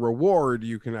earned a reward,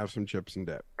 you can have some chips and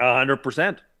dip.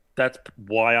 100%. That's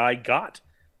why I got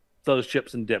those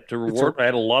chips and dip to reward. I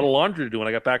had a lot of laundry to do when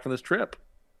I got back from this trip.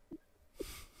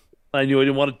 I knew I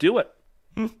didn't want to do it.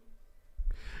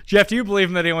 Jeff, do you believe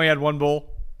him that he only had one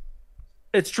bowl?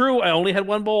 It's true. I only had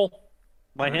one bowl.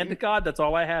 My hand to God, that's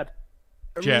all I had.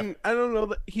 I mean, I don't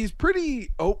know. He's pretty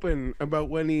open about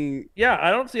when he... Yeah,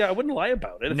 I wouldn't lie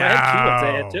about it. If I had two, I'd say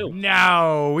I had two.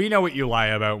 No, we know what you lie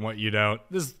about and what you don't.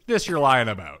 This you're lying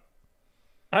about.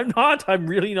 I'm not. I'm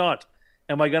really not.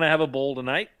 Am I going to have a bowl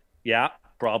tonight? Yeah,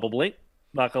 probably.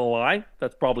 Not going to lie.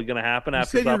 That's probably going to happen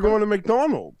after supper. You said you're going to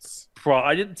McDonald's.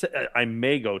 I didn't say... I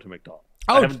may go to McDonald's.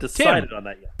 Oh, I haven't decided Tim, on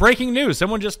that yet. Breaking news.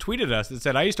 Someone just tweeted us that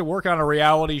said, I used to work on a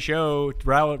reality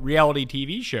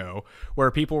TV show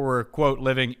where people were, quote,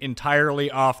 living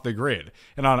entirely off the grid.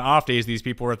 And on off days, these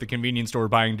people were at the convenience store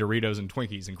buying Doritos and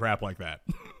Twinkies and crap like that.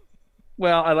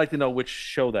 Well, I'd like to know which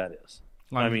show that is.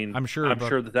 I'm sure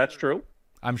that's true.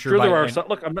 I'm sure there are some.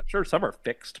 Look, I'm not sure some are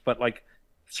fixed, but like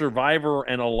Survivor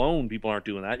and Alone, people aren't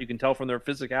doing that. You can tell from their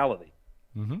physicality.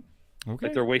 Mm-hmm. Okay.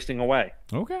 Like they're wasting away.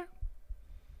 Okay.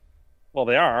 Well,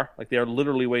 they are. Like, they are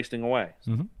literally wasting away.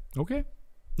 Mm-hmm. Okay.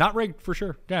 Not rigged, for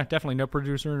sure. Yeah, definitely no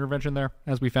producer intervention there,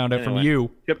 as we found out from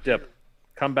you. Chip Dip,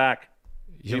 come back.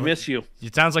 We miss you.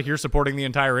 It sounds like you're supporting the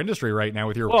entire industry right now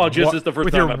with your is the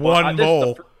first time your one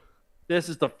bowl. This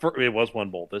is the first. It was one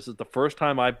bowl. This is the first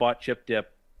time I bought Chip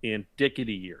Dip in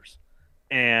dickety years.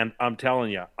 And I'm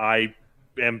telling you, I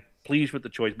am pleased with the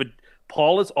choice. But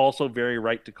Paul is also very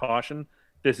right to caution.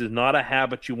 This is not a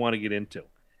habit you want to get into.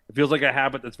 It feels like a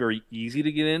habit that's very easy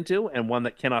to get into and one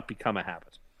that cannot become a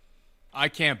habit. I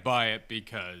can't buy it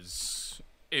because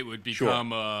it would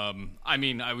become,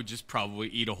 I would just probably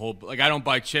eat a whole, I don't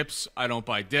buy chips, I don't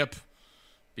buy dip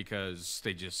because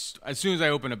they just, as soon as I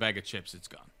open a bag of chips, it's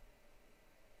gone.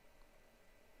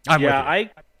 I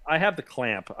have the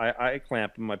clamp. I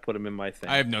clamp them, I put them in my thing.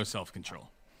 I have no self-control.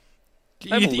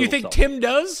 You think Tim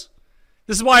does?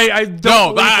 This is why I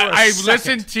don't. No, I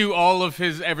listened to all of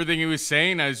everything he was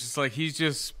saying. I was just like, he's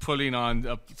just putting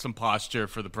on some posture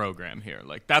for the program here.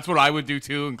 Like, that's what I would do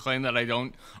too, and claim that I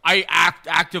don't. I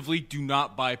actively do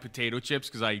not buy potato chips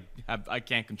because I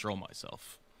can't control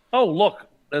myself. Oh, look,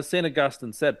 as St.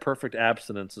 Augustine said, perfect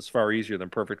abstinence is far easier than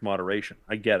perfect moderation.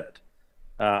 I get it.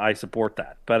 I support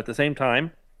that, but at the same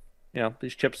time,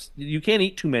 these chips, you can't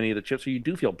eat too many of the chips, or you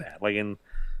do feel bad.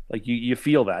 You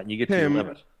feel that, and you get to your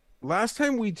limit. Last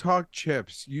time we talked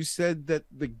chips, you said that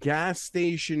the gas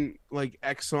station, like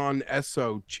Exxon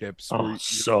Esso chips, were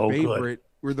so favorite. Good.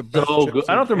 Were the best. So chips good.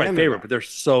 I don't know if they're Canada. my favorite, but they're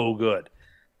so good.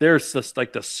 There's this,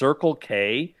 like the Circle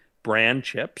K brand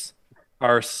chips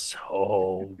are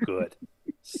so good,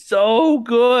 so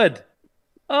good.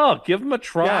 Oh, give them a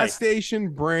try. Gas station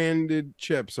branded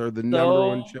chips are the number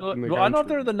one chip in the country. I don't know if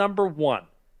they're the number one,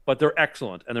 but they're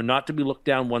excellent, and they're not to be looked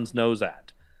down one's nose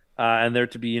at. And they're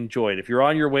to be enjoyed. If you're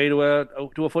on your way to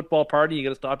a football party, you got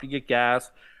to stop, you get gas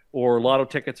or lotto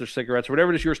tickets or cigarettes or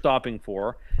whatever it is you're stopping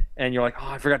for, and you're like, oh,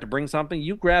 I forgot to bring something.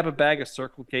 You grab a bag of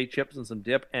Circle K chips and some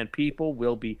dip, and people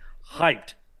will be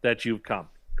hyped that you've come.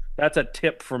 That's a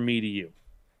tip from me to you.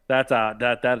 That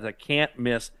is a can't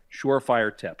miss,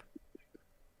 surefire tip.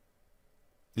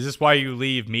 Is this why you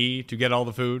leave me to get all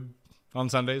the food on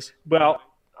Sundays? Well,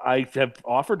 I have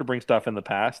offered to bring stuff in the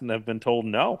past and have been told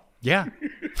no. Yeah.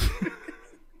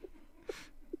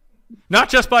 Not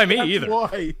just by me either.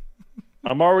 Why?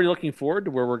 I'm already looking forward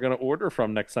to where we're going to order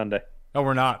from next Sunday. Oh,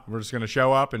 we're not. We're just going to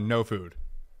show up and no food.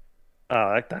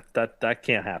 That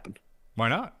can't happen. Why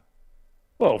not?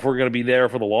 Well, if we're going to be there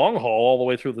for the long haul all the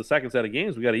way through the second set of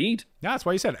games, we got to eat. Yeah, that's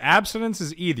why you said abstinence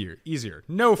is easier.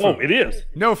 No food. Oh, it is.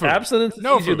 No food. Abstinence is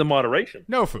easier than moderation.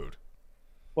 No food.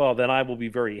 Well, then I will be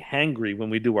very hangry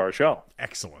when we do our show.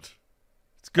 Excellent.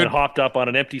 It's good. And hopped up on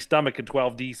an empty stomach and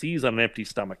 12 DCs on an empty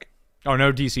stomach. Oh,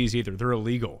 no DCs either. They're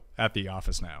illegal at the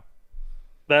office now.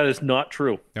 That is not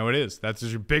true. No, it is. That's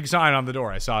just a big sign on the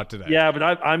door. I saw it today. Yeah, but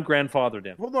I'm grandfathered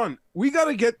in. Hold on. We got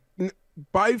to get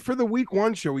for the week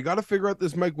one show. We got to figure out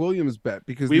this Mike Williams bet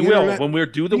because we will when we're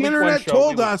do the week internet one show.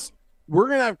 Told us we're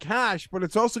gonna have cash, but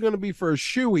it's also going to be for a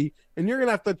shoey, and you're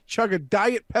gonna have to chug a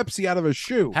Diet Pepsi out of a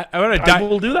shoe. I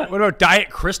will do that. What about Diet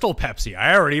Crystal Pepsi?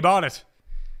 I already bought it.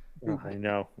 Oh, I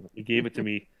know. You gave it to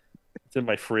me. It's in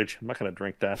my fridge. I'm not going to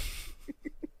drink that.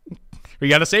 We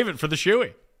got to save it for the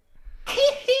shoey.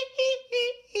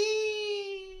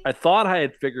 I thought I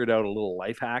had figured out a little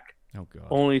life hack. Oh, God.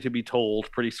 Only to be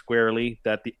told pretty squarely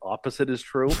that the opposite is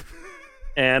true.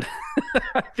 And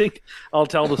I think I'll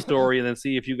tell the story and then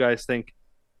see if you guys can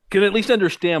at least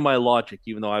understand my logic,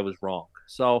 even though I was wrong.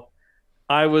 So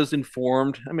I was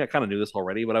informed. I mean, I kind of knew this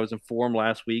already, but I was informed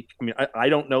last week. I mean, I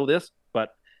don't know this, but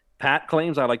Pat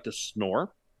claims I like to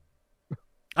snore.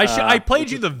 I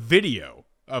played you the video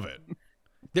of it,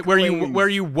 where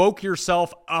you woke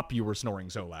yourself up. You were snoring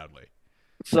so loudly.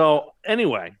 So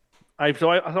anyway, I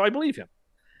believe him,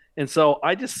 and so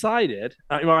I decided.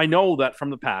 I know that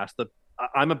from the past that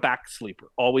I'm a back sleeper,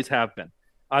 always have been.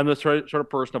 I'm the sort of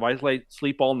person, if I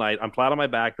sleep all night, I'm flat on my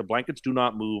back, the blankets do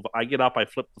not move. I get up, I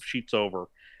flip the sheets over,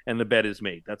 and the bed is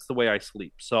made. That's the way I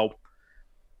sleep. So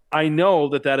I know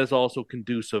that is also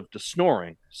conducive to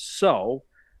snoring. So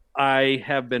I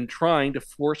have been trying to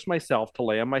force myself to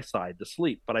lay on my side to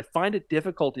sleep, but I find it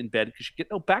difficult in bed because you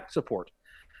get no back support.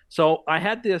 So I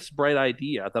had this bright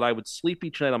idea that I would sleep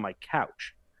each night on my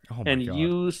couch and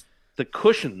use the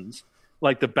cushions,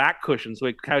 like the back cushions, the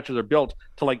way couches are built,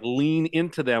 to like lean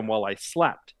into them while I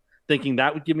slept, thinking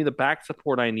that would give me the back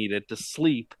support I needed to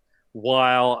sleep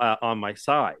while on my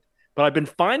side. But I've been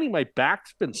finding my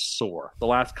back's been sore the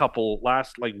last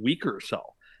week or so.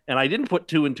 And I didn't put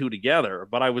two and two together,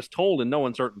 but I was told in no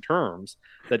uncertain terms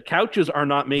that couches are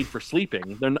not made for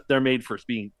sleeping. They're made for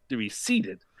to be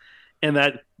seated, and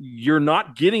that you're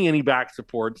not getting any back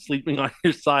support sleeping on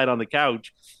your side on the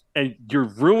couch, and you're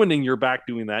ruining your back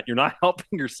doing that. You're not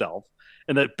helping yourself,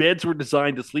 and that beds were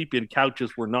designed to sleep in,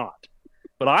 couches were not.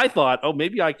 But I thought,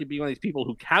 maybe I could be one of these people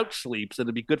who couch sleeps, and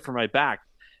it'd be good for my back,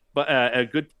 but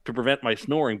good to prevent my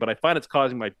snoring. But I find it's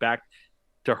causing my back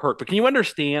to hurt. But can you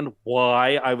understand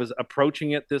why I was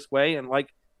approaching it this way? And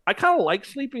I kind of like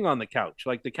sleeping on the couch.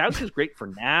 Like, the couch is great for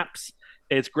naps.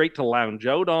 It's great to lounge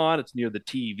out on. It's near the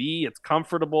TV. It's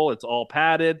comfortable. It's all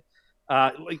padded.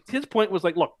 His point was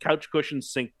look, couch cushions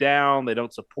sink down. They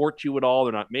don't support you at all.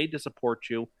 They're not made to support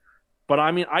you. But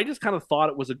I mean, I just kind of thought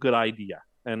it was a good idea.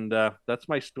 And that's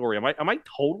my story. Am I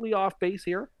totally off base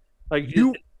here?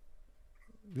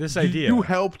 This idea. You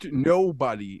helped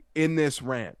nobody in this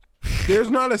rant. There's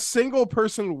not a single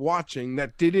person watching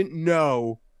that didn't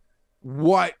know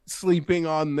what sleeping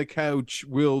on the couch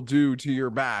will do to your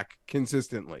back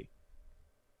consistently.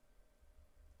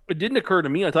 It didn't occur to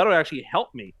me. I thought it would actually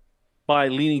help me by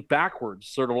leaning backwards,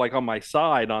 sort of like on my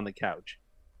side on the couch.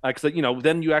 Because,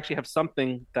 then you actually have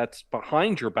something that's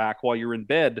behind your back while you're in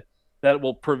bed that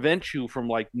will prevent you from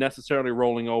necessarily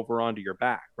rolling over onto your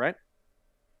back, right?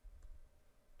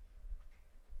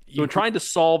 So, in trying to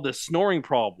solve this snoring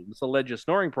problem, this alleged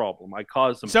snoring problem, I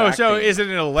caused some. So is it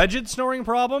an alleged snoring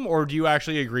problem, or do you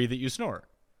actually agree that you snore?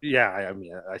 Yeah, I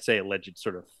mean, I say alleged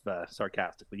sort of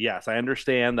sarcastically. Yes, I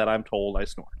understand that I'm told I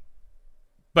snore.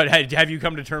 But have you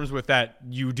come to terms with that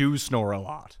you do snore a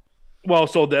lot? Well,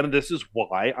 so then this is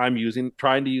why I'm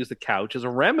trying to use the couch as a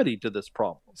remedy to this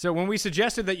problem. So when we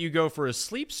suggested that you go for a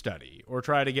sleep study or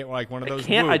try to get one of those,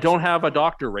 I don't have a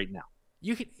doctor right now.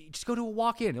 You can just go to a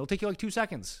walk-in. It'll take you 2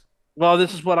 seconds. Well,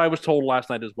 this is what I was told last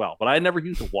night as well, but I never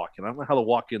used a walk-in. I don't know how the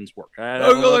walk-ins work.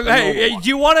 Hey, do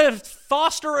you want to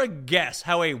foster a guess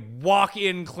how a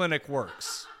walk-in clinic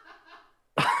works?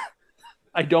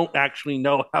 I don't actually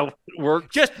know how it works.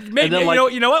 Just maybe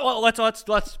you know what? Well,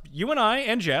 let's you and I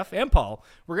and Jeff and Paul,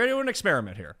 we're gonna do an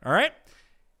experiment here. All right?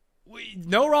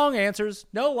 No wrong answers.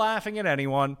 No laughing at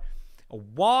anyone. A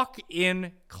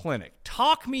walk-in clinic.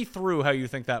 Talk me through how you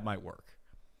think that might work.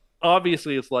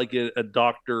 Obviously, it's like a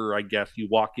doctor. I guess you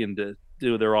walk into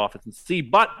their office and see,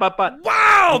 but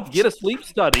wow, to get a sleep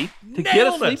study.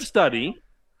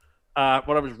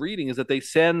 what I was reading is that they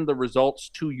send the results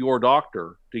to your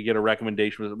doctor to get a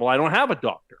recommendation. Well, I don't have a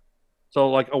doctor, so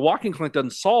like a walk-in clinic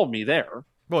doesn't solve me there.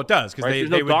 Well, it does, because Right?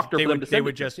 they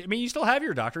would just. I mean, you still have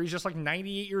your doctor. He's just like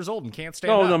 98 years old and can't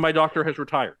stand No, up. no, my doctor has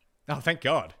retired. Oh, thank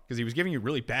God, because he was giving you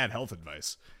really bad health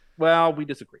advice. Well, we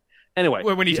disagree. Anyway,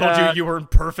 When he told you were in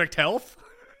perfect health.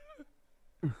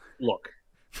 Look,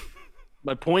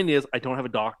 my point is I don't have a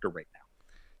doctor right now,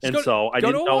 Just and so I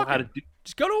didn't know how to do.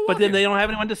 Just go to a But then walk-in. they don't have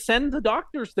anyone to send the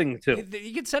doctor's thing to.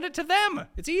 You can send it to them.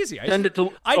 It's easy. Send it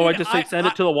to. I just say send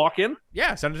it to the walk-in.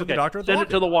 Yeah, send it to the doctor. At the Send it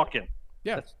to the walk-in.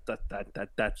 Yeah,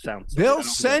 that sounds. They'll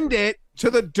send it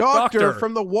to the doctor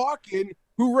from the walk-in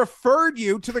who referred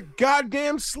you to the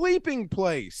goddamn sleeping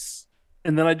place.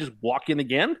 And then I just walk in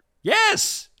again.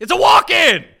 Yes, it's a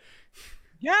walk-in.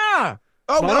 Yeah.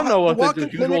 Oh, I don't know if walk-in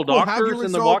it's usual clinic will have doctors your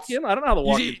in the results. walk-in. I don't know how the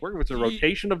walk-ins work. If it's a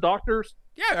rotation of doctors.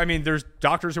 Yeah, I mean, there's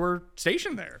doctors who are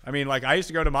stationed there. I mean, like I used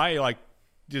to go to my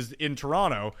just in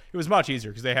Toronto. It was much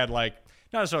easier because they had not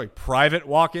necessarily private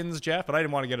walk-ins, Jeff, but I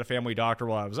didn't want to get a family doctor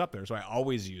while I was up there, so I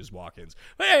always used walk-ins.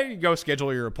 But hey, you go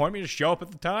schedule your appointment, just show up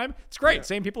at the time. It's great. Yeah.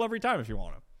 Same people every time if you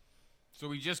want to. So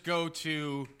we just go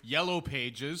to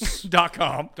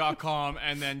yellowpages.com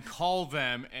and then call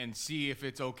them and see if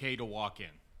it's okay to walk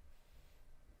in.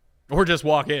 Or just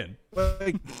walk in.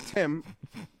 Like, Tim,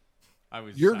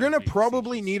 you're going to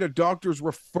probably need a doctor's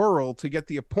referral to get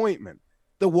the appointment.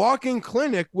 The walk-in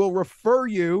clinic will refer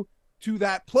you to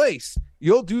that place.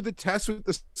 You'll do the test with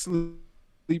the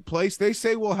sleep place. They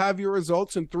say we'll have your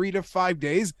results in 3 to 5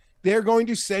 days. They're going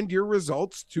to send your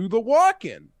results to the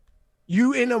walk-in.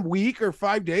 You, in a week or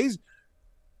 5 days,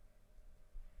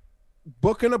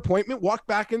 book an appointment, walk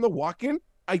back in the walk-in.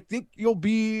 I think you'll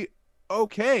be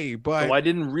okay, but I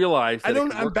didn't realize that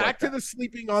I'm back to the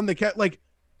sleeping on the cat. Like,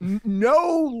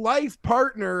 no life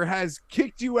partner has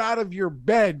kicked you out of your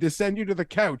bed to send you to the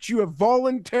couch. You have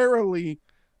voluntarily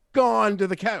gone to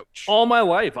the couch. All my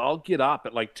life, I'll get up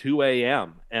at like 2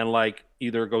 a.m. and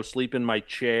either go sleep in my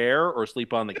chair or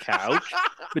sleep on the couch.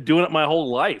 Been doing it my whole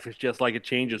life. It's just like a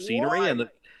change of scenery,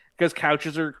 because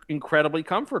couches are incredibly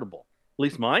comfortable. At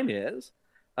least mine is.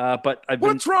 But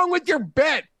what's wrong with your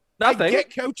bed? Nothing. I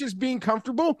get couches being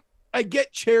comfortable. I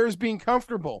get chairs being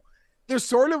comfortable. There's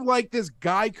sort of like this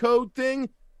guy code thing.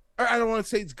 Or I don't want to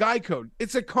say it's guy code.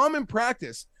 It's a common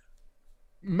practice.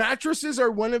 Mattresses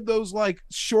are one of those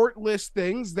short list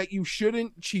things that you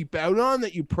shouldn't cheap out on,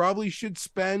 that you probably should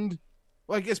spend.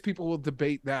 Well, I guess people will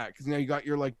debate that because now you got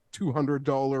your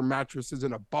 $200 mattresses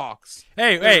in a box.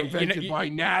 Hey, invented by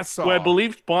NASA. Well, I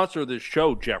believe sponsor this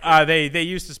show, Jeffrey. They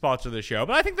used to sponsor the show,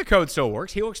 but I think the code still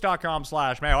works.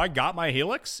 Helix.com/Mayo. I got my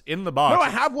Helix in the box. No, I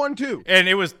have one too, and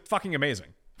it was fucking amazing.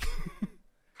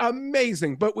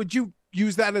 Amazing, but would you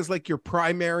use that as your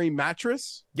primary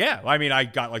mattress? Yeah, I mean, I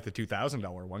got the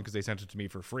 $2,000 one because they sent it to me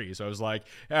for free. So I was like,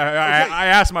 I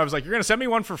asked them, I was like, "You're gonna send me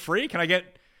one for free? Can I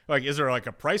get is there a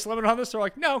price limit on this?" They're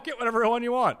like, "No, get whatever one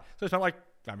you want." So I spent I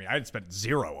didn't spend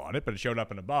 $0 on it, but it showed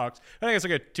up in a box. I think it's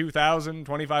a $2,000,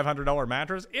 $2,500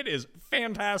 mattress. It is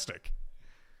fantastic.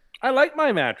 I like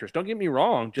my mattress. Don't get me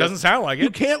wrong. Doesn't sound like it. You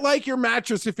can't like your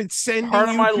mattress if it's sending part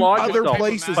of my you to logic, other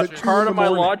places. Part of my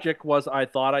logic was I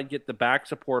thought I'd get the back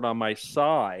support on my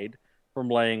side from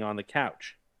laying on the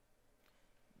couch.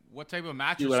 What type of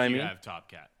mattress do you have, Top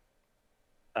Cat?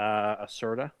 A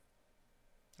Serta.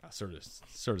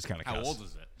 Serta's kind of cust. How old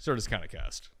is it? Serta's kind of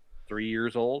cust. 3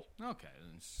 years old. Okay,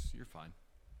 then you're fine.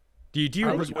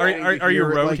 Are you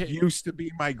rotating? Used to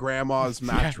be my grandma's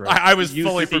mattress. Yeah, I was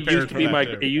fully prepared for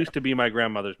that. It used to be my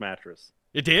grandmother's mattress.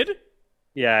 It did?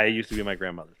 Yeah, it used to be my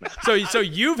grandmother's mattress. So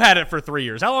you've had it for 3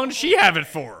 years. How long did she have it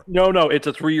for? No, it's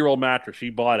a 3-year-old mattress. She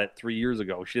bought it 3 years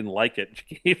ago. She didn't like it.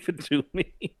 She gave it to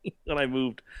me when I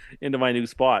moved into my new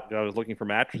spot. I was looking for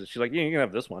mattresses. She's like, "Yeah, you can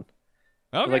have this one."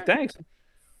 Okay. I was like, "Thanks."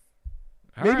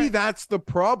 Maybe that's the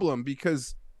problem,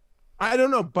 because I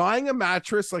don't know, buying a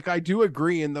mattress, I do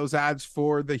agree in those ads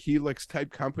for the Helix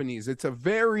type companies. It's a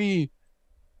very,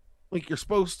 you're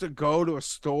supposed to go to a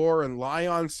store and lie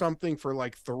on something for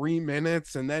 3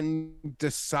 minutes and then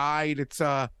decide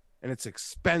and it's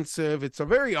expensive. It's a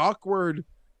very awkward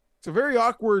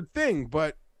thing,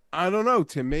 but I don't know,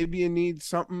 Tim, maybe you need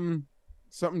something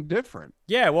different.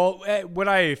 Yeah, well, when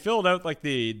I filled out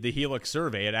the Helix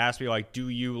survey, it asked me do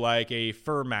you like a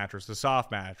firm mattress, a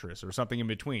soft mattress, or something in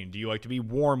between? Do you like to be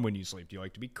warm when you sleep? Do you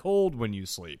like to be cold when you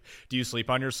sleep? Do you sleep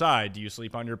on your side? Do you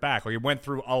sleep on your back? It went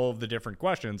through all of the different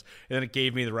questions, and then it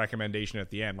gave me the recommendation at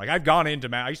the end. I've gone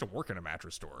into I used to work in a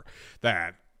mattress store.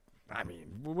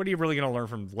 What are you really going to learn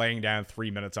from laying down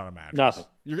 3 minutes on a mattress? Nothing.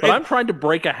 But I'm trying to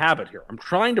break a habit here.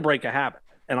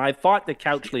 and I thought that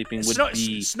couch sleeping would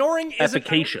be snoring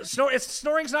efficacious.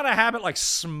 Snoring's not a habit like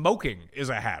smoking is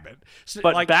a habit.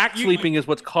 But like, back sleeping is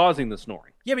what's causing the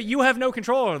snoring. Yeah, but you have no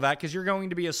control over that because you're going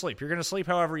to be asleep. You're going to sleep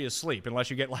however you sleep, unless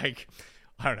you get like,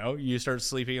 I don't know, you start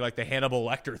sleeping like the Hannibal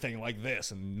Lecter thing like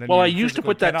this. And then I used to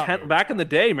put that back in the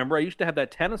day. Remember, I used to have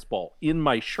that tennis ball in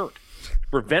my shirt to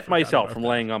prevent myself from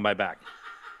laying on my back.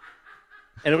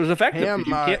 And it was effective.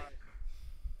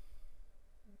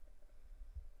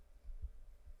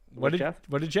 What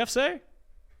did Jeff say?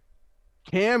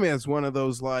 Cam is one of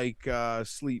those like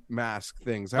sleep mask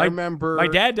things. I remember my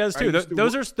dad does too.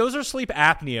 Those are sleep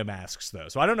apnea masks though.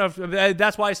 So I don't know if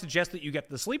that's why I suggest that you get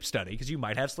the sleep study because you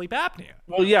might have sleep apnea.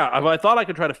 Well, yeah, I thought I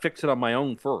could try to fix it on my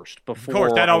own first before. Of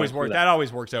course, that always works. That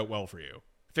always works out well for you.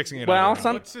 Fixing it. Well,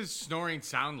 what's his snoring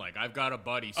sound like? I've got a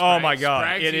buddy. Oh my God,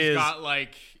 Sprags, it is. Got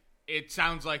like it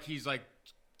sounds like he's like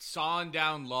sawing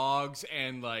down logs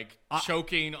and like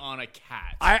choking on a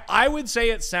cat. I would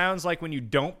say it sounds like when you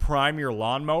don't prime your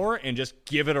lawnmower and just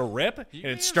give it a rip and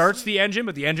it starts the engine,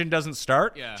 but the engine doesn't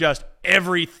start. Yeah. Just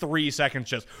every 3 seconds,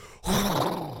 just.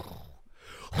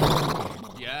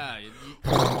 Yeah.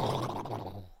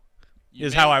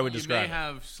 Is how I would describe it. You may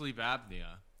have sleep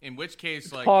apnea. In which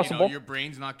case, like, possible. Your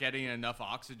brain's not getting enough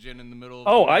oxygen in the middle of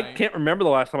Oh, the I night. can't remember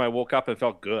the last time I woke up and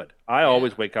felt good. I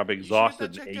always wake up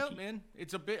exhausted You should and get that achy. checked out, man.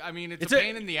 It's a bit. I mean, it's a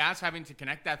pain in the ass having to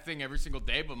connect that thing every single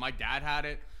day. But my dad had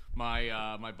it.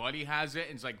 My buddy has it,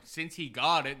 and it's like since he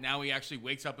got it, now he actually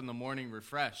wakes up in the morning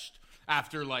refreshed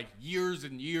after like years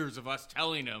and years of us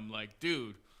telling him, like,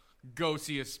 dude, go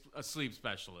see a sleep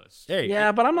specialist. Hey,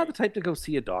 Yeah, but I'm not the type to go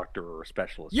see a doctor or a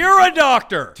specialist. You're a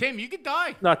doctor. Tim, you could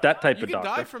die. Not that type You of could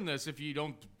doctor. die from this if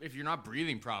you're not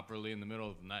breathing properly in the middle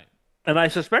of the night. And I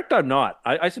suspect I'm not.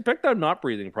 I suspect I'm not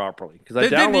breathing properly because I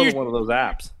Then downloaded one of those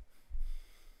apps.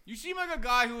 You seem like a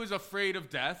guy who is afraid of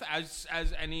death, as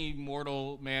any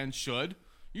mortal man should.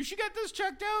 You should get this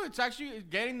checked out. It's actually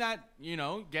getting that,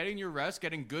 getting your rest,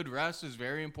 getting good rest is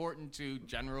very important to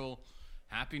general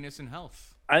happiness and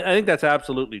health. I think that's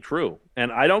absolutely true. And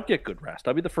I don't get good rest.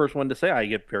 I'll be the first one to say I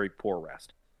get very poor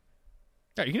rest.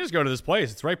 Yeah, you can just go to this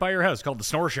place. It's right by your house. It's called the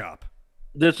Snore Shop.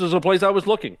 This is a place I was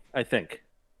looking, I think.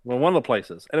 Well, one of the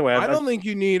places. Anyway, I don't think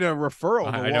you need a referral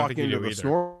I to don't walk think you into do the either.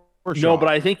 snore shop. No, but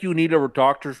I think you need a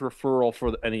doctor's referral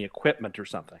for any equipment or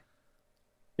something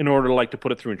in order to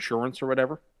put it through insurance or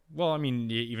whatever. Well, I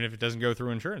mean, even if it doesn't go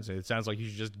through insurance, it sounds like you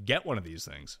should just get one of these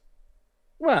things.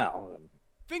 Well,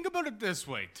 Think about it this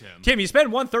way, Tim. Tim, you spend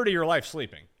 1/3 of your life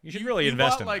sleeping. You should really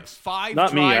invest in like this. 5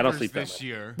 Not me, I don't drivers sleep that this much.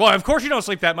 year. Well, of course you don't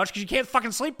sleep that much because you can't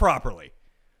fucking sleep properly.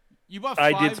 You bought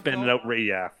I 5 did spend it outright,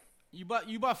 yeah. You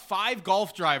bought 5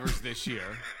 golf drivers this year.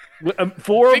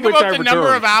 4 Think of which about I the number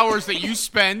returned. of hours that you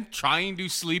spend trying to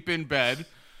sleep in bed,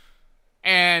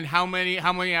 and how many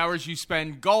hours you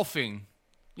spend golfing,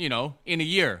 in a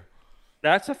year.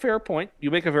 That's a fair point.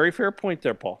 You make a very fair point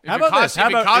there, Paul. How about this? If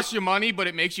it costs you money, but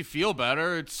it makes you feel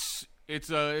better, it's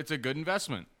a good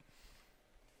investment.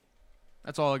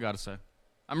 That's all I got to say.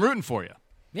 I'm rooting for you.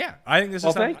 Yeah, I think this is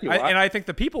Well, something, thank you. and I think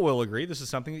the people will agree this is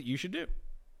something that you should do.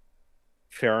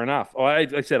 Fair enough. Oh,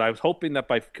 I said I was hoping that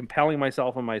by compelling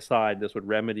myself on my side, this would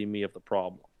remedy me of the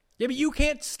problem. Yeah, but you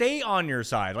can't stay on your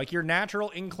side. Like your natural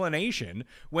inclination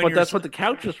when But that's what the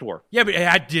couch is for. Yeah, but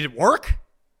did it work?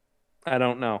 I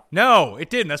don't know. No, it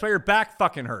didn't. That's why your back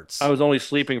fucking hurts. I was only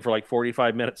sleeping for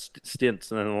 45 minute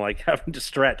stints and then having to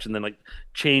stretch and then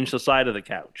change the side of the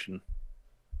couch. And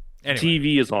Anyway.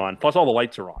 TV is on. Plus all the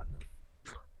lights are on.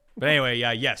 But anyway,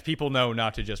 yes, people know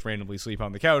not to just randomly sleep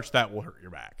on the couch. That will hurt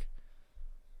your back.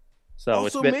 So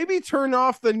Also, maybe turn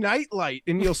off the night light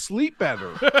and you'll sleep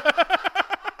better.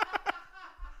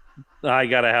 I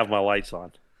got to have my lights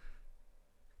on.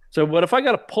 So what if I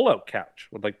got a pull-out couch?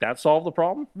 Would that solve the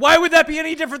problem? Why would that be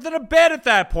any different than a bed at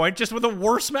that point, just with a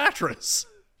worse mattress?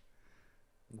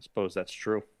 I suppose that's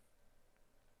true.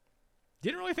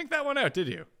 Didn't really think that one out, did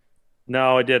you?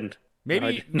 No, I didn't. Maybe No,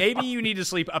 I did maybe not. you need to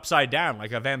sleep upside down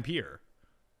like a vampire.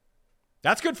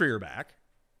 That's good for your back.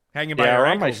 Hanging by Yeah, your or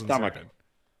on my ankles and stomach. sleeping.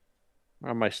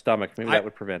 On my stomach. Maybe that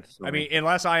would prevent it. I mean,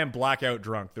 unless I am blackout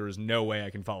drunk, there is no way I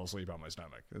can fall asleep on my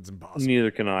stomach. It's impossible. Neither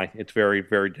can I. It's very,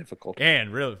 very difficult.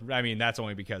 And really, I mean, that's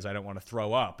only because I don't want to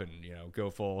throw up and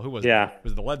go full. Who was Yeah. it?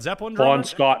 Was it the Led Zeppelin drummer?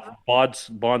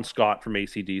 Bon Scott from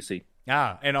AC/DC.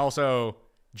 Ah, and also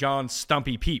John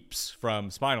Stumpy Peeps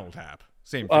from Spinal Tap.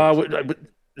 Same.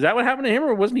 Is that what happened to him,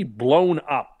 or wasn't he blown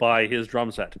up by his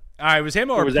drum set? It was him,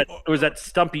 or was that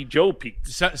Stumpy Joe Pete?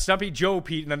 Stumpy Joe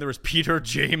Pete, and then there was Peter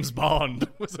James Bond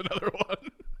was another one.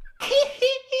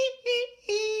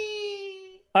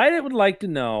 I would like to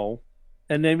know,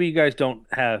 and maybe you guys don't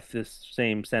have this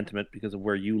same sentiment because of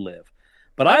where you live,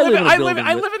 But I live in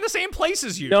in the same place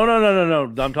as you. No.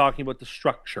 I'm talking about the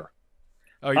structure.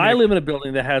 Oh, I live in a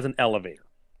building that has an elevator.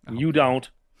 Oh. You don't.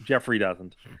 Jeffrey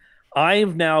doesn't. I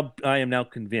am now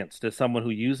convinced, as someone who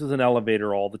uses an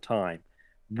elevator all the time,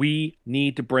 we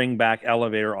need to bring back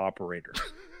elevator operators.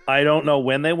 I don't know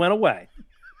when they went away,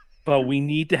 but we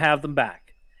need to have them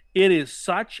back. It is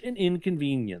such an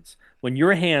inconvenience when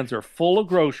your hands are full of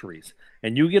groceries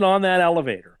and you get on that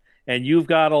elevator and you've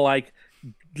got to like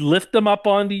lift them up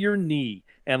onto your knee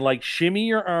and like shimmy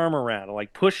your arm around and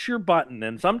like push your button.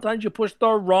 And sometimes you push the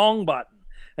wrong button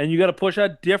and you got to push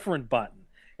a different button.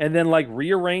 And then like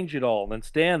rearrange it all and then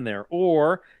stand there.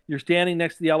 Or you're standing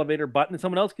next to the elevator button and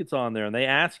someone else gets on there and they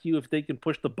ask you if they can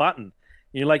push the button.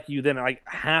 And you then like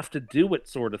have to do it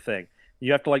sort of thing.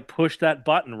 You have to like push that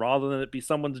button rather than it be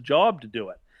someone's job to do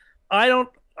it.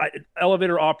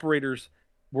 Elevator operators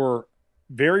were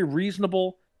very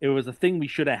reasonable. It was a thing we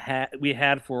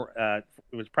had for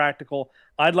it was practical.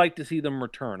 I'd like to see them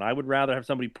return. I would rather have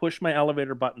somebody push my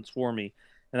elevator buttons for me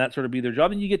and that sort of be their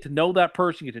job. And you get to know that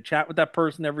person. You get to chat with that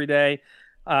person every day.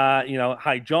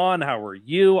 Hi, John, how are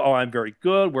you? Oh, I'm very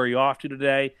good. Where are you off to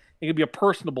today? It could be a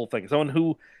personable thing. Someone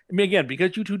who, again,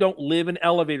 because you two don't live in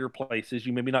elevator places,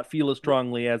 you maybe not feel as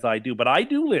strongly as I do. But I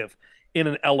do live in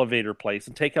an elevator place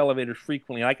and take elevators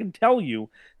frequently. And I can tell you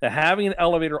that having an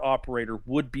elevator operator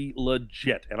would be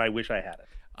legit. And I wish I had it.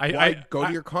 I go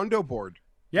to your condo board.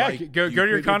 Yeah, go to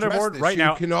your condo board right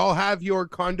now. You can all have your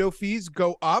condo fees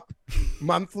go up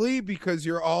monthly because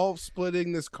you're all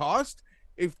splitting this cost.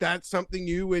 If that's something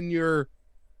you and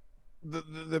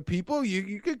the people,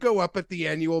 you could go up at the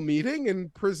annual meeting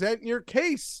and present your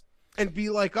case and be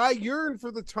like, I yearn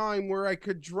for the time where I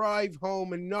could drive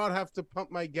home and not have to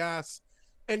pump my gas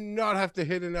and not have to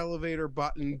hit an elevator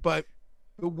button. But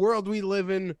the world we live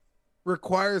in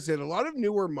requires it. A lot of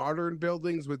newer modern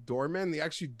buildings with doorman,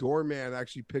 doorman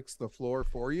actually picks the floor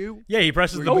for you. Yeah, he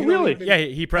presses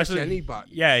he presses any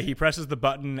button. Yeah, he presses the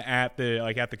button at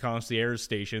the concierge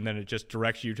station, then it just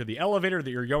directs you to the elevator that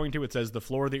you're going to. It says the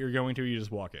floor that you're going to, you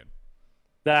just walk in.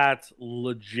 That's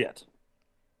legit.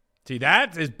 See,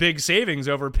 that is big savings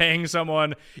over paying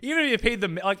someone, even if you paid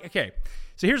them okay.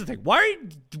 So here's the thing. Why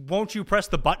won't you press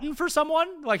the button for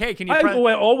someone? Like, hey, can you press?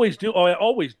 I always do.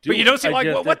 But you don't see,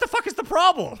 what the fuck is the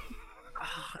problem?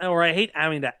 Or I hate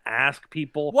having to ask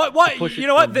people. What? You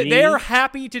know what? They're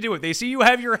happy to do it. They see you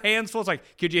have your hands full. It's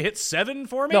like, could you hit 7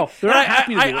 for me? No, they're not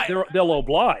happy to do it. They'll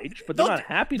oblige, but they're not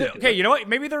happy to do it. Okay, you know what?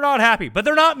 Maybe they're not happy, but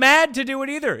they're not mad to do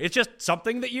it either. It's just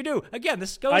something that you do. Again,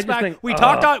 this goes back. We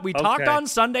talked on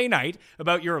Sunday night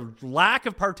about your lack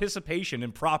of participation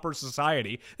in proper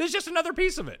society. This is just another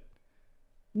piece of it.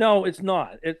 No, it's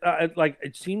not.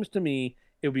 It seems to me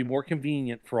it would be more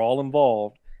convenient for all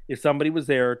involved if somebody was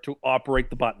there to operate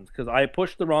the buttons, because I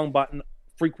push the wrong button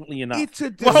frequently enough. It's a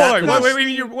what do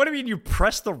you mean you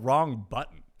press the wrong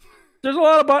button? There's a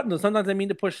lot of buttons. Sometimes I mean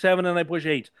to push 7 and I push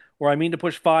 8, or I mean to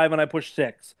push 5 and I push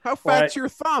 6. How fat's your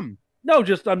thumb? No,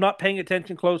 just I'm not paying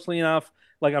attention closely enough.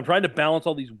 Like I'm trying to balance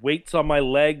all these weights on my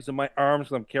legs and my arms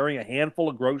because I'm carrying a handful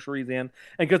of groceries in. And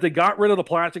because they got rid of the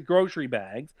plastic grocery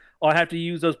bags, I have to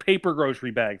use those paper grocery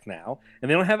bags now.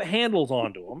 And they don't have handles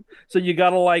onto them. So you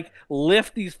got to like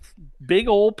lift these big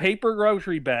old paper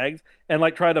grocery bags and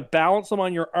like try to balance them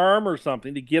on your arm or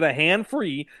something to get a hand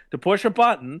free to push a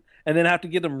button and then have to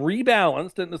get them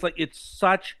rebalanced. And it's like, it's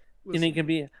such an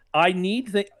inconvenience. I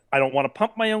don't want to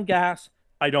pump my own gas.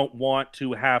 I don't want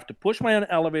to have to push my own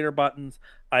elevator buttons.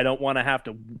 I don't want to have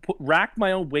to rack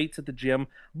my own weights at the gym.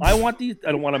 I don't want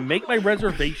to make my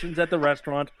reservations at the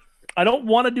restaurant. I don't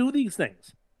want to do these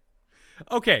things.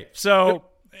 Okay, so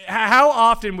how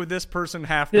often would this person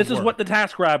have to This work? is what the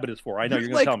TaskRabbit is for. I know you're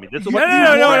going to tell me. This is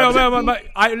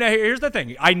No. Here's the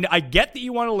thing. I get that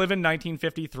you want to live in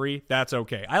 1953. That's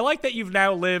okay. I like that you've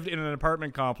now lived in an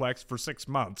apartment complex for 6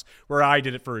 months, where I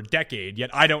did it for a decade, yet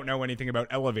I don't know anything about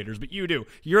elevators, but you do.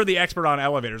 You're the expert on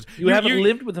elevators. You haven't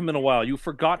lived with them in a while. You've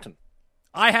forgotten.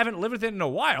 I haven't lived with it in a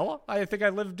while. I think I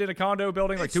lived in a condo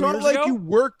building like 2 years ago. It's not like you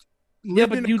worked...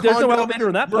 but there's no elevator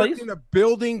in that place. In a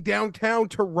building downtown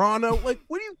Toronto. Like,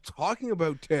 what are you talking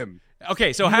about, Tim?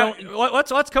 Okay, so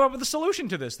let's come up with a solution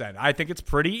to this then. I think it's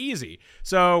pretty easy.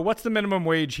 So what's the minimum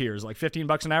wage here? Is it like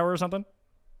 $15 an hour or something?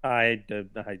 I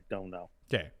don't know.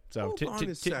 Okay, so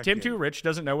Tim Too Rich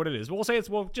doesn't know what it is. We'll say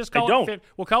we'll call it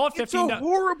 $15. It's a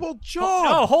horrible job.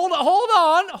 No,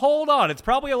 hold on. It's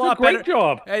probably a lot better. Great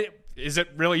job. Is it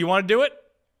really? You want to do it?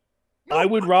 I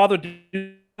would rather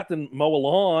do than mow a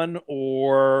lawn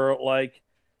or like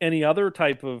any other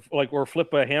type of or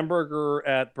flip a hamburger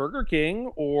at Burger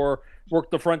King or work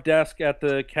the front desk at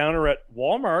the counter at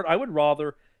Walmart. I would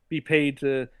rather be paid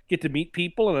to get to meet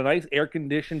people in a nice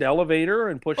air-conditioned elevator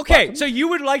and push Okay, buttons. so you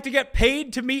would like to get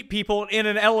paid to meet people in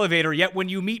an elevator, yet when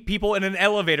you meet people in an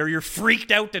elevator, you're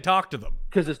freaked out to talk to them.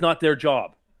 Because it's not their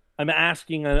job. I'm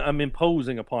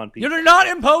imposing upon people. You're not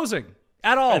imposing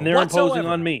at all. And they're whatsoever. imposing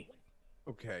on me.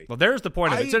 Okay. Well, there's the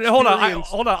point of it. So, hold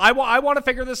on. I want to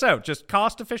figure this out, just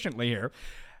cost efficiently here.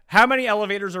 How many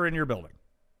elevators are in your building?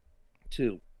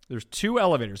 2. There's 2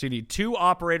 elevators. You need 2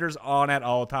 operators on at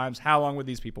all times. How long would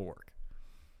these people work?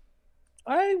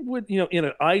 I would, in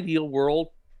an ideal world,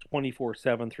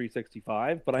 24/7,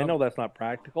 365, but I know that's not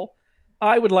practical.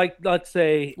 I would like, let's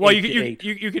say, well, 8 to 8.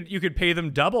 you could pay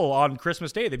them double on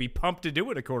Christmas Day. They'd be pumped to do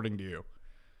it, according to you.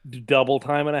 Double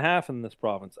time and a half in this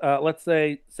province. Let's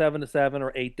say 7 to 7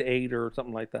 or 8 to 8 or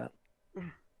something like that.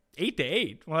 8 to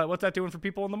 8? Well, what's that doing for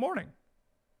people in the morning?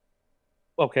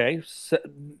 Okay.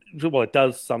 Well, it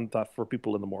does some stuff for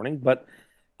people in the morning, but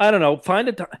I don't know. Find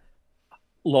a time.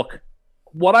 Look,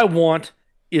 what I want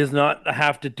is not to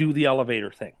have to do the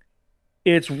elevator thing.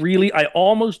 It's really, I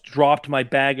almost dropped my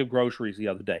bag of groceries the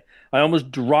other day. I almost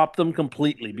dropped them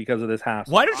completely because of this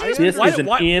hassle. Why don't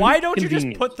you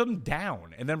just put them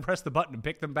down and then press the button and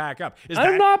pick them back up?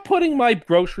 I'm not putting my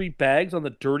grocery bags on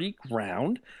the dirty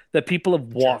ground that people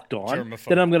have walked on,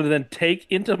 that I'm going to then take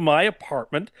into my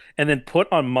apartment and then put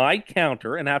on my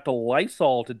counter and have to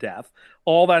Lysol to death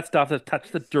all that stuff that's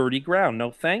touched the dirty ground. No,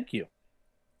 thank you.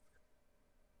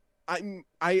 I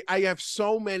have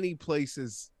so many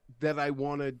places that I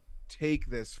want to take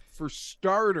this. For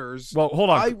starters, well, hold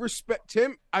on. I respect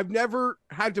Tim. I've never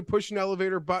had to push an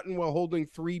elevator button while holding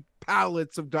 3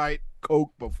 pallets of Diet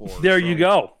Coke before. There you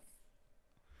go.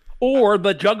 Or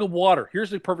the jug of water.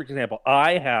 Here's a perfect example.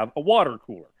 I have a water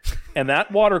cooler, and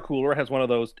that water cooler has one of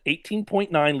those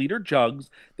 18.9 liter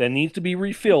jugs that needs to be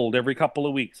refilled every couple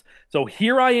of weeks. So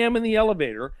here I am in the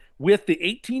elevator with the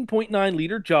 18.9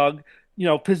 liter jug,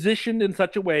 positioned in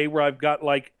such a way where I've got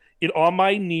like it on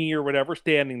my knee or whatever,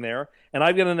 standing there, and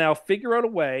I've got to now figure out a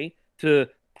way to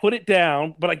put it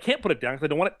down, but I can't put it down because I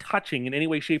don't want it touching in any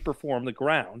way, shape, or form the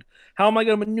ground. How am I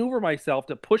going to maneuver myself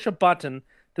to push a button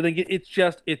to then get?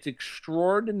 It's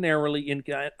extraordinarily and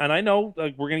I know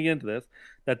we're going to get into this,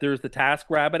 that there's the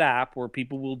TaskRabbit app where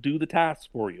people will do the tasks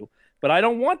for you, but I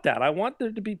don't want that. I want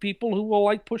there to be people who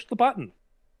will push the button,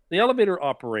 the elevator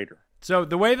operator. So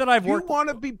the way that I've worked, you want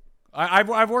to be.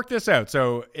 I've worked this out.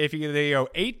 So if they go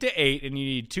 8 to 8 and you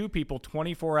need 2 people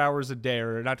 24 hours a day,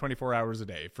 or not 24 hours a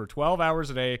day, for 12 hours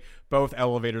a day, both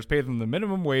elevators pay them the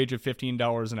minimum wage of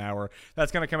 $15 an hour.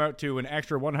 That's going to come out to an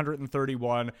extra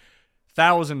 $131,000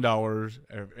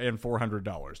 and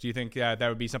 $400. Do you think that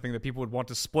would be something that people would want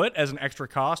to split as an extra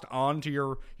cost onto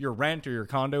your rent or your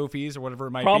condo fees or whatever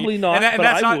it might Probably be? Probably not, but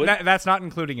that's I not would. That's not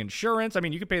including insurance. I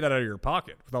mean, you could pay that out of your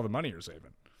pocket with all the money you're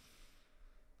saving.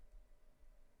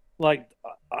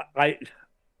 I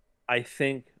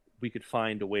think we could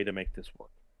find a way to make this work.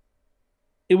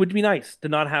 It would be nice to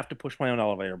not have to push my own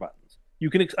elevator buttons. You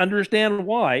can understand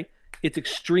why it's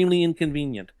extremely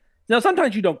inconvenient. Now,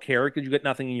 sometimes you don't care because you get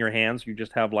nothing in your hands. You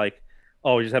just have you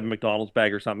just have a McDonald's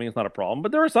bag or something. It's not a problem.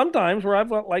 But there are some times where I've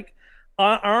got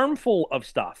an armful of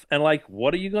stuff, and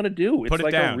what are you going to do? It's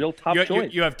down. A real tough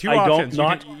choice. You have 2 options.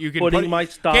 You can putting my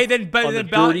stuff on the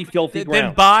dirty, filthy ground.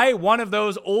 Then buy one of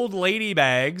those old lady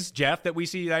bags, Jeff, that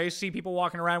I see people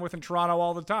walking around with in Toronto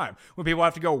all the time. When people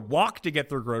have to go walk to get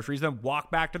their groceries, then walk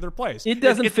back to their place. It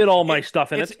doesn't fit all my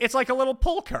stuff in it. It's like a little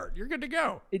pull cart. You're good to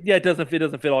go. It doesn't fit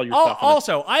all your stuff in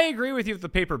Also, I agree with you with the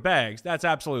paper bags. That's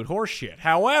absolute horseshit.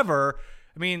 However,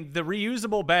 I mean, the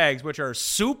reusable bags, which are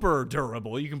super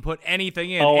durable, you can put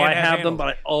anything in. I have them, but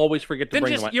I always forget to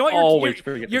bring them.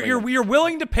 You're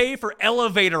willing to pay for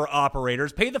elevator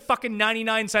operators. Pay the fucking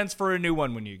 99 cents for a new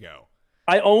one when you go.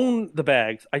 I own the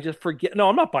bags. I just forget. No,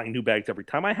 I'm not buying new bags every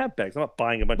time. I have bags. I'm not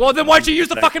buying a bunch. Well, then why don't you use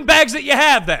the fucking bags that you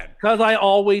have then? Because I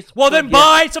always. Well, then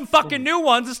buy some fucking new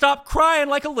ones and stop crying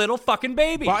like a little fucking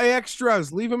baby. Buy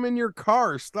extras. Leave them in your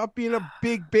car. Stop being a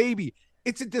big baby.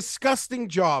 It's a disgusting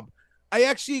job. I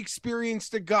actually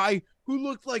experienced a guy who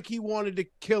looked like he wanted to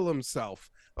kill himself.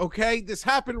 Okay, this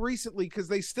happened recently because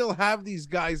they still have these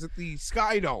guys at the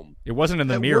Sky Dome. It wasn't in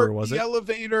the mirror, was it? The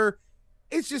elevator.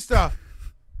 It's just a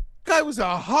guy was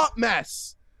a hot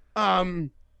mess.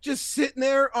 Just sitting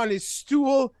there on his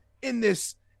stool in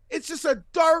this. It's just a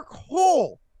dark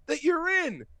hole that you're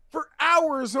in for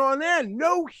hours on end.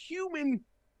 No human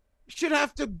should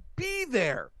have to be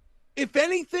there. If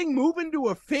anything, move into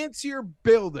a fancier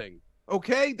building.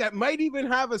 Okay, that might even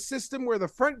have a system where the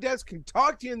front desk can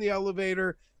talk to you in the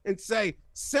elevator and say,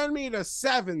 send me to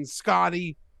 7,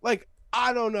 Scotty.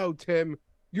 I don't know, Tim.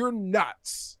 You're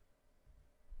nuts.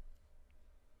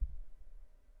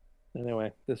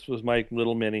 Anyway, this was my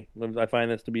little mini. I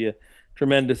find this to be a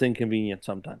tremendous inconvenience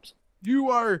sometimes.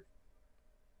 You are.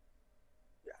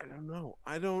 I don't know.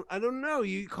 I don't know.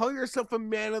 You call yourself a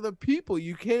man of the people.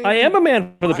 You can't. I am a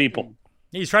man for the people.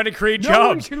 He's trying to create No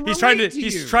one jobs. can He's trying to relate to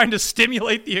he's you. trying to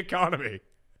stimulate the economy.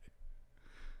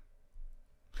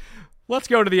 Let's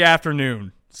go to the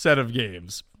afternoon set of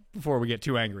games before we get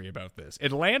too angry about this.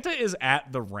 Atlanta is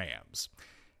at the Rams.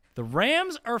 The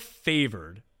Rams are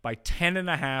favored by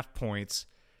 10.5 points.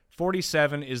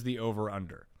 47 is the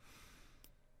over-under.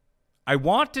 I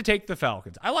want to take the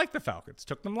Falcons. I like the Falcons.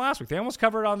 Took them last week. They almost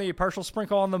covered on the partial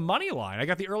sprinkle on the money line. I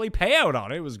got the early payout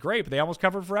on it. It was great, but they almost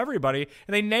covered for everybody,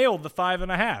 and they nailed the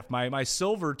 5.5, my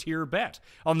silver tier bet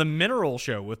on the Mineral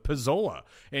Show with Pizzola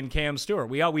and Cam Stewart.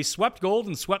 We swept gold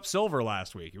and swept silver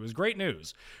last week. It was great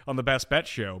news on the Best Bet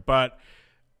Show, but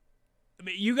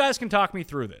you guys can talk me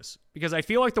through this because I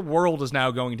feel like the world is now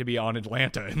going to be on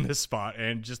Atlanta in this spot,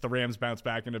 and just the Rams bounce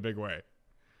back in a big way.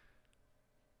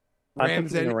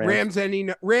 Rams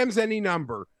any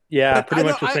number. Yeah, But pretty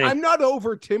much the same. I'm not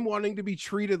over Tim wanting to be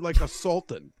treated like a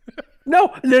sultan.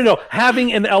 No.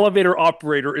 Having an elevator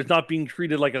operator is not being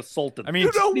treated like a sultan. I mean,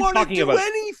 You don't What are want you to talking do about?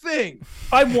 anything.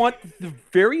 I want the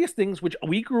various things which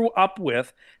we grew up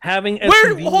with having. As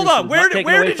Hold on. conveniences, not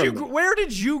taken away from them. Where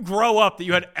did you grow up that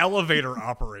you had elevator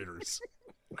operators?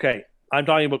 Okay, I'm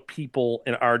talking about people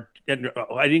in our.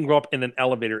 I didn't grow up in an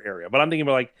elevator area, but I'm thinking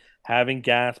about like having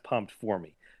gas pumped for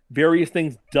me, various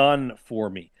things done for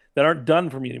me that aren't done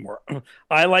for me anymore.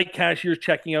 I like cashiers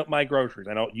checking out my groceries.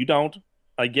 I know you don't.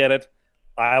 I get it.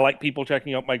 I like people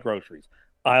checking out my groceries.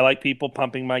 I like people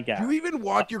pumping my gas. Do you even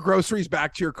walk your groceries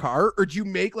back to your car, or do you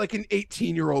make like an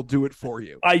 18-year-old do it for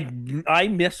you? I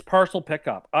miss parcel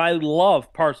pickup. I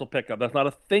love parcel pickup. That's not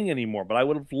a thing anymore, but I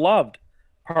would have loved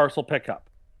parcel pickup.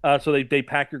 So they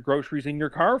pack your groceries in your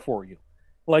car for you.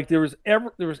 Like there was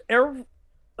ever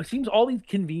it seems all these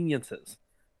conveniences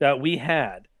that we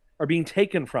had are being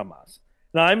taken from us.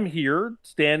 And I'm here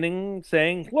standing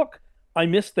saying, look, I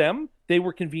miss them. They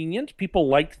were convenient. People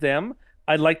liked them.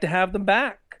 I'd like to have them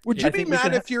back. Would you be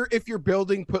mad if your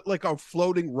building put like a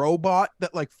floating robot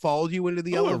that like followed you into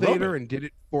the elevator and did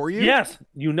it for you? Yes,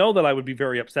 you know that I would be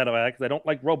very upset about that because I don't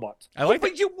like robots.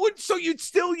 But you would, so you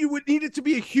would need it to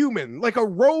be a human. Like a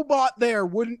robot there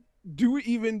wouldn't do it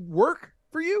even work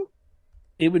for you?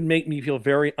 It would make me feel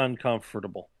very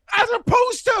uncomfortable. As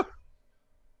opposed to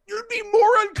you'd be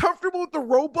more uncomfortable with the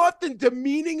robot than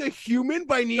demeaning a human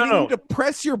by needing him to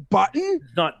press your button?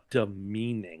 It's not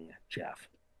demeaning, Jeff.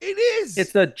 It is.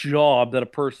 It's a job that a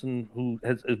person who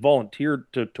has volunteered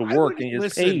to work and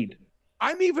is paid.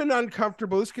 I'm even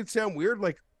uncomfortable. This could sound weird.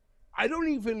 Like, I've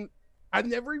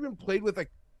never even played with a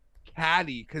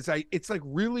caddy because it's like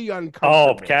really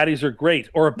uncomfortable. Oh, caddies are great.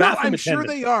 Or a bathroom I'm attendant.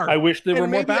 sure they are. I wish there And were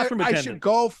more maybe bathroom I attendants. should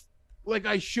golf. Like,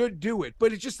 I should do it.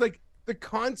 But it's just like the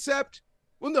concept.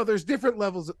 Well, no, there's different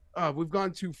levels. We've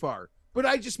gone too far. But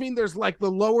I just mean there's like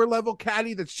the lower level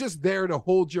caddy that's just there to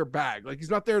hold your bag. Like he's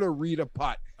not there to read a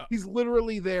putt. He's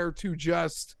literally there to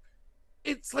just,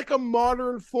 it's like a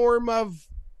modern form of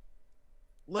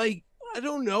like, I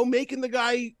don't know, making the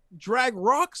guy drag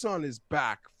rocks on his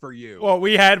back for you. Well,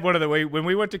 we had one of the when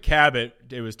we went to Cabot,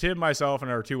 it was Tim, myself,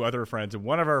 and our two other friends, and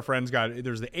one of our friends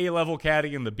there's the A level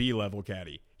caddy and the B level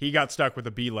caddy. He got stuck with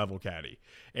the B level caddy.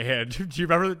 And do you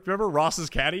remember Ross's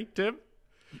caddy, Tim?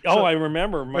 Oh, I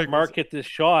remember. Mark hit this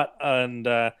shot, and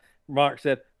Mark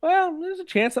said, well, there's a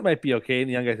chance that might be okay. And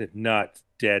the young guy said, no, it's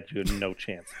dead, dude. No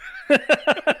chance.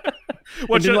 He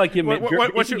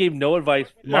gave no advice.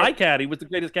 My caddy was the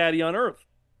greatest caddy on earth.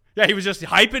 Yeah, he was just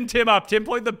hyping Tim up. Tim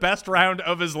played the best round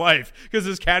of his life because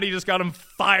his caddy just got him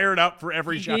fired up for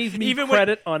every shot. He gave me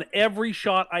credit on every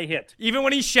shot I hit. Even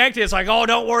when he shanked it, it's like, oh,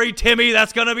 don't worry, Timmy.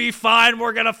 That's going to be fine.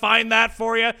 We're going to find that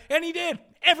for you. And he did.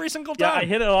 Every single time. Yeah, I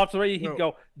hit it off the way. He'd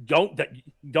go, don't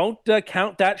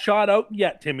count that shot out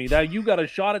yet, Timmy. Now you got a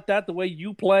shot at that the way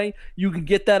you play. You can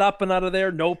get that up and out of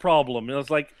there, no problem. And I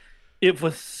was like, it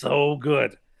was so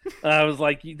good. I was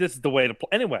like, this is the way to play.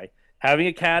 Anyway, having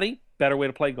a caddy, better way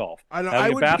to play golf. I know.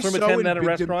 Having a bathroom attendant at a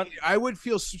restaurant. I would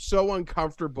feel so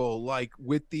uncomfortable, like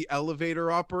with the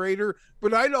elevator operator,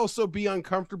 but I'd also be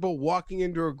uncomfortable walking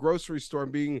into a grocery store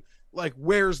and being like,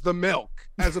 "Where's the milk?"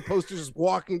 as opposed to just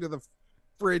walking to the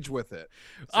fridge with it.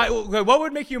 What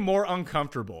would make you more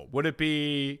uncomfortable? Would it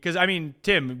be because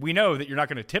Tim, we know that you're not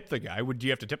going to tip the guy. Do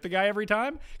you have to tip the guy every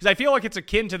time? Because I feel like it's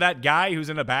akin to that guy who's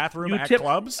in a bathroom at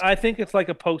clubs. I think it's like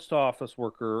a post office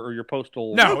worker or your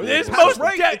postal. No, it's most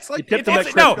right. It's like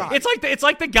it's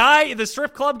like the guy, the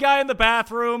strip club guy in the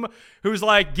bathroom who's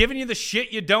like giving you the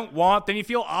shit you don't want. Then you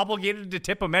feel obligated to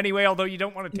tip him anyway, although you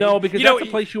don't want to. No, because that's a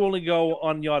place you only go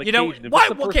on the odd occasion. Why?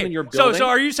 Okay. So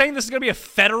are you saying this is going to be a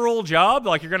federal job?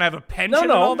 Like you're going to have a pension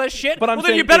and all that shit? But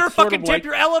then you better fucking tip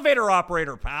your elevator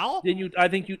operator, pal. Then I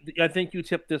think you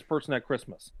tip this person at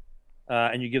Christmas,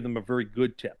 and you give them a very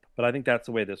good tip. But I think that's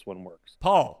the way this one works.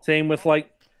 Paul. Same with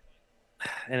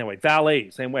anyway,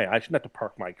 valet. Same way. I shouldn't have to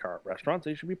park my car at restaurants.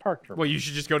 They should be parked for me. Well, you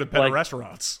should just go to better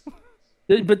restaurants.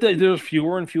 But there's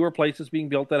fewer and fewer places being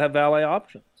built that have valet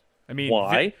options.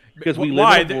 Why? Because we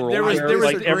live in a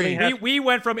world we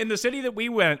went from in the city that we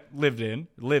live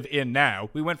in now.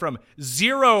 We went from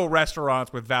 0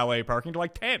 restaurants with valet parking to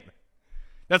like 10.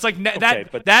 That's like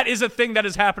that is a thing that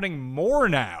is happening more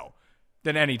now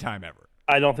than any time ever.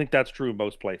 I don't think that's true in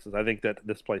most places. I think that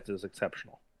this place is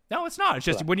exceptional. No, it's not. It's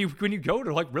just when you go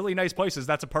to like really nice places,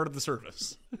 that's a part of the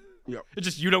service. Yep. It's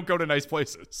just you don't go to nice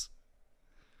places.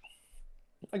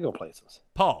 I go places.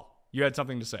 Paul, you had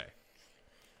something to say.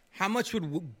 How much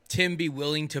would Tim be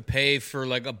willing to pay for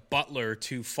like a butler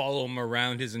to follow him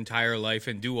around his entire life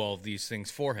and do all of these things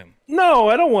for him? No,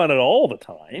 I don't want it all the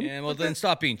time. Yeah, well, then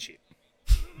stop being cheap.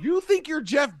 You think you're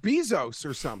Jeff Bezos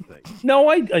or something? No,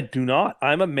 I do not.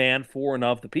 I'm a man for and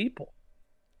of the people.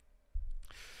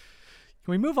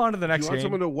 Can we move on to the next game? You want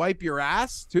someone to wipe your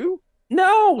ass too?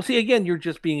 No. See, again, you're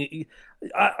just being.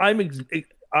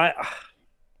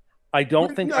 I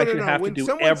don't think I should have to do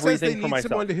everything for myself.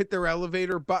 Someone to hit their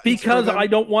elevator button because I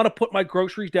don't want to put my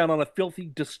groceries down on a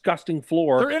filthy, disgusting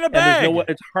floor. They're in a bag.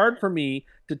 It's hard for me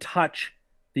to touch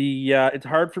the. It's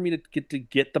hard for me to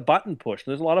get the button pushed.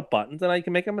 There's a lot of buttons, and I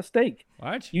can make a mistake.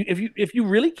 What? If you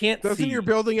really can't Doesn't see, your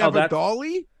building have a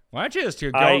dolly? Why don't you just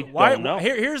go? Don't know.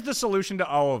 Here's the solution to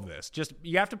all of this. Just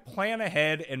you have to plan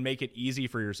ahead and make it easy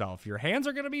for yourself. Your hands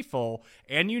are going to be full,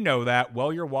 and you know that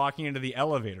while you're walking into the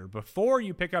elevator. Before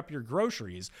you pick up your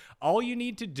groceries, all you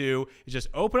need to do is just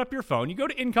open up your phone. You go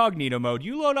to incognito mode.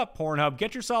 You load up Pornhub.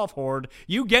 Get yourself horned.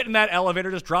 You get in that elevator.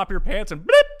 Just drop your pants, and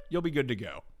blip, you'll be good to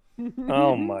go.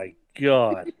 Oh my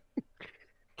God.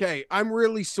 Okay, I'm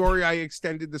really sorry I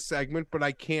extended the segment, but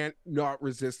I can't not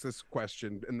resist this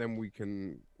question, and then we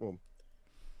can. Well,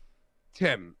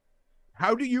 Tim,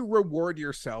 how do you reward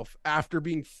yourself after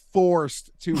being forced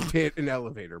to hit an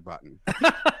elevator button?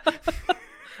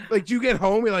 Like you get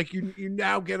home, you're like you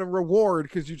now get a reward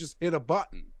because you just hit a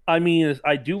button. I mean,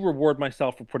 I do reward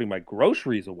myself for putting my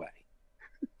groceries away.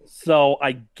 So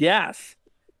I guess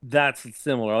that's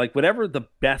similar. Like whatever the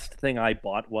best thing I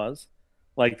bought was.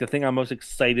 Like the thing I'm most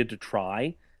excited to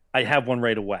try, I have one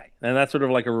right away. And that's sort of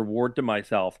like a reward to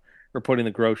myself for putting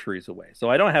the groceries away. So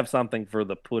I don't have something for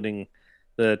touching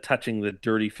the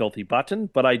dirty, filthy button,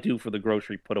 but I do for the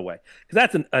grocery put away. Because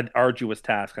that's an arduous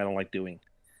task I don't like doing.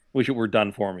 Wish it were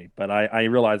done for me. But I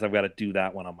realize I've got to do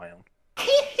that one on my own.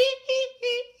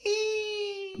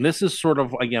 And this is sort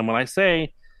of, again, when I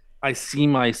say I see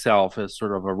myself as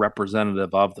sort of a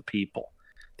representative of the people,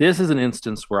 this is an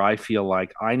instance where I feel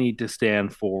like I need to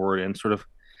stand forward and sort of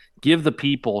give the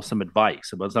people some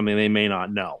advice about something they may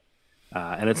not know.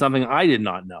 And it's something I did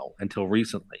not know until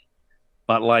recently.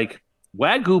 But like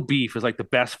Wagyu beef is like the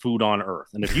best food on earth.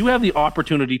 And if you have the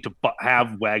opportunity to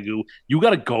have Wagyu, you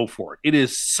got to go for it. It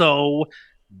is so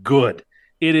good.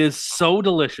 It is so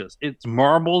delicious. It's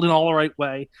marbled in all the right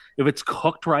way. If it's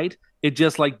cooked right, it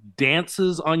just like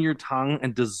dances on your tongue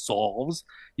and dissolves.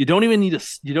 You don't even need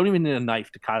a knife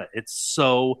to cut it. It's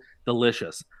so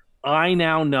delicious. I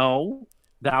now know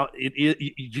that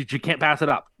you can't pass it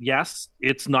up. Yes,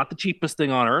 it's not the cheapest thing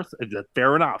on earth.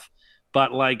 Fair enough.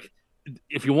 But like,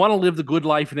 if you want to live the good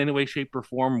life in any way, shape, or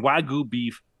form, Wagyu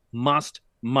beef must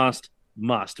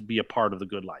be a part of the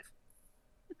good life.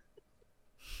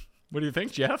 What do you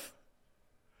think, Jeff?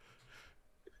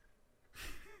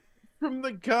 From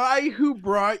the guy who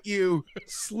brought you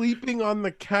sleeping on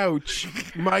the couch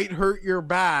might hurt your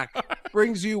back,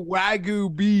 brings you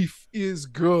Wagyu beef is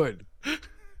good.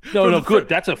 No, good.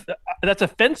 That's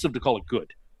offensive to call it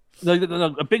good.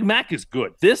 A Big Mac is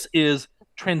good. This is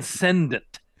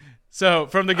transcendent. So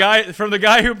from the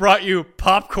guy who brought you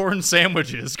popcorn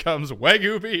sandwiches comes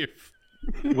Wagyu beef.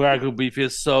 Wagyu beef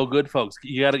is so good, folks.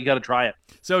 You gotta try it.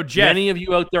 So Jeff, many of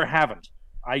you out there haven't.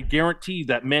 I guarantee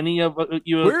that many of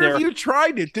you out Where there. have you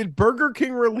tried it? Did Burger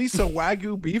King release a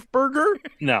Wagyu beef burger?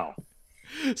 No.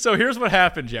 So here's what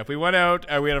happened, Jeff. We went out.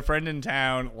 We had a friend in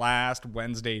town last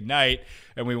Wednesday night,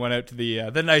 and we went out to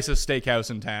the nicest steakhouse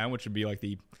in town, which would be like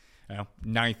the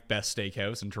ninth best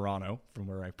steakhouse in Toronto from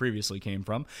where I previously came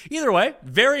from. Either way,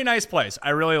 very nice place.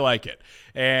 I really like it.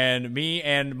 And me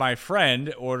and my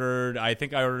friend ordered, I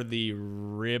think I ordered the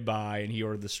ribeye and he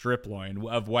ordered the strip loin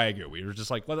of Wagyu. We were just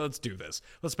like, well, let's do this.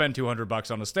 Let's spend $200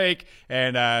 on a steak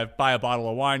and buy a bottle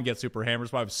of wine, get super hammered.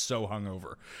 So I was so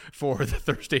hungover for the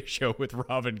Thursday show with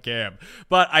Rob and Cam.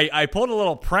 But I pulled a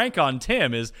little prank on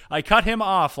Tim is I cut him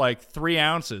off like 3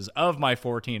 ounces of my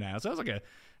 14 ounce. That was like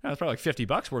that's probably like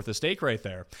 $50 worth of steak right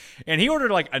there. And he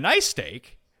ordered like a nice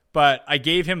steak, but I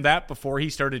gave him that before he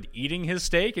started eating his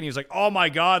steak. And he was like, oh my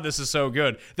God, this is so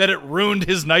good that it ruined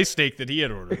his nice steak that he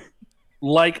had ordered.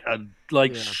 Like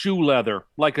shoe leather,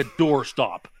 like a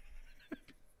doorstop.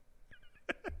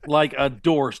 Like a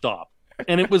doorstop.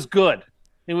 And it was good.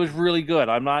 It was really good.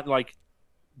 I'm not like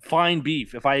fine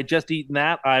beef. If I had just eaten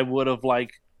that, I would have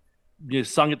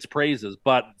sung its praises.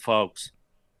 But folks,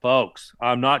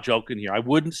 I'm not joking here. I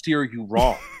wouldn't steer you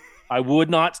wrong. I would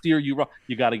not steer you wrong.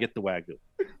 You got to get the Wagyu.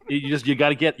 You got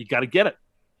to get it.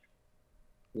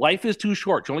 Life is too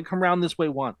short. You only come around this way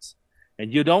once,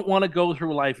 and you don't want to go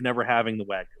through life never having the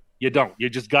Wagyu. You don't. You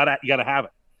just got to have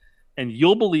it, and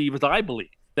you'll believe, as I believe,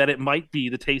 that it might be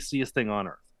the tastiest thing on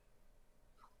earth.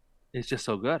 It's just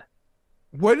so good.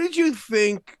 What did you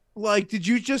think? Like, did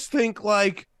you just think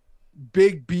like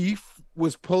Big Beef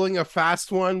was pulling a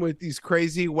fast one with these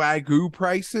crazy Wagyu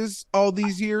prices all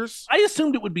these years? I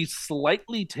assumed it would be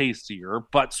slightly tastier,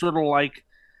 but sort of like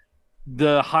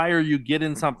the higher you get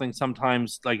in something,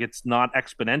 sometimes like it's not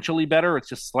exponentially better. It's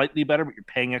just slightly better, but you're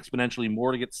paying exponentially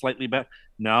more to get slightly better.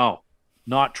 No,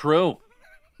 not true.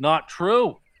 Not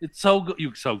true. It's so good.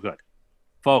 So good.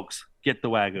 Folks, get the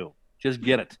Wagyu. Just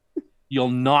get it. You'll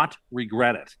not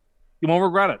regret it. You won't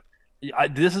regret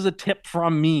it. This is a tip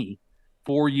from me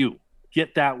for you.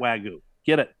 Get that Wagyu.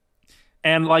 Get it.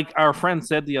 And like our friend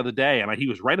said the other day, and he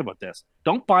was right about this,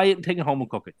 don't buy it and take it home and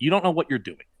cook it. You don't know what you're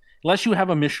doing. Unless you have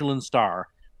a Michelin star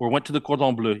or went to the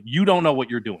Cordon Bleu, you don't know what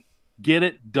you're doing. Get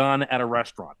it done at a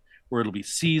restaurant where it'll be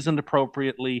seasoned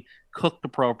appropriately, cooked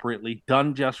appropriately,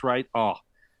 done just right. Oh,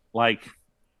 like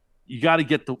you got to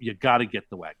get the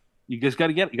Wagyu. You just got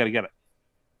to get it. You got to get it.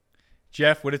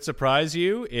 Jeff, would it surprise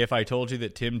you if I told you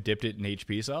that Tim dipped it in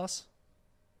HP sauce?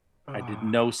 I did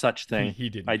no such thing. He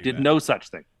didn't. I did no such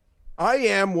thing. I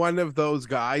am one of those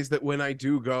guys that when I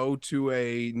do go to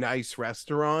a nice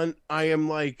restaurant, I am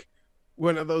like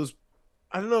one of those,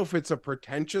 I don't know if it's a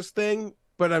pretentious thing,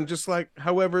 but I'm just like,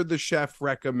 however the chef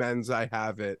recommends I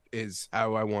have it is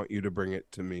how I want you to bring it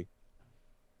to me.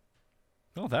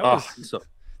 Well, that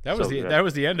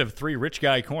was the end of 3 Rich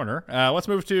Guy Corner. Let's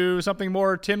move to something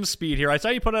more Tim speed here. I saw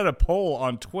you put out a poll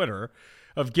on Twitter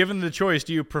of, given the choice,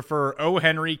 do you prefer O.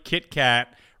 Henry, Kit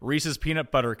Kat, Reese's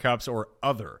Peanut Butter Cups, or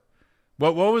other?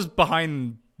 What was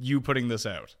behind you putting this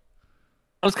out?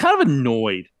 I was kind of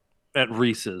annoyed at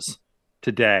Reese's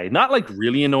today. Not like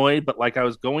really annoyed, but like I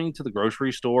was going to the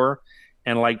grocery store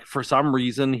and like for some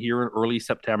reason here in early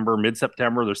September,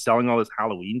 mid-September, they're selling all this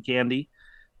Halloween candy.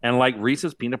 And like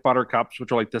Reese's Peanut Butter Cups,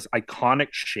 which are like this iconic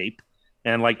shape.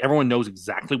 And like everyone knows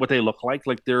exactly what they look like.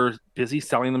 Like they're busy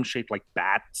selling them shaped like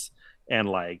bats. And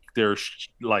like they're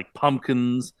like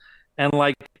pumpkins. And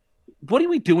like, what are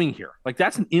we doing here? Like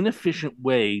that's an inefficient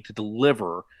way to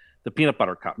deliver the peanut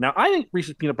butter cup. Now, I think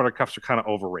Reese's Peanut Butter Cups are kind of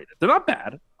overrated. They're not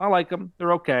bad. I like them.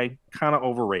 They're okay. Kind of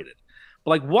overrated.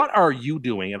 But like, what are you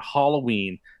doing at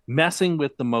Halloween messing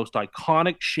with the most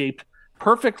iconic shaped,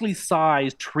 perfectly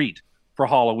sized treat for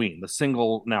Halloween? The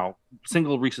single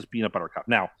Reese's Peanut Butter Cup.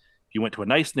 Now, if you went to a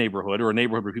nice neighborhood or a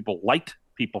neighborhood where people liked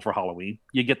people for Halloween,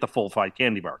 you get the full 5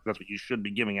 candy bar. That's what you should be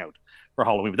giving out for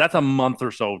Halloween. But that's a month or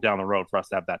so down the road for us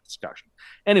to have that discussion.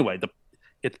 Anyway,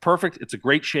 it's perfect. It's a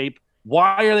great shape.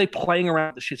 Why are they playing around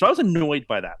with the shape? So I was annoyed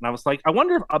by that. And I was like, I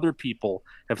wonder if other people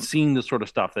have seen this sort of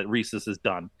stuff that Reese's has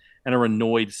done and are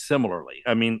annoyed similarly.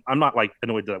 I mean, I'm not like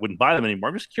annoyed that I wouldn't buy them anymore.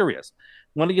 I'm just curious.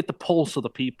 I want to get the pulse of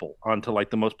the people onto like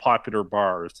the most popular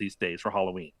bars these days for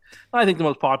Halloween. I think the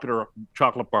most popular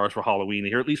chocolate bars for Halloween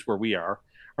here, at least where we are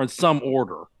in some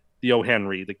order: the O.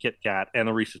 Henry, the Kit Kat, and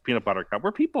the Reese's Peanut Butter Cup.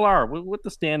 Where people are, what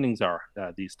the standings are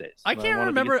these days. I can't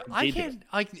remember. I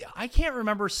can't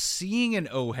remember seeing an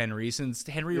O. Henry since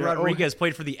Henry Rodriguez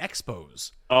played for the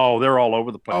Expos. Oh, they're all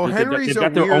over the place. Oh, Henry's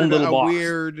got their own little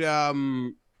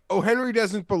box. O. Henry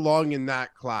doesn't belong in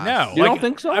that class. No, you don't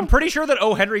think so? I'm pretty sure that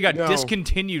O. Henry got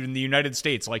discontinued in the United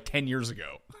States like 10 years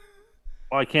ago.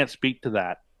 Well, I can't speak to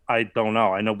that. I don't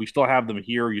know. I know we still have them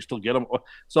here. You still get them.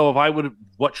 So if I would,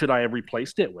 what should I have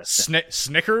replaced it with?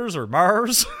 Snickers or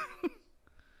Mars?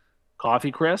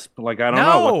 Coffee Crisp? Like, I don't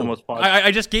know what the most popular...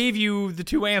 I just gave you the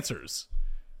two answers.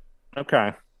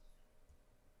 Okay.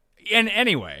 And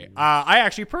anyway, I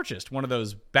actually purchased one of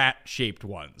those bat-shaped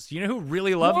ones. Do you know who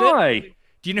really loved it?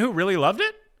 Do you know who really loved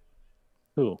it?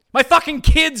 Who? My fucking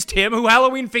kids, Tim, who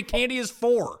Halloween fake candy is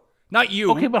for. Not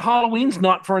you. Okay, but Halloween's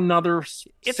not for another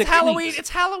 6 Halloween. weeks. It's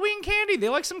Halloween candy. They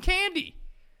like some candy.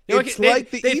 It's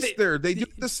like Easter. They do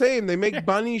the same. They make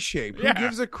bunny shape. Who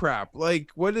gives a crap? Like,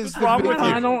 what is the big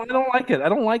I don't like it. I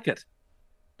don't like it.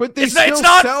 But it's still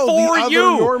not sell for the you.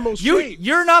 Other normal shapes.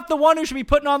 You're not the one who should be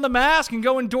putting on the mask and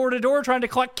going door to door trying to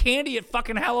collect candy at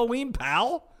fucking Halloween,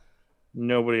 pal.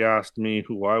 Nobody asked me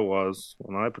who I was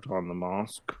when I put on the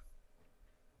mask.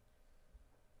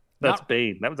 That's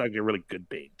Bane. That was actually a really good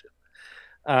Bane, too.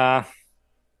 I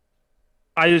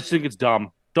just think it's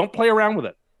dumb. Don't play around with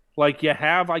it. Like, you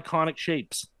have iconic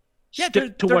shapes. Yeah,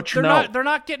 Stick to what you know. They're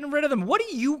not getting rid of them. What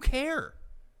do you care?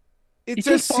 It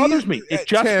just bothers me. It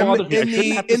just bothers me. I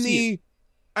shouldn't have to see it.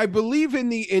 I believe in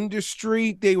the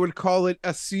industry, they would call it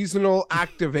a seasonal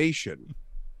activation.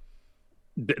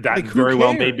 That very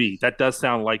well may be. That does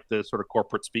sound like the sort of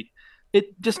corporate speak.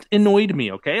 It just annoyed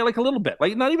me, okay? Like a little bit.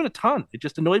 Like not even a ton. It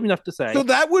just annoyed me enough to say. So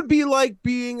that would be like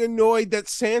being annoyed that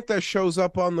Santa shows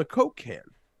up on the Coke can.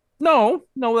 No.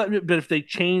 But if they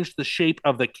changed the shape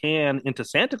of the can into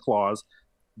Santa Claus,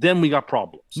 then we got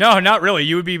problems. No, not really.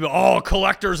 You would be,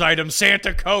 collector's item,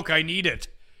 Santa Coke, I need it.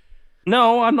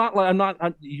 No, I'm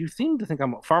not. You seem to think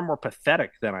I'm far more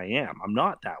pathetic than I am. I'm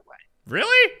not that way.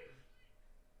 Really?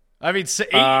 I mean,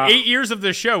 8 years of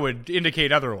this show would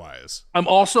indicate otherwise. I'm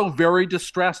also very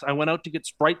distressed. I went out to get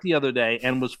Sprite the other day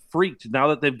and was freaked now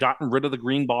that they've gotten rid of the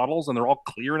green bottles and they're all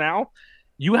clear now.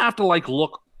 You have to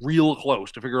look real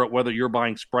close to figure out whether you're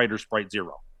buying Sprite or Sprite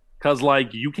Zero. Because,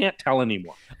 you can't tell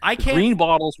anymore. I can't. Green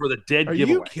bottles were the dead giveaway. Are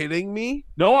you kidding me?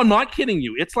 No, I'm not kidding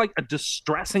you. It's like a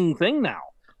distressing thing now.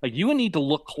 You need to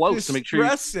look close to make sure.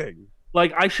 Distressing.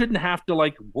 I shouldn't have to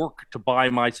work to buy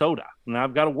my soda. Now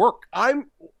I've got to work.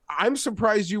 I'm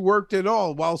surprised you worked at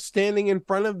all. While standing in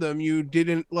front of them, you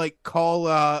didn't call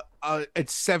a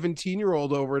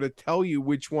 17-year-old over to tell you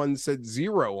which one said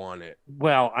zero on it.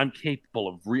 Well, I'm capable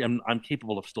of I'm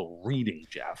capable of still reading,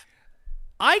 Jeff.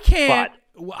 I can't.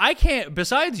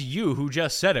 Besides you, who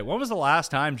just said it, when was the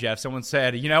last time, Jeff, someone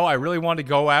said, I really want to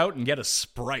go out and get a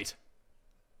Sprite?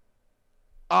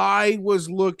 I was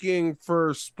looking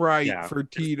for Sprite for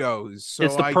Tito's. So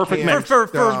it's the perfect mix.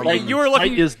 You were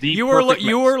looking.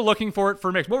 You were looking for it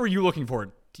for mix. What were you looking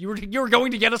for? You were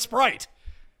going to get a Sprite.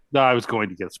 No, I was going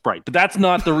to get a Sprite, but that's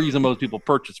not the reason most people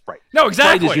purchase Sprite. No,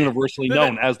 exactly. Sprite is universally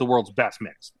known as the world's best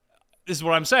mix. This is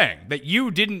what I'm saying. That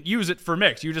you didn't use it for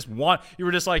mix. You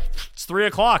were just like, it's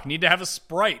 3:00. Need to have a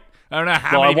Sprite. I don't know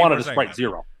how. I wanted a Sprite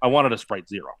Zero. I wanted a Sprite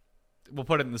Zero. We'll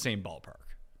put it in the same ballpark.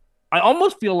 I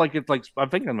almost feel like it's I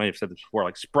think I may have said this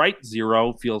before. Sprite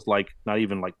Zero feels like not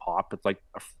even pop. It's like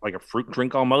a fruit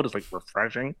drink almost. It's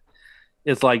refreshing.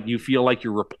 It's you feel like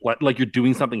you're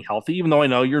doing something healthy, even though I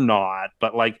know you're not.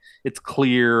 But it's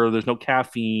clear. There's no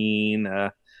caffeine.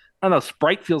 I don't know.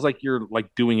 Sprite feels like you're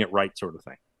doing it right, sort of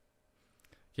thing.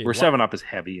 Okay, where 7-Up is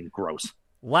heavy and gross.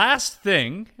 Last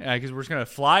thing, because we're just gonna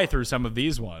fly through some of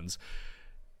these ones.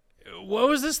 What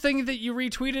was this thing that you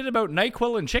retweeted about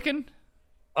NyQuil and chicken?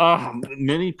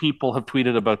 Many people have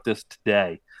tweeted about this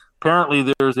today.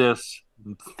 Apparently, there's this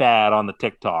fad on the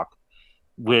TikTok,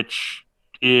 which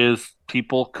is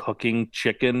people cooking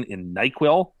chicken in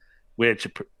NyQuil, which,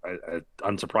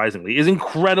 unsurprisingly, is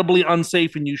incredibly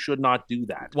unsafe, and you should not do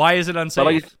that. Why is it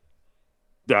unsafe?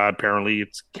 Apparently,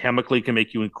 it's chemically can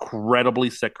make you incredibly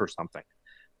sick or something.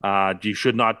 You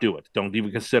should not do it. Don't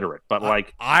even consider it. But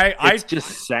it's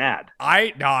just sad.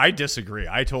 I disagree.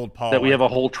 I told Paul that we have a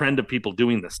whole trend of people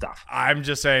doing this stuff. I'm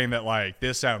just saying that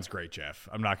this sounds great, Jeff.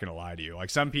 I'm not going to lie to you.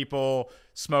 Some people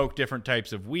smoke different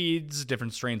types of weeds,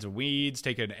 different strains of weeds,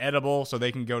 take an edible so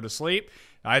they can go to sleep.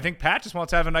 I think Pat just wants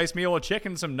to have a nice meal of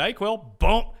chicken, some NyQuil,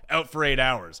 boom, out for 8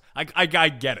 hours. I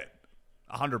get it.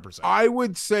 100%. I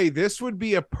would say this would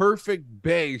be a perfect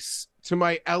base to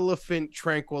my elephant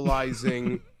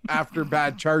tranquilizing after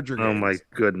bad Charger games. Oh my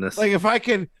goodness. If I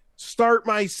could start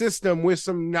my system with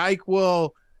some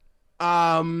NyQuil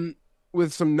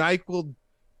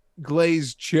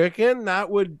glazed chicken, that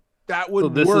would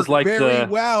work very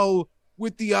well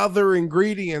with the other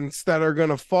ingredients that are going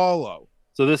to follow.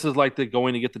 So this is like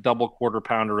going to get the double quarter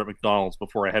pounder at McDonald's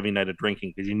before a heavy night of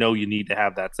drinking, because you need to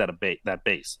have that that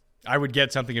base. I would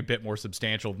get something a bit more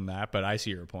substantial than that, but I see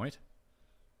your point.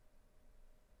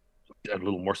 A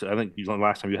little more. I think the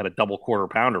last time you had a double quarter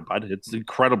pounder, bud. It's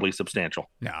incredibly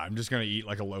substantial. No, I'm just going to eat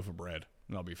a loaf of bread,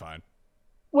 and I'll be fine.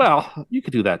 Well, you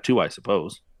could do that too, I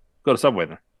suppose. Go to Subway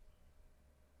then.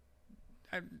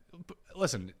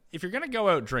 listen, if you're going to go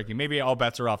out drinking, maybe all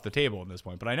bets are off the table at this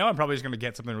point, but I know I'm probably just going to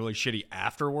get something really shitty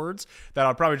afterwards that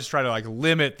I'll probably just try to like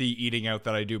limit the eating out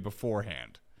that I do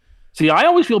beforehand. See, I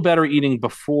always feel better eating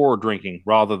before drinking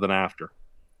rather than after.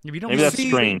 Maybe that's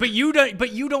strange. But you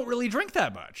don't really drink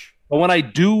that much. But when I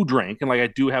do drink and like I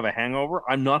do have a hangover,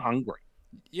 I'm not hungry.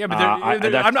 Yeah, but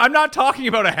I'm not talking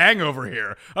about a hangover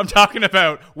here. I'm talking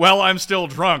about, well, I'm still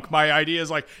drunk. My idea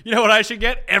is like, you know what? I should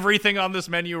get everything on this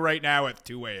menu right now at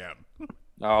 2 a.m.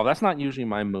 Oh, that's not usually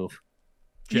my move.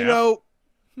 Jeff? You know,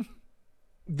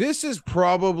 this is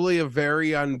probably a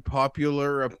very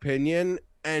unpopular opinion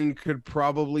and could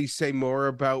probably say more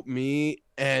about me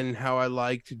and how I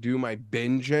like to do my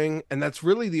binging. And that's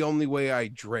really the only way I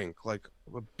drink. Like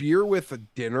a beer with a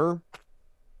dinner,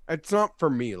 it's not for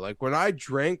me. Like when I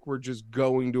drink, we're just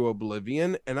going to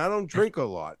oblivion, and I don't drink a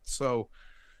lot so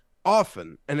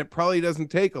often, and it probably doesn't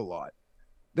take a lot.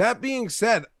 That being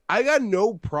said, I got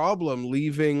no problem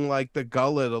leaving like the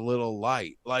gullet a little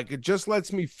light. Like it just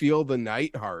lets me feel the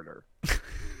night harder.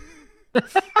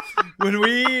 When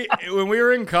we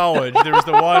were in college, there was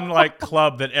the one like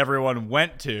club that everyone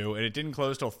went to, and it didn't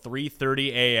close till 3:30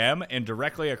 a.m. and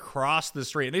directly across the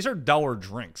street. And these are dollar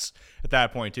drinks at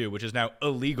that point too, which is now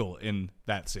illegal in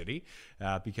that city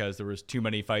because there was too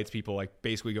many fights. People like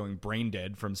basically going brain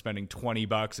dead from spending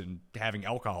 $20 and having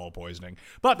alcohol poisoning.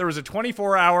 But there was a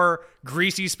 24-hour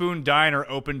Greasy Spoon diner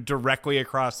open directly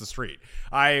across the street.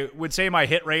 I would say my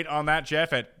hit rate on that,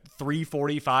 Jeff, at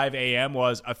 3:45 a.m.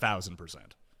 was 1,000%.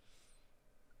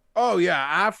 Oh yeah,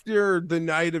 after the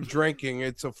night of drinking,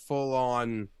 it's a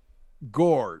full-on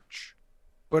gorge.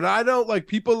 But I don't like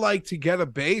people like to get a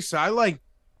base. I like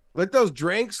let those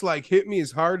drinks like hit me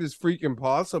as hard as freaking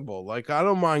possible. Like I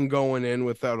don't mind going in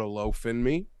without a loaf in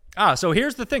me. So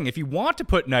here's the thing. If you want to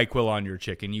put NyQuil on your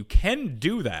chicken, you can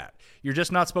do that. You're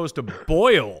just not supposed to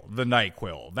boil the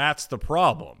NyQuil. That's the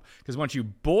problem. Because once you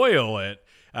boil it,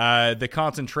 the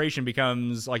concentration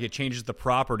becomes like it changes the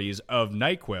properties of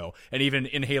NyQuil, and even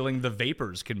inhaling the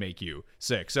vapors can make you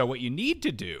sick. So what you need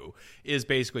to do is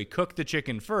basically cook the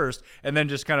chicken first and then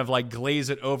just kind of like glaze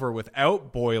it over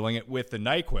without boiling it with the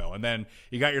NyQuil. And then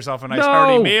you got yourself a nice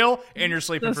hearty meal and you're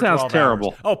sleeping for 12 sounds terrible.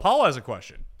 hours. Oh, Paul has a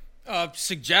question.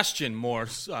 Suggestion more.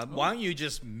 Why don't you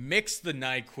just mix the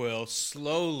NyQuil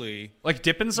slowly, like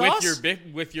dipping sauce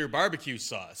with your barbecue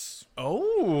sauce?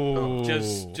 Oh,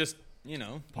 just you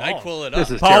know, Paul. NyQuil it up.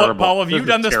 This is terrible. Paul, have you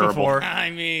done this before?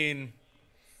 I mean,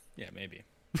 yeah, maybe.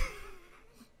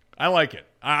 I like it.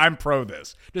 I'm pro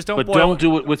this. Just don't. But don't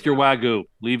do it with your Wagyu.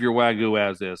 Leave your Wagyu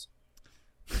as is.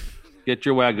 Get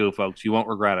your Wagyu, folks. You won't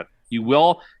regret it. You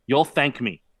will. You'll thank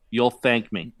me. You'll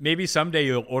thank me. Maybe someday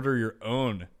you'll order your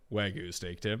own Wagyu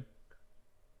steak, Tim.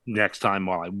 Next time,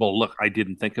 well, look, I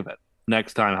didn't think of it.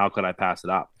 Next time, how could I pass it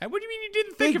up? What do you mean you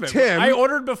didn't think of it? Tim. I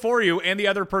ordered before you, and the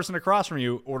other person across from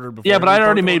you ordered before. Yeah, but I'd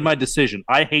already made ordered. my decision.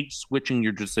 I hate switching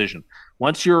your decision.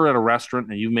 Once you're at a restaurant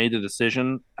and you've made a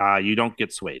decision, you don't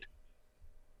get swayed.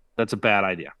 That's a bad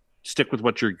idea. Stick with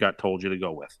what your gut told you to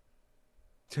go with.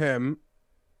 Tim,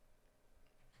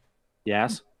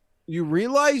 Yes? you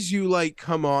realize you like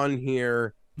come on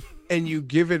here and you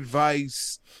give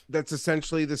advice that's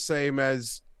essentially the same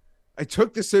as I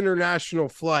took this international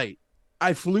flight.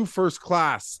 I flew first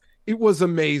class. It was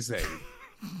amazing.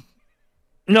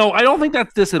 No, I don't think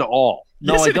that's this at all.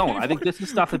 No, Yes, I don't. I think this is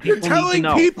stuff that people need to Telling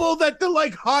know. people that the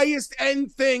like highest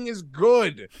end thing is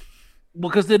good. Well,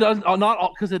 because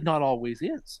it not always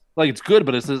is. Like it's good,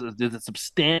 but it's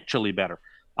substantially better.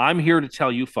 I'm here to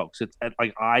tell you folks, it's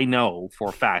like I know for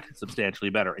a fact it's substantially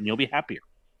better, and you'll be happier.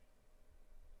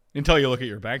 Until you look at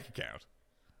your bank account.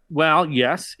 Well,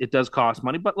 yes, it does cost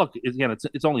money, but look, again,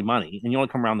 it's only money, and you only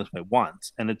come around this way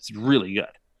once, and it's really good.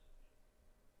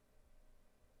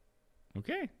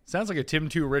 Okay. Sounds like a Tim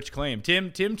Too Rich claim.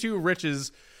 Tim Too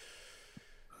Rich's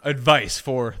advice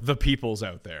for the peoples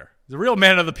out there. The real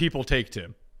man of the people take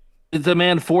Tim. I'm a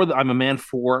man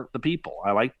for the people.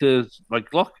 I like to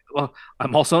look.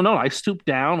 I'm also known. I stoop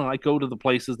down and I go to the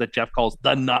places that Jeff calls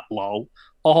the nut low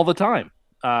all the time.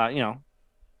 Yeah,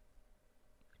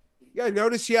 I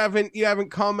notice you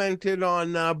haven't commented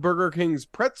on Burger King's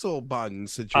pretzel bun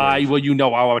situation. Well, you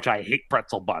know how much I hate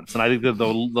pretzel buns, and I think they're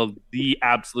the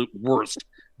absolute worst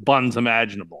buns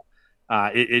imaginable.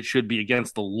 It should be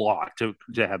against the law to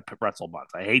have pretzel buns.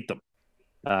 I hate them.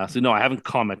 So no, I haven't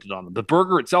commented on them. The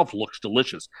burger itself looks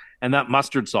delicious, and that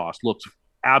mustard sauce looks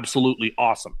absolutely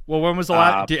awesome. Well, when was the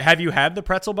last? Have you had the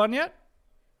pretzel bun yet?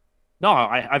 No,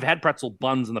 I've had pretzel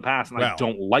buns in the past, and I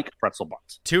don't like pretzel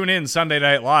buns. Tune in Sunday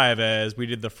Night Live as we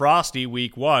did the Frosty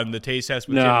week 1. The taste test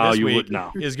with Tim this week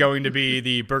is going to be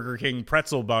the Burger King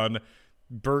pretzel bun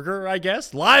burger, I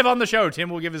guess. Live on the show, Tim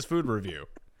will give his food review.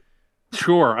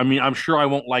 Sure. I mean, I'm sure I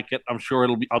won't like it. I'm sure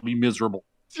I'll be miserable.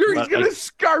 Sure, he's going to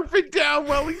scarf it down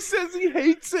while he says he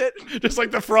hates it. Just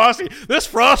like the Frosty. This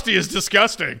Frosty is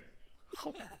disgusting.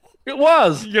 It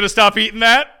was. You going to stop eating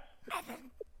that?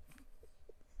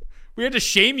 We had to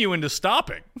shame you into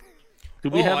stopping. Do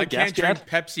we have a I guest can't yet?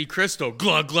 drink Pepsi Crystal.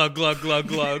 Glug, glug, glug, glug,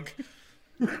 glug.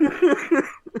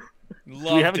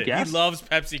 have a guest? He loves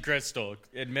Pepsi Crystal.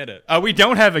 Admit it. We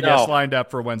don't have a guest lined up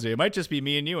for Wednesday. It might just be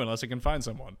me and you unless I can find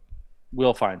someone.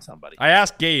 We'll find somebody. I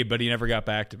asked Gabe, but he never got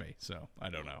back to me, so I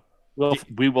don't know.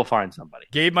 We will find somebody.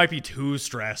 Gabe might be too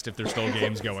stressed if there's still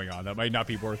games going on. That might not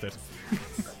be worth it.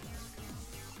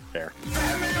 Fair.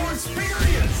 Family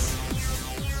experience.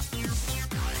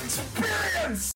 Experience.